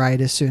service right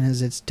as soon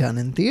as it's done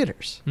in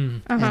theaters? Hmm.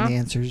 Uh-huh. And the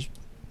answer is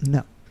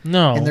no.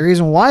 No. And the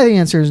reason why the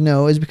answer is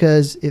no is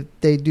because if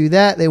they do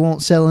that, they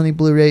won't sell any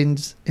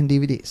Blu-rays and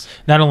DVDs.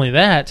 Not only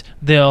that,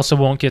 they also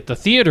won't get the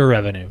theater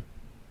revenue.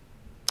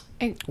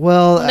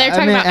 Well, They're I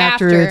talking mean about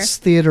after after. it's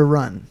theater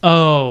run.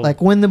 Oh,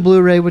 Like when the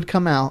Blu-ray would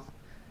come out.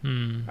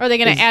 Are they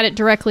going is- to add it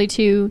directly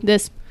to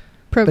this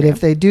But program? if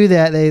they do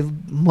that, they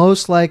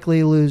most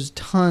likely lose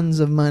tons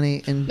of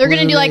money in They're going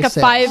to do like Blu-ray a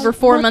sales. 5 or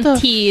 4 What month the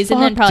tease and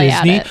fuck, then probably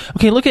Disney? add it.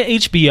 Okay, look at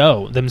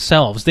HBO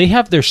themselves. They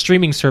have their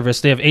streaming service.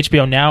 They have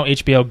HBO Now,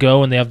 HBO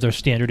Go, and they have their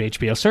standard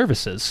HBO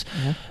services.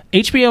 Yeah.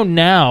 HBO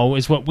Now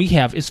is what we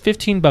have. Is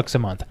 $15 a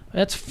month.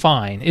 That's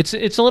fine. It's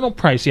a little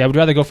pricey. I would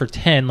rather go for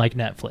 10 like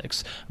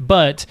Netflix.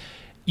 But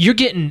you're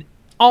getting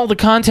all the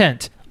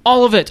content.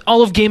 All of it,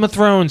 all of Game of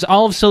Thrones,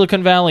 all of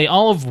Silicon Valley,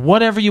 all of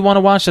whatever you want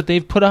to watch that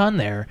they've put on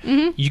there.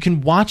 Mm-hmm. You can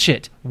watch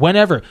it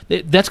whenever.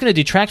 That's going to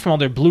detract from all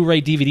their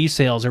Blu-ray DVD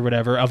sales or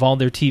whatever of all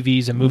their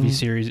TVs and movie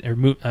series or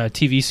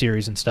TV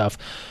series and stuff.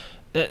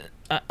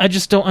 I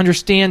just don't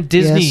understand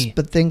Disney. Yes,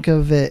 but think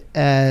of it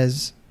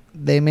as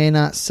they may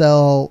not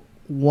sell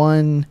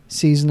one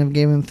season of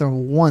Game of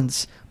Thrones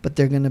once, but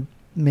they're going to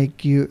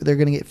they're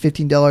going to get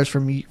 $15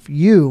 from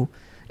you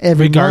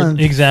every month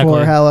exactly.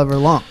 for however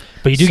long.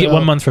 But you do get So-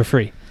 1 month for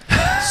free.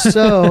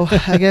 So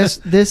I guess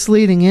this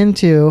leading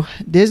into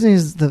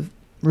Disney's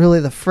really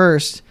the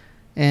first,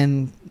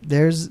 and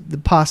there's the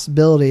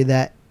possibility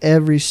that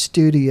every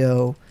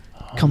studio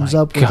comes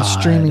my up with a God.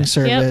 streaming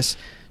service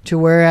to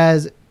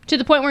whereas To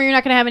the point where you're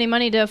not going to have any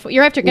money to...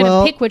 You're going to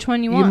Well, pick which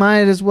one you want. you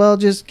might as well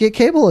just get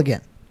cable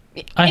again.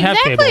 I have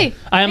Exactly. cable.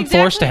 I am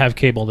forced to have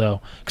cable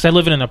though, because I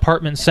live in an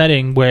apartment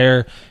setting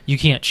where you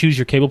can't choose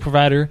your cable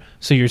provider,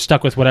 so you're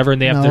stuck with whatever,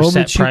 and they have their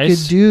set but you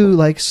price. could do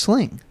like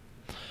Sling.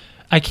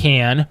 I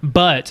can,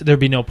 but there'd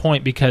be no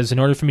point because in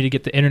order for me to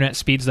get the internet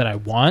speeds that I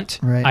want,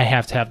 Right. I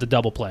have to have the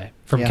double play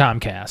from Yeah.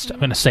 Comcast. I'm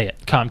going to say it,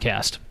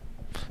 Comcast.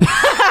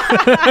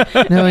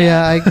 No,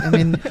 yeah, I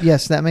mean,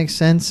 yes, that makes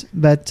sense.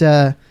 But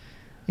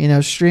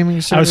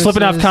streaming services. I was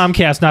flipping off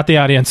Comcast, not the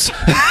audience.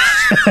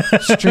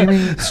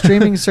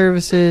 streaming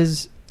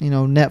services.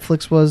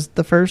 Netflix was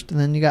the first, and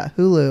then you got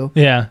Hulu.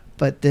 Yeah.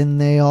 But then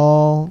they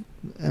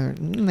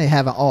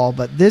haven't all.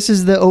 But this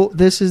is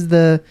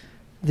the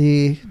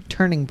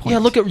turning point. Yeah,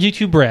 look at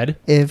YouTube Red.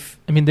 if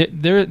I mean,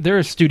 they're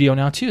a studio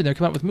now too. They're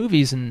coming out with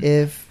movies and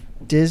if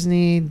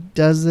Disney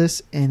does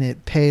this and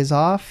it pays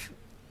off,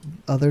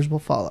 others will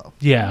follow.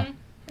 yeah. Mhm.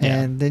 Yeah.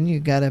 And then you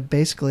got to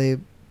basically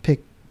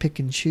pick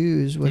and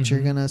choose what you're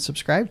Mhm. going to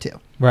subscribe to.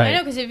 Right. I know,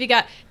 because if you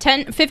got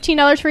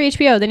 $15 for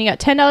HBO, then you got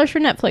 $10 for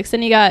Netflix,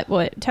 then you got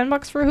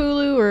 $10 for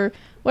Hulu or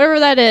whatever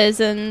that is,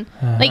 and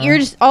like you're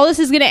just all this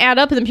is going to add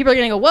up, and then people are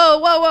going to go, whoa,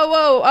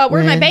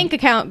 where'd my When bank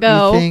account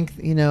go? You think,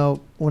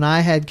 when I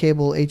had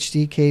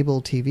HD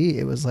cable TV,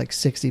 it was like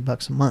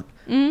 $60 a month.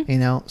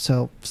 Mhm.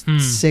 So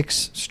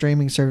 6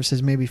 streaming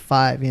services, maybe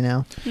 5.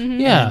 Mhm.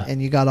 Yeah.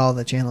 and you got all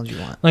the channels you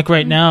want. Like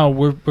right now,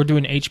 we're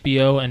doing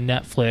HBO and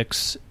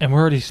Netflix, and we're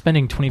already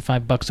spending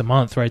 $25 a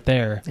month right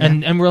there. Yeah.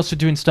 And we're also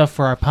doing stuff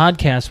for our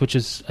podcast, which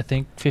is I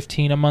think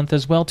 $15 a month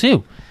as well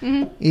too.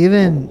 Mhm.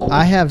 Even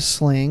I have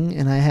Sling,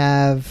 and I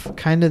have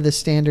kind of the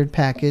standard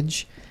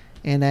package,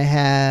 and I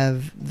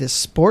have the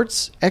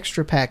sports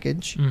extra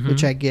package, Mhm.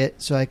 which I get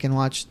so I can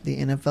watch the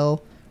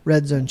NFL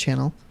Red Zone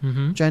channel,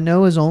 Mm-hmm. which I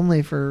know is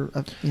only for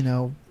a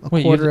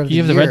Wait, quarter of the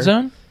you have year. the Red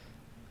Zone?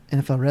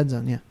 NFL Red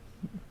Zone, yeah.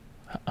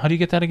 How do you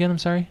get that again? I'm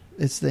sorry.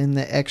 It's in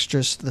the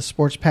extras, the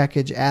sports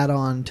package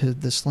add-on to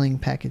the Sling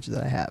package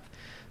that I have.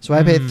 So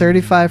I pay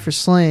 $35 for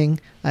Sling.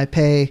 I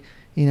pay,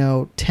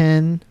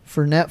 10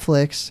 for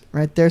Netflix.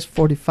 Right there's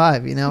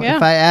 $45. Yeah.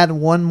 If I add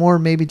one more,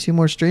 maybe two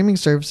more streaming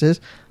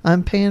services,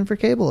 I'm paying for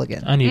cable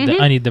again. I need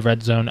I need the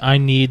Red Zone. I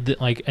need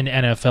like an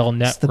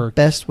NFL It's the network.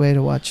 best way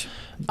to watch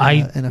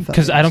NFL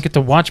Because I games. don't get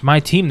to watch my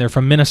team. They're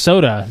from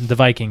Minnesota, the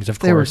Vikings, of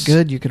If they were course.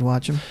 good, you could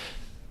watch them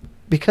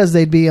because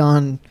they'd be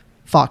on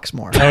Fox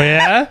more. Oh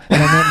yeah. What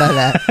I meant by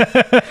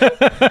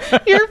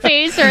that. Your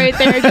face right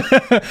there.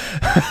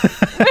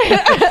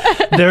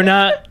 They're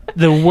not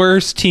the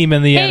worst team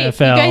in the Hey,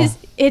 NFL. you guys,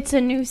 it's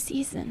a new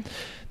season.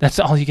 That's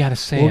all you got to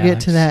say. We'll get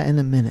Alex. to that in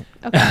a minute.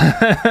 Okay.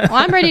 Well,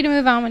 I'm ready to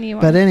move on when you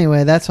are. But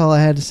anyway, that's all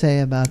I had to say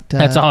about.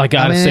 That's all I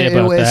gotta say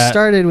about it that.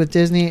 started with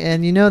Disney,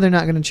 and they're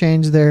not going to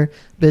change their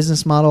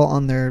business model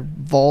on their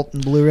Vault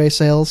and Blu-ray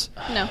sales.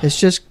 No, It's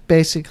just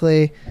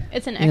basically,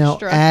 it's an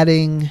extra.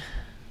 adding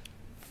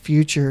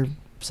future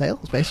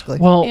sales, basically.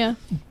 Well, yeah.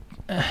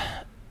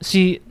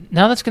 see,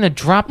 now that's going to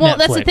drop. Well, Netflix.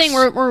 that's the thing.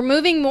 We're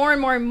moving more and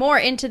more and more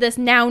into this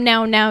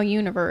now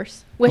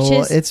universe, which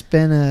Well, is it's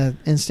been a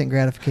instant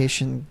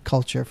gratification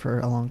culture for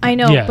a long time. I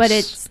know, Yes. but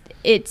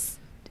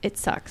it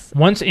sucks.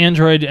 Once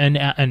Android and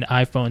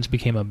iPhones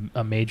became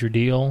a major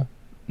deal,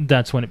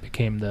 that's when it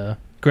became the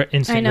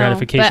instant I know,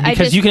 gratification but I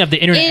because just- you can have the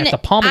internet at the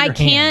palm of I your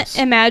can't hands.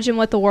 imagine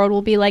what the world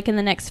will be like in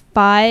the next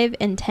 5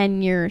 and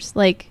 10 years.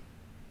 Like,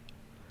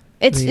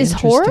 it's Be it's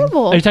interesting.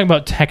 horrible. Are you talking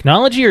about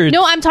technology or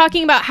No, I'm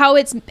talking about how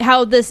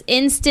this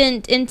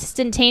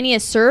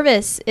instantaneous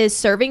service is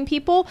serving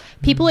people.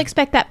 People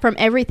expect that from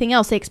everything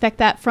else. They expect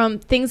that from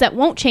things that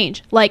won't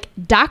change, like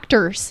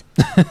doctors.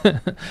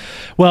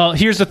 Well,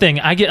 here's the thing.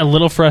 I get a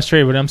little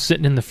frustrated when I'm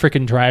sitting in the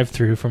frickin'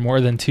 drive-through for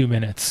more than 2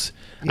 minutes.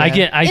 Yeah.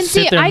 I And sit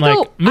see, there and I like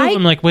go- move. I-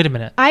 I'm like, wait a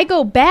minute. I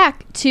go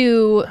back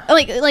to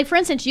like for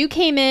instance, you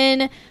came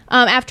in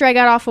after I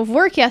got off of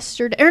work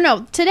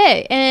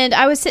today, and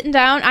I was sitting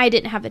down. I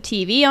didn't have the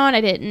TV on.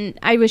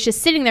 I was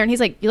just sitting there, and he's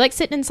like, "You like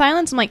sitting in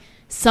silence?" I'm like,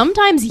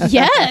 "Sometimes,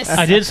 yes."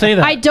 I did say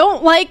that. I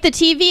don't like the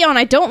TV on.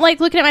 I don't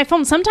like looking at my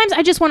phone. Sometimes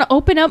I just want to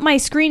open up my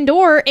screen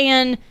door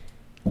and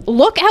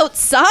look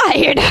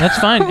outside. That's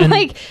fine. And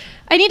Like,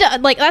 I need to,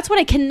 that's what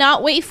I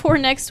cannot wait for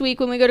next week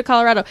when we go to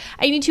Colorado.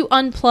 I need to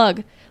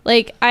unplug.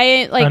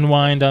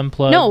 unwind,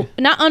 unplug. No,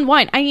 not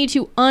unwind. I need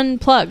to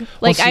unplug.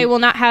 see- I will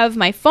not have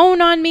my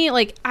phone on me.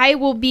 Like, I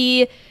will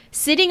be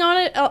sitting on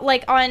it,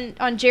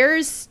 on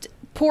Jer's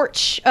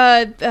porch,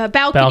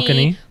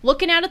 balcony,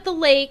 looking out at the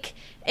lake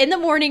in the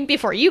morning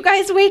before you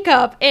guys wake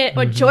up, and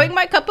enjoying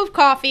my cup of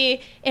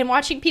coffee and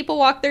watching people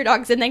walk their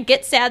dogs, and then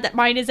get sad that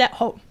mine is at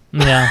home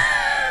Yeah.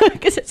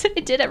 because that's what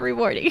I did every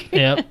morning.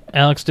 Yep.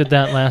 Alex did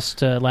that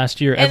last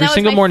year. And Every that was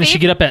single my morning she'd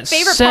get up at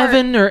favorite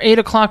 7 or 8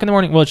 o'clock in the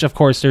morning. Which, of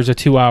course, there's a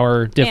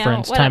 2-hour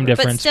difference, Yeah, time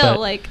whatever. difference. But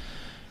still, it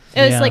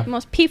was Yeah.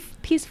 most peaceful,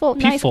 Peaceful.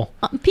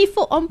 nice,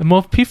 peaceful. the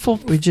most peaceful.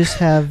 We just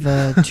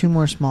have 2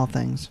 more small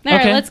things. All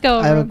right, Okay. let's go.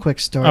 I have a Room. quick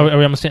story. Are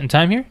we almost hitting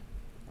time here?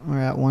 We're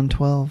at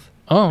 1:12.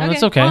 Oh,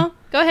 that's okay. Well,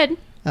 go ahead.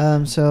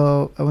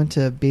 So I went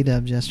to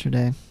B-Dubs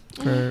yesterday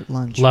for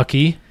lunch.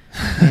 Lucky.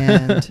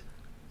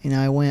 And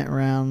I went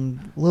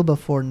around a little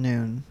before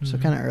noon, so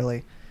Mhm. kind of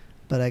early.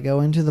 But I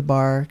go into the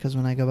bar because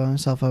when I go by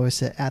myself, I always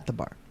sit at the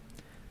bar,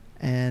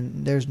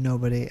 and there's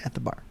nobody at the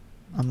bar.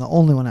 I'm the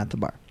only one at the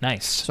bar,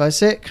 Nice. so I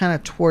sit kind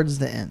of towards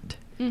the end.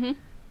 Mm-hmm.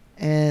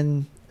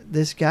 And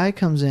this guy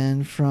comes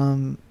in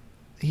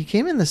he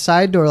came in the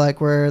side door, like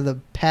where the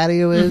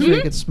patio is, where you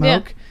Mhm. could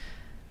smoke.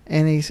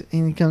 And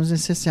he comes and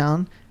sits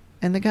down,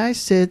 and the guy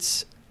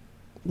sits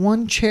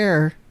one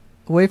chair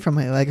away from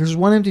me. Like, there's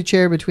one empty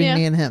chair between Yeah.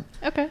 me and him.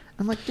 Okay.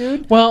 I'm like,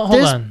 dude, Well, hold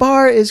this on.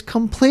 bar is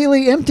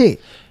completely empty.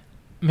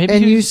 Maybe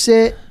And he you was-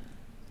 sit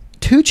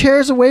 2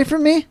 chairs away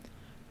from me?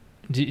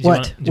 do you What?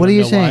 wanna- do What wanna are you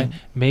know why? saying?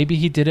 Maybe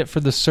he did it for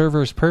the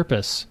server's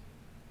purpose.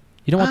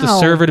 You don't want the Oh,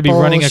 server to be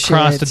running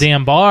across the bullshit.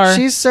 damn bar.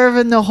 She's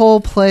serving the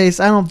whole place.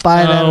 I don't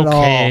buy that at all.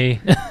 Okay.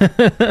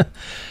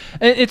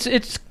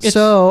 it's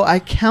So I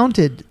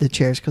counted the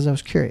chairs because I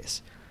was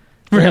curious.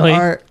 Really?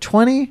 There are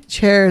 20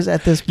 chairs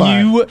at this bar.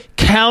 You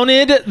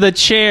counted the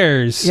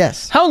chairs.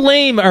 Yes. How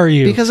lame are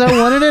you? Because I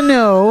wanted to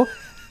know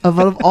of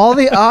all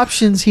the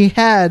options he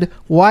had,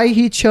 why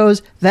he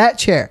chose that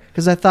chair.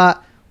 Because I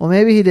thought, well,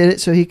 maybe he did it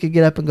so he could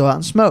get up and go out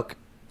and smoke.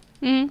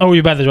 Mm. Oh, were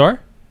you by the door?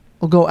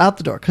 Or go out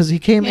the door. Because he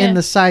came Yeah. in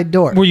the side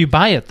door. Were you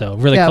by it though?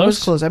 Really yeah, close? it was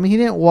close. I mean, he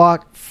didn't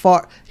walk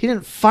far. He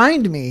didn't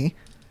find me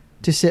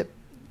to sit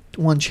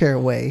one chair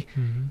away.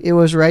 Mhm. It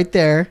was right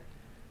there,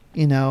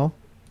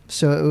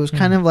 So it was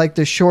kind of like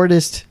the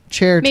shortest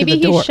chair Maybe to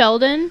the door. he's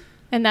Sheldon,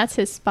 and that's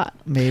his spot.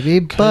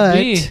 Maybe, Could but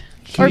be.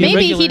 Or Be maybe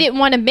regular. he didn't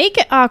want to make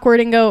it awkward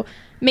and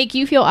make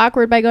you feel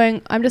awkward by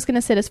going, I'm just going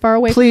to sit as far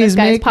away please from this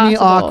guy make as me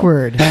possible.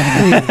 awkward. Please.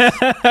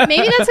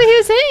 Maybe that's what he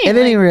was saying. At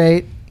any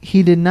rate,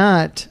 he did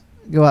not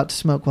go out to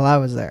smoke while I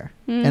was there.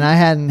 Mm. And I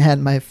hadn't had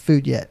my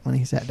food yet when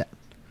he sat down.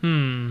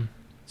 Hmm.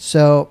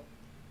 So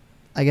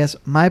I guess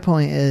my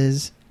point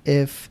is,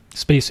 if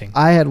Spacing.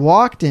 I had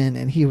walked in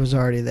and he was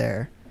already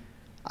there,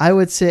 I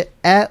would sit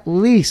at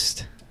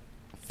least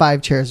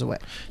 5 chairs away.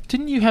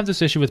 Didn't you have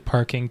this issue with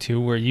parking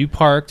too, where you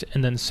parked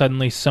and then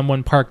suddenly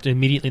someone parked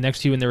immediately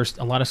next to you, and there was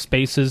a lot of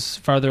spaces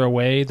farther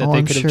away that they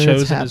I'm could sure have it's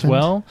chosen as happened.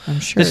 well? I'm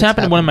sure This it's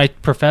happened to one of my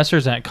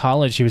professors at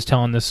college. He was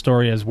telling this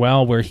story as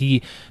well, where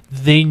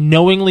they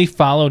knowingly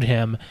followed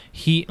him.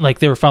 They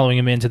were following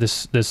him into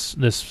this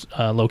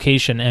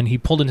location, and he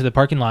pulled into the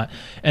parking lot,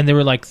 and there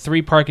were like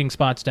 3 parking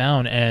spots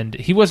down, and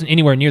he wasn't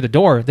anywhere near the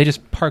door. They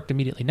just parked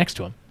immediately next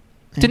to him.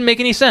 Didn't make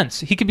any sense.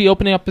 He could be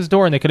opening up his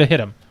door, and they could have hit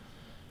him.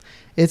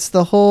 It's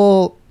the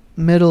whole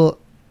middle,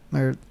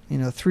 or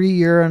 3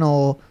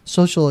 urinal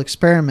social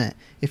experiment.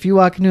 If you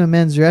walk into a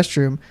men's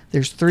restroom,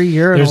 there's 3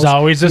 urinals. There's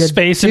always a You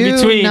space in do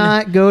between.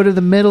 not go to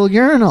the middle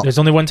urinal. There's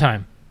only one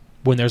time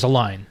when there's a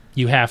line.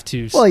 You have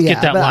to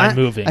get that but line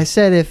moving. I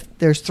said if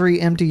there's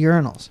 3 empty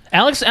urinals.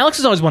 Alex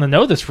has always wanted to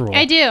know this rule.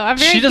 I do. I'm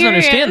very She doesn't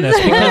curious. understand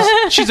this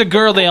because she's a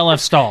girl. They all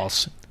have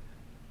stalls.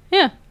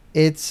 Yeah.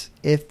 It's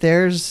if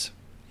there's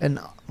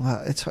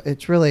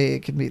it's really, it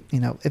could be,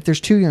 if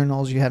there's 2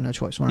 urinals, you have no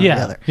choice, one or the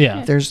other.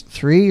 Yeah. If there's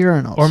 3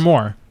 urinals Or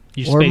more.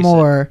 You or space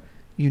more,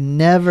 you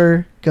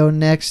never go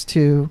next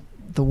to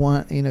the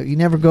one, you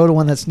never go to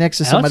one that's next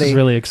to Alex somebody. is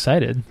really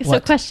excited. So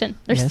question.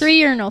 There's Yes. 3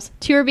 urinals.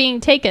 2 are being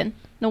taken.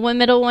 The one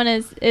middle one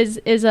is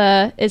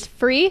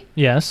free.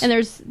 Yes. And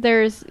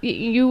there's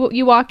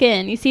you walk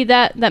in. You see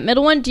that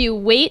middle one. Do you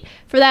wait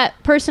for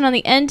that person on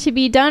the end to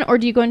be done, or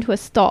do you go into a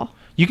stall?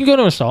 You can go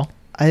to a stall.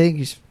 I think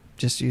you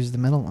just use the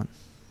middle one.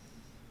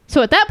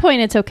 So at that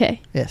point, it's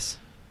okay. Yes.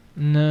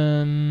 I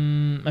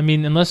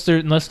mean, unless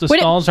the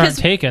stalls aren't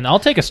taken, I'll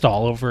take a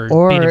stall over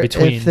being in Or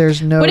between. if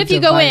there's no What if you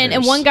go in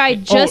and dividers. one guy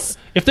just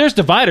if there's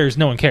dividers,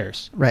 no one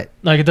cares. Right.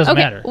 Like, it doesn't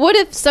okay? matter. What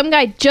if some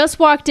guy just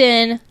walked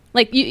in?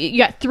 Like you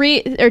got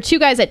 3 or 2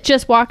 guys that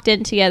just walked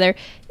in together,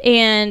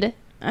 and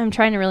I'm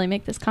trying to really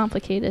make this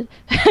complicated.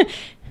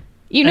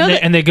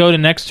 And they go to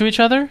next to each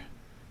other.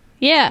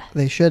 Yeah.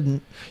 They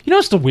shouldn't. You know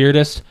what's the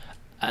weirdest?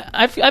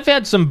 I've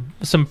had some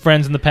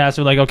friends in the past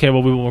who are like, okay,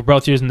 well, we were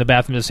both using the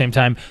bathroom at the same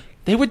time.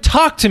 They would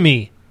talk to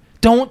me.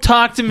 Don't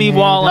talk to me Yeah,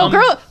 while Well,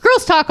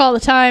 girls talk all the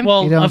time.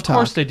 Well, You don't of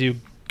course talk. they do.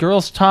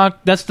 Girls talk.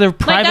 That's their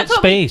private that's what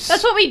space.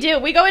 that's what we do.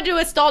 We go into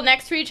a stall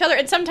next to each other,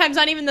 and sometimes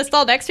not even the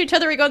stall next to each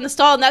other. We go in the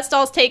stall, and that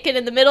stall's taken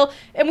in the middle,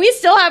 and we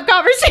still have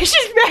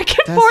conversations back and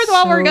That's forth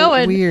while we're so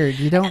going. weird.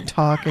 You don't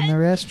talk in the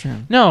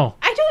restroom. No.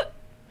 I don't.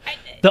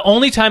 The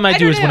only time I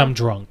do don't is when know. I'm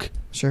drunk.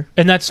 Sure.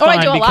 And that's Oh, fine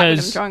I do a lot when I'm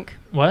because... drunk.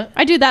 What?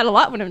 I do that a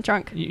lot when I'm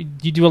drunk. You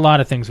do a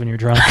lot of things when you're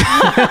drunk.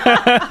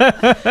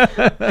 I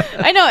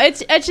know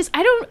it's just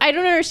I don't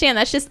understand.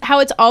 That's just how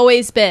it's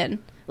always been.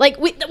 Like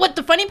what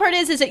the funny part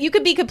is that you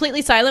could be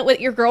completely silent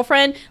with your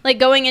girlfriend, like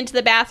going into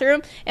the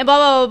bathroom and blah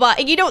blah blah blah,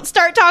 and you don't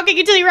start talking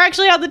until you're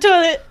actually on the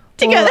toilet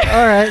together.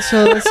 Well, all right.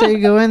 So let's say you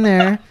go in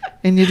there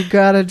and you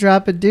gotta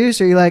drop a deuce.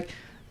 Are you like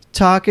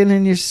talking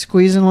and you're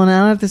squeezing one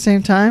out at the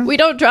same time? We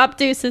don't drop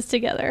deuces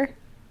together.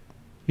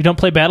 You don't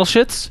play battle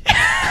shits?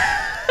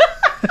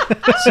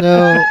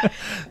 So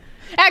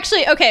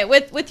Actually, okay,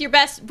 with your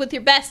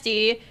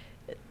bestie,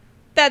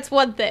 that's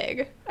one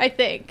thing, I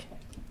think.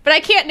 But I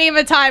can't name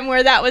a time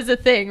where that was a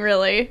thing,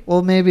 really.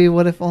 well, maybe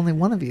what if only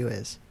one of you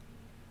is?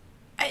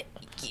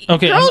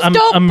 Okay, Girls I'm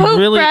don't poop,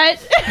 really...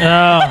 Brett.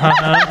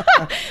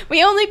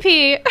 We only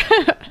pee.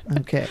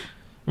 Okay.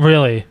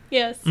 Really?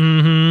 Yes.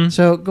 Mm-hmm.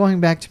 So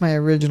going back to my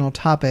original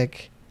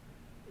topic,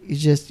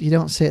 you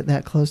don't sit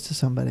that close to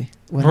somebody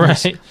when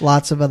there's Right.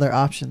 lots of other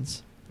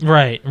options.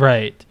 Right.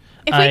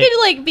 If we could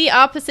like be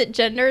opposite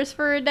genders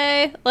for a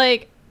day,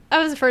 like that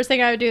was the first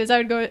thing I would do. Is I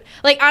would go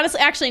like honestly,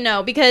 actually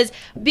no, because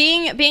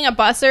being a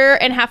busser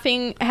and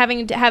having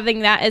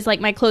that as like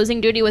my closing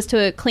duty was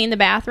to clean the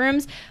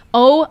bathrooms.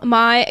 Oh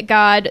my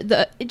god,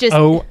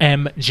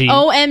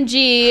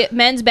 OMG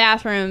men's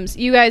bathrooms.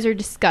 You guys are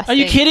disgusting. Are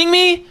you kidding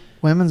me?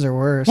 Women's are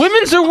worse.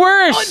 Women's are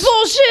worse.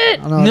 Oh,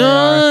 bullshit. I know they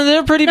No, are.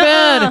 they're pretty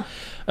bad.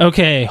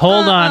 Okay,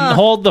 hold on.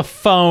 Hold the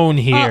phone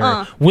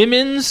here.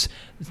 Women's,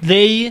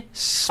 they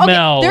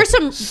smell Okay, there's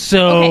some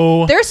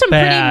there's some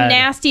pretty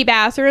nasty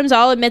bathrooms.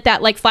 I'll admit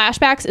that. Like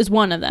Flashbacks is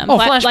one of them. Oh,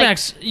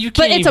 Flashbacks, you can't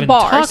but it's a even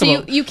bar, talk so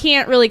about- you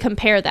can't really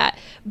compare that.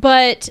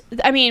 But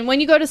I mean, when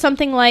you go to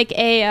something like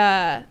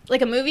a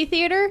movie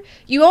theater,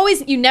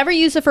 you never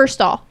use the first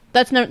stall.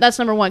 That's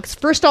number one, because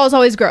first stall is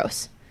always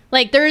gross.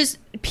 Like there's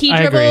pee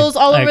I agree. dribbles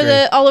all I over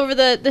agree.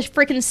 the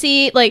freaking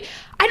seat. Like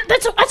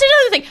that's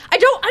another thing. I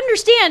don't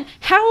understand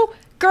how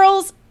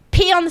girls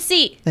pee on the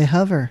seat. They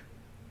hover.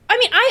 I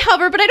mean, I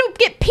hover, but I don't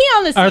get pee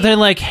on the seat. Are they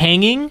like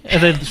hanging? Are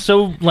they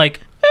so like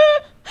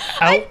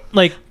out?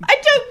 Like I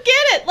don't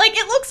get it. Like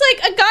it looks like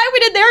a guy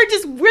went in there and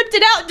just ripped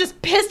it out and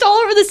just pissed all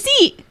over the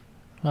seat.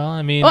 well,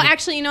 I mean, Well,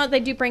 actually, you know what? They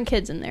do bring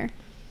kids in there.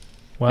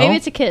 well, Maybe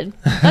it's a kid.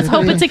 Let's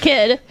hope it's a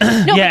kid.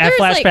 No, yeah. At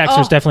but Flashbacks,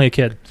 there's definitely a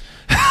kid.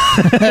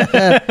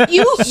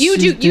 you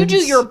do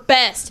Students. your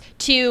best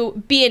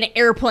to be an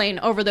airplane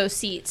over those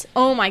seats.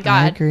 Oh my I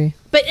god! agree.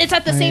 But it's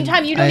at the same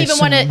time you don't I even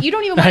want to. assume. You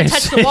don't even want to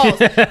touch the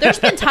walls. There's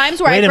been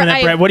times where Wait a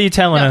minute, Brett. What are you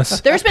telling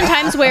us? There's been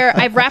times where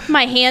I've wrapped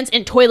my hands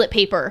in toilet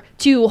paper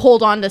to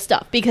hold on to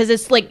stuff because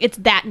it's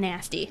that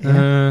nasty.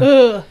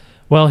 Ugh.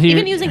 Well, here,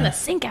 Even using the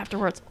sink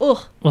afterwards. Ugh,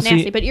 Well,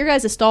 nasty. see- But your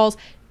guys' stalls,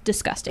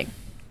 disgusting.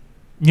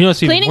 you know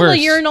what's even Cleaning worse?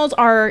 the urinals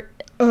are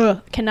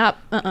cannot.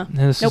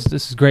 This Nope.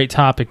 is a great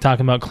topic,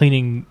 talking about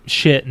cleaning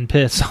shit and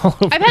piss all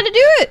over. I've had to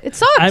do it. It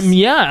sucks.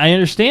 I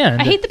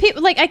understand. I hate the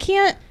people. Like I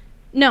can't.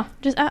 No,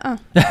 just I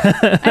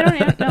don't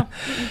even know.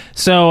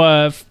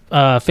 So,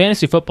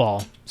 fantasy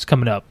football is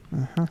coming up,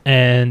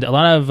 and a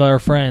lot of our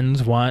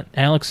friends want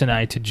Alex and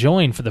I to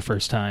join for the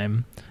first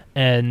time.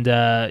 And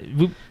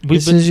we've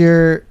This been is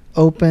your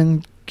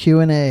open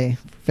Q&A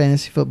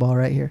fantasy football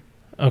right here.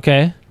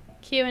 okay.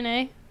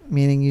 Q&A.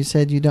 Meaning you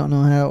said you don't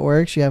know how it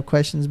works. You have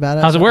questions about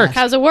it. How's it work?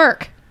 How's it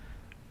work?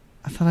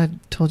 I thought I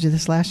told you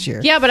this last year.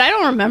 Yeah, but I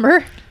don't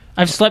remember.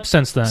 I've slept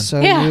since then.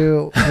 So Yeah.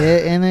 you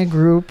get in a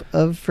group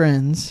of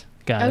friends.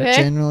 Got Okay. it,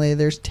 Generally,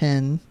 there's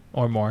 10.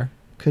 or more.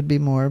 Could be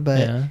more, but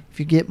Yeah. if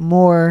you get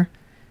more,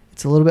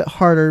 it's a little bit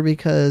harder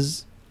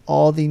because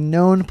all the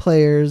known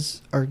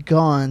players are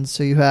gone.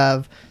 So you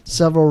have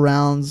several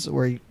rounds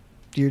where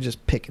you're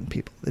just picking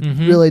people. It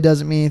Mhm. really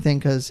doesn't mean anything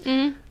because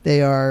Mm.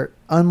 they are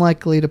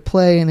unlikely to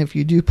play, and if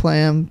you do play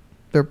them,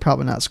 they're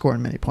probably not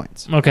scoring many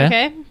points. Okay.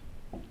 Okay.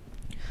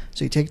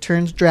 So you take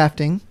turns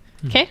drafting,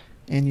 Okay.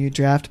 and you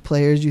draft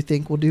players you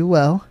think will do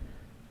well,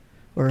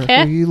 or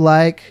Okay. who you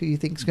like, who you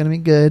think is going to be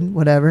good,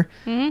 whatever.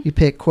 Mhm. You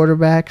pick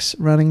quarterbacks,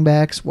 running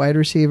backs, wide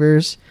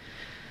receivers,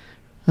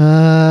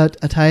 a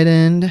tight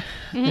end,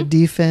 a Mhm.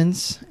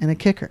 defense, and a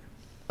kicker.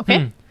 Okay.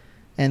 Hmm.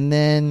 And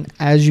then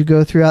as you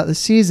go throughout the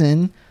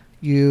season,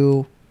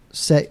 you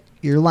set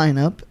your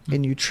lineup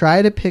and you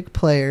try to pick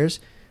players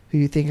who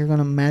you think are going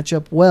to match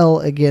up well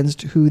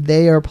against who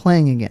they are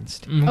playing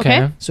against. Okay.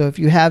 Okay. So if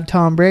you have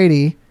Tom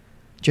Brady,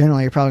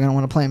 generally you're probably going to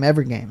want to play him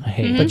every game. I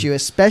hate Mhm. But you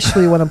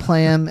especially want to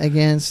play him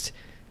against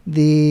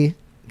the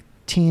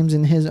teams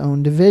in his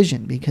own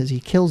division because he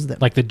kills them.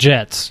 like the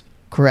Jets.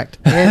 Correct.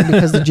 And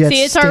because the Jets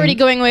See, it's already stink.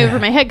 going way over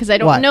my head because I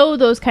don't What? know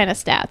those kind of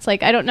stats.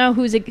 Like I don't know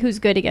who's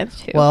good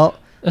against who. Well,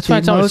 That's why the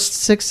it's always most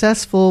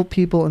successful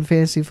people in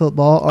fantasy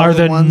football are, are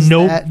the the ones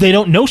no. that They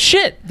don't know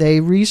shit. they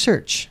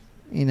research.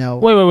 You know,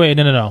 Wait,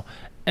 no.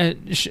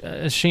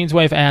 Shane's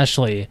wife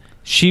Ashley,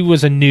 she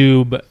was a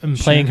noob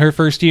playing her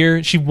first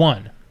year. She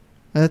won,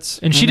 that's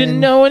and she I didn't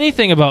mean, know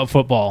anything about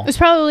football it's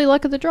probably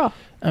luck of the draw.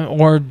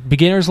 or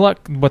beginner's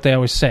luck. What they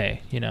always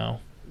say, you know.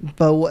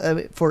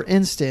 But for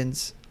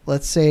instance,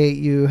 let's say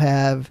you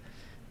have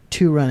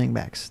two running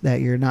backs that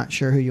you're not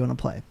sure who you want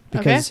to play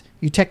because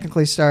you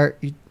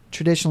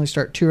traditionally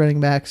start two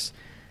running backs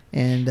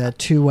and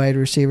two wide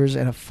receivers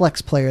and a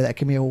flex player that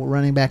can be a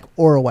running back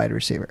or a wide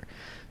receiver.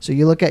 So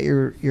you look at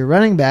your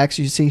running backs,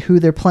 you see who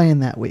they're playing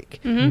that week.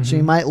 Mm-hmm. So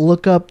you might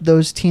look up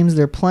those teams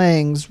they're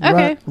playing's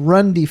Okay.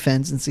 run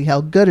defense and see how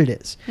good it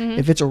is. Mhm.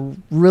 If it's a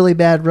really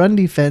bad run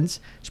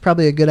defense, it's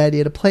probably a good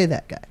idea to play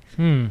that guy.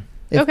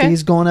 If Okay.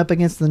 he's going up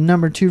against the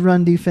number 2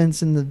 run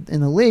defense in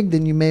the league,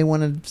 then you may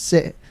want to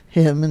sit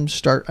him and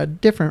start a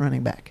different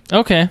running back.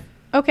 Okay.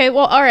 Okay,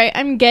 well, all right,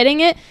 I'm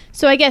getting it.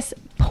 So I guess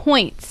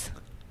points.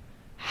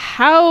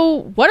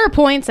 What are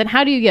points and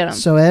how do you get them?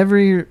 So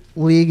every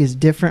league is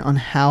different on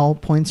how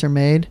points are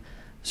made.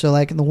 So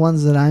like the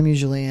ones that I'm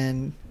usually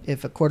in,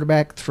 if a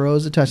quarterback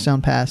throws a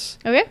touchdown pass,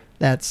 Okay.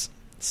 that's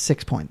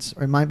 6 points,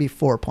 or it might be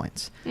 4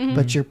 points. Mhm.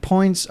 But your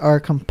points are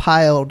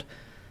compiled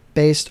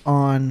based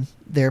on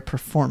their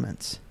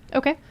performance.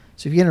 Okay.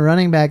 So if you get a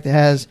running back that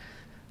has,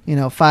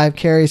 5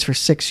 carries for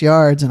 6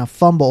 yards and a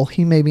fumble,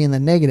 he may be in the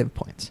negative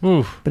points.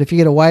 Oof. But if you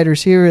get a wide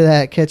receiver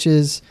that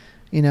catches,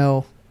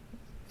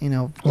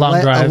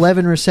 Long drive.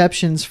 11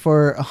 receptions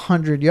for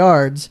 100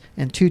 yards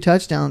and 2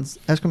 touchdowns,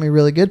 that's going to be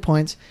really good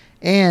points.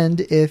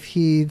 And if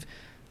a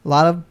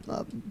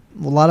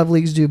lot of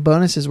leagues do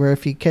bonuses where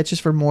if he catches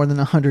for more than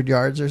 100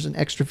 yards, there's an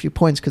extra few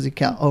points because he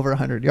got over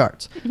 100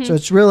 yards. Mhm. So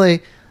it's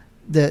really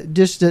it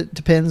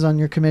depends on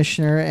your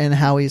commissioner and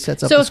how he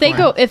sets up. So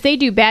the if they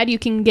do bad, you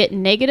can get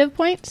negative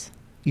points.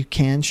 you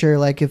can sure,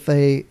 like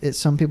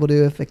some people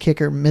do, if a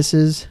kicker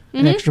misses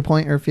an Mhm. extra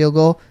point or a field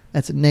goal,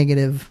 that's a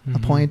negative a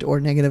Mhm. point or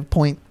negative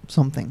point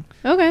something.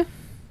 Okay.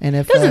 And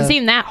if Doesn't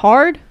seem that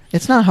hard.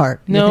 it's not hard.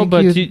 No, I think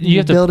but you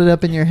have to- build it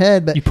up in your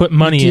head, but You put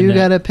money you in do it.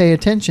 got to pay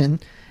attention.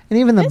 And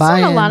even the It's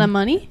buy-in not a lot of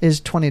money. is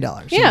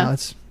 $20. Yeah.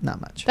 It's not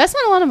much. That's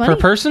not a lot of money. Per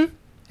person?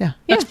 Yeah.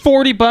 That's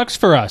 $40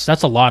 for us.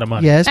 That's a lot of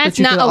money. Yes, That's but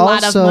you not could a lot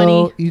of also,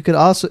 money. You could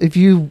also, if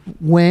you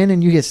win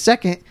and you get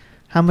second,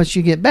 how much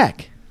you get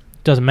back?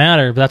 Doesn't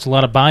matter, but that's a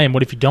lot of buy-in.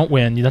 What if you don't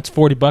win? That's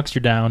 $40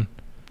 you're down.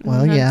 Well,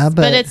 That's- yeah,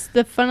 but it's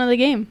the fun of the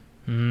game.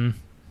 Mm.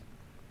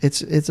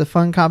 it's a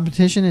fun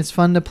competition. It's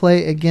fun to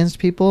play against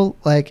people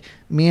like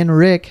me and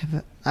Rick.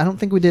 I don't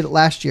think we did it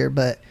last year,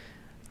 but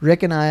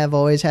Rick and I have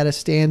always had a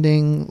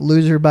standing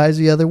loser buys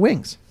the other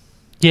wings.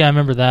 Yeah, I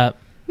remember that.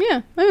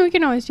 Yeah. I mean, we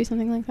can always do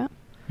something like that.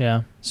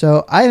 Yeah.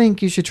 So I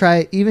think you should try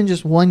it even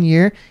just 1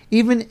 year.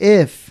 Even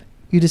if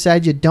you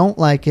decide you don't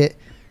like it,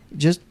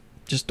 just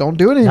don't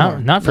do it anymore.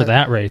 Not for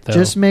that rate, though.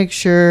 Just make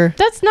sure.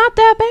 That's not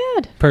that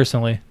bad.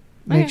 Personally.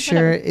 Make Okay,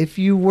 sure whatever. if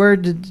you were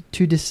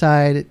to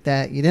decide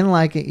that you didn't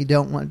like it, you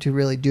don't want to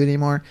really do it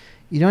anymore,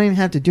 you don't even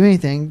have to do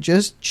anything.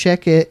 Just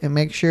check it and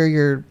make sure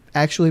you're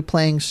actually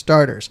playing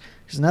starters.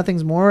 Because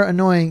nothing's more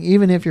annoying,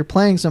 even if you're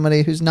playing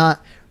somebody who's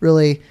not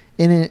really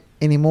in it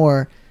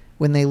anymore,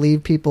 when they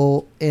leave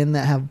people in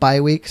that have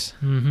bye weeks,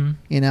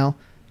 Mm-hmm.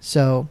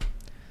 So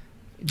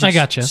I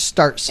gotcha.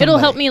 Start somebody. It'll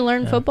help me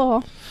learn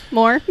football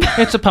more.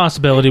 It's a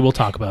possibility. We'll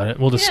talk about it.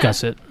 We'll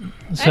discuss it.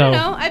 So,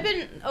 I don't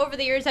know. Over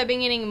the years, I've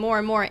been getting more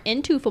and more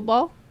into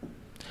football.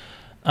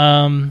 Yeah,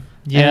 And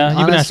you've been asking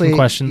honestly,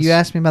 questions. You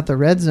asked me about the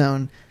red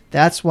zone.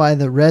 That's why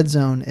the red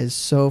zone is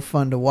so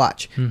fun to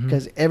watch. Mhm.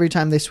 Because every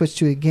time they switch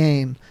to a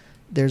game,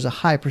 there's a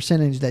high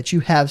percentage that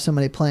you have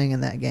somebody playing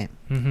in that game.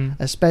 Mm-hmm.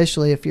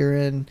 Especially if you're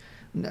in,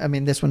 I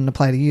mean, this wouldn't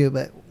apply to you,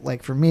 but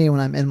like for me, when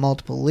I'm in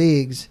multiple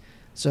leagues,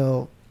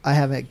 so I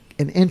have an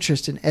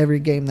interest in every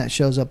game that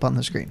shows up on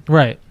the screen.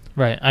 Right.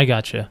 I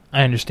gotcha.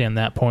 I understand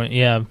that point.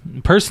 Yeah,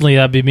 personally,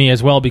 that'd be me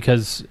as well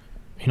because,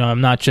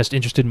 I'm not just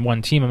interested in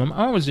one team. I'm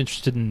always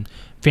interested in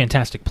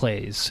fantastic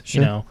plays.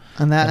 Sure.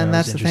 And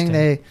that's the thing.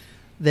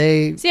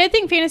 They See, I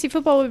think fantasy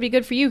football would be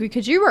good for you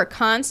because you are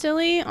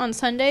constantly on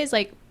Sundays,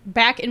 like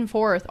back and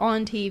forth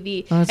on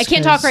TV. Well, I that's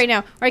can't talk 'cause- right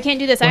now, or I can't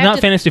do this. Well, I have not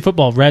fantasy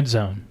football, red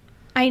zone.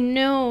 I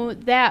know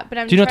that, but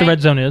I'm. Do you know what the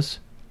red zone is?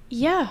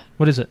 Yeah,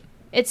 What is it?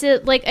 it's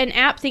like an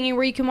app thingy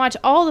where you can watch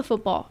all the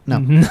football. No.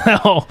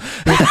 No.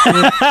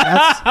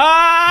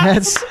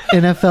 that's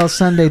NFL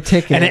Sunday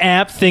Ticket. An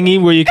app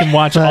thingy where you can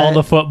watch But- all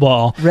the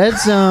football. Red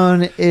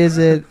Zone is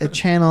a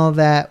channel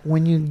that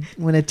when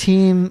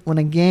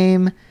a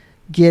game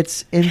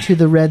gets into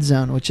the red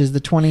zone, which is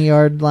the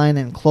 20-yard line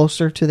and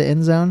closer to the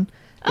end zone,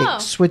 Oh.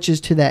 it switches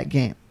to that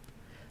game.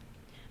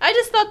 I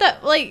just thought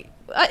that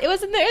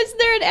wasn't there. Is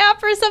there an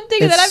app or something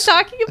that I'm It's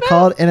talking about?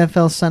 called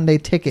NFL Sunday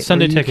Ticket.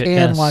 Sunday where Ticket, You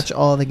can yes. watch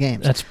all the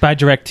games. That's by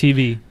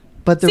DirecTV.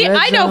 But the See, red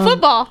I know zone-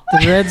 football.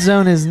 The red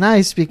zone is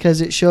nice because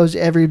it shows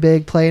every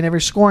big play and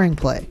every scoring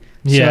play.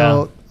 Yeah.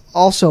 So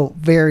also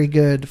very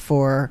good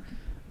for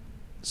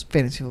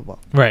fantasy football.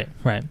 Right.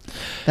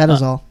 That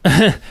is all.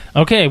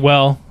 Okay,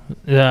 well,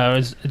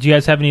 do you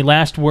guys have any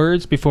last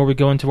words before we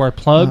go into our Are you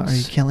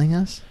plugs? killing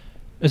us?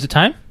 Is it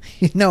time?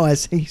 No, I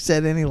see you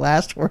said any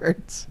last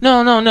words.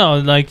 No.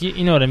 Like,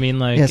 you know what I mean?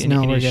 Like, Yes, any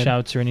we're good.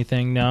 shouts or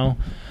anything? No?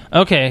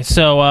 Okay,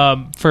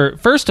 so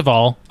first of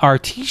all, our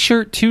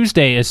T-Shirt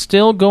Tuesday is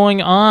still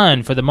going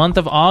on for the month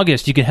of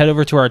August. You can head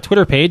over to our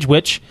Twitter page,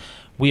 which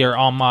we are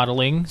all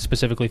modeling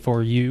specifically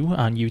for you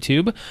on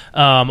YouTube.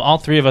 All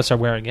three of us are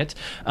wearing it.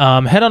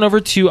 Head on over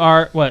to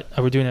our... What?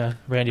 Are we doing a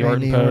Randy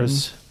Orton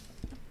pose?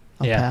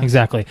 I'll Yeah, pass.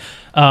 exactly.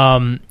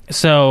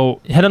 So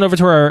head on over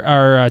to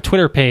our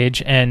Twitter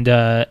page and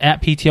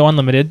at PTO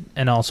Unlimited,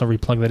 and also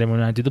replug that in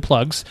when I do the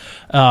plugs.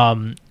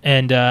 On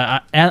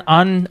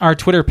our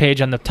Twitter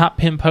page, on the top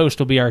pin post,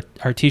 will be our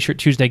T-Shirt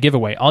Tuesday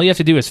giveaway. All you have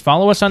to do is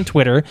follow us on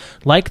Twitter,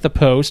 like the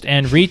post,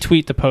 and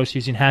retweet the post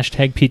using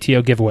hashtag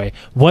PTO giveaway.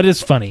 What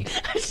is funny?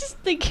 I was just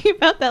thinking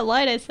about that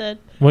line I said.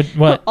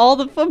 What? All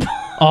the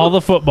football. All the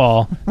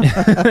football.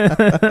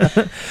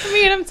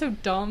 Man, I'm so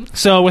dumb.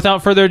 So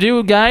without further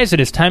ado, guys, it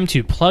is time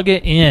to plug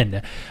it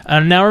in.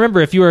 Now remember,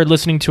 if you are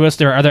listening to us,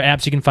 there are other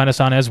apps you can find us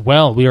on as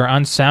well. We are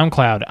on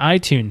SoundCloud,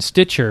 iTunes,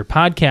 Stitcher,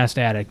 Podcast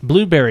Addict,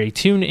 Blueberry,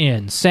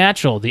 TuneIn,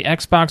 Satchel, the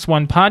Xbox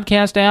One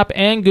podcast app,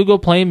 and Google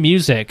Play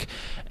Music.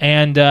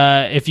 And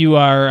if you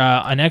are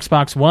an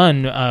Xbox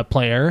One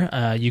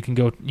player, you can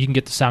get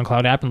the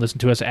SoundCloud app and listen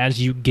to us as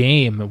you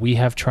game. We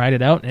have tried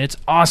it out, and it's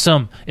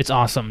awesome. It's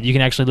awesome. You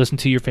can actually listen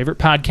to your favorite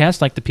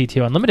podcast, like the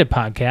PTO Unlimited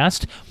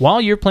podcast,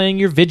 while you're playing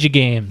your video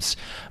games.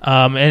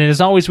 And as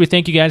always, we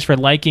thank you guys for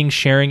liking,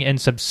 sharing, and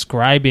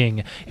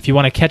subscribing. If you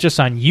want to catch us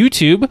on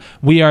YouTube,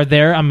 we are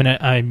there.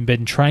 I've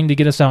been trying to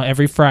get us out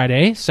every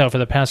Friday, so for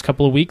the past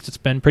couple of weeks, it's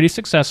been pretty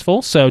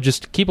successful. So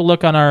just keep a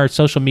look on our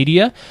social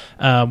media.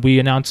 We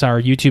announce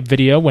our YouTube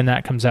video when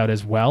that comes out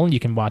as well, and you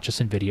can watch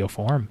us in video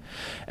form.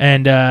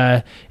 And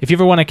if you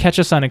ever want to catch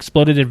us on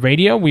Exploded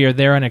Radio, we are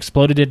there on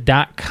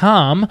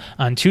exploded.com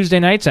on Tuesday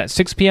nights at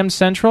 6 p.m.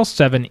 Central,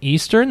 7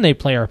 Eastern. They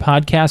play our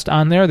podcast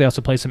on there. They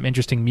also play some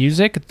interesting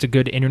music. It's a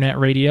good internet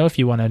radio if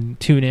you want to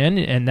tune in,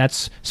 and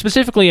that's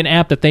specifically an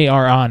app that they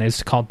are on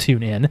is called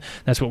TuneIn.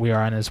 That's what we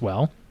are on as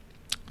well.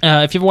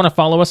 If you ever want to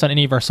follow us on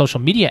any of our social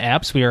media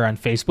apps, we are on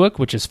Facebook,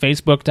 which is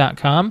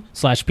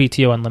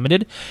facebook.com/PTO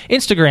Unlimited.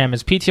 Instagram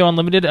is PTO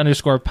Unlimited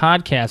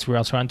 _podcast. We're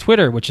also on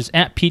Twitter, which is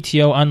at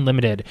PTO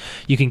Unlimited.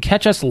 You can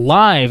catch us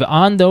live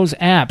on those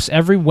apps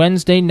every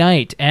Wednesday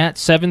night at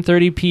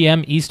 7:30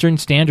 p.m. Eastern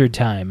Standard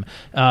Time.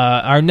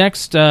 Our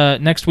next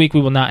week we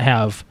will not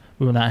have.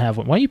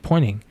 Why are you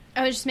pointing?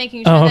 I was just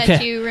making sure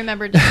that you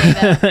remembered to say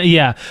that.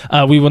 Yeah,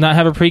 we will not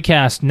have a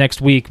precast next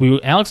week.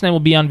 Alex and I will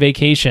be on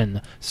vacation,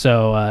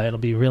 so it'll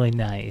be really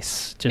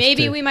nice.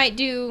 Maybe we might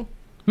do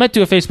a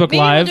Facebook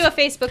Live. Maybe we'll do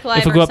a Facebook Live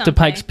if we go or up to something.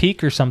 Pikes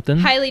Peak or something.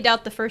 Highly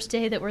doubt the first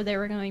day that we're there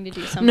we're going to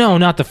do something. No,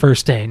 not the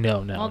first day.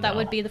 No. Well, that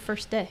would be the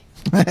first day.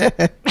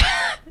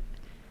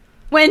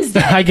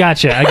 Wednesday. I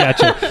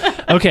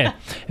gotcha. Okay.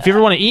 If you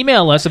ever want to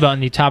email us about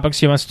any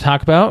topics you want us to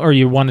talk about, or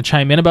you want to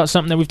chime in about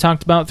something that we've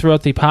talked about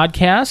throughout the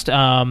podcast,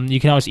 you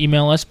can always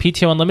email us,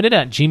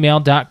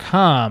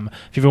 ptounlimited@gmail.com.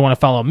 If you ever want to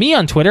follow me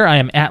on Twitter, I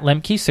am at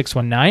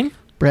Lemke619.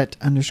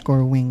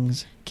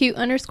 Brett_Wings.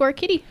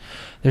 Cute_kitty.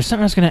 There's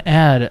something I was going to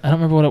add. I don't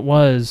remember what it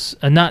was.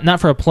 Not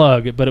for a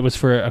plug, but it was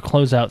for a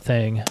closeout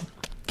thing.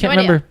 Can't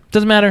remember.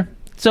 Doesn't matter.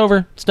 It's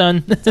over. It's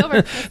done. It's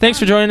over. Thanks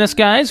for joining us,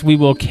 guys. We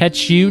will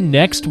catch you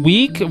next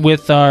week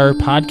with our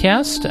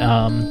podcast.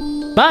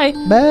 Bye.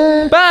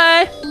 Bye.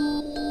 Bye.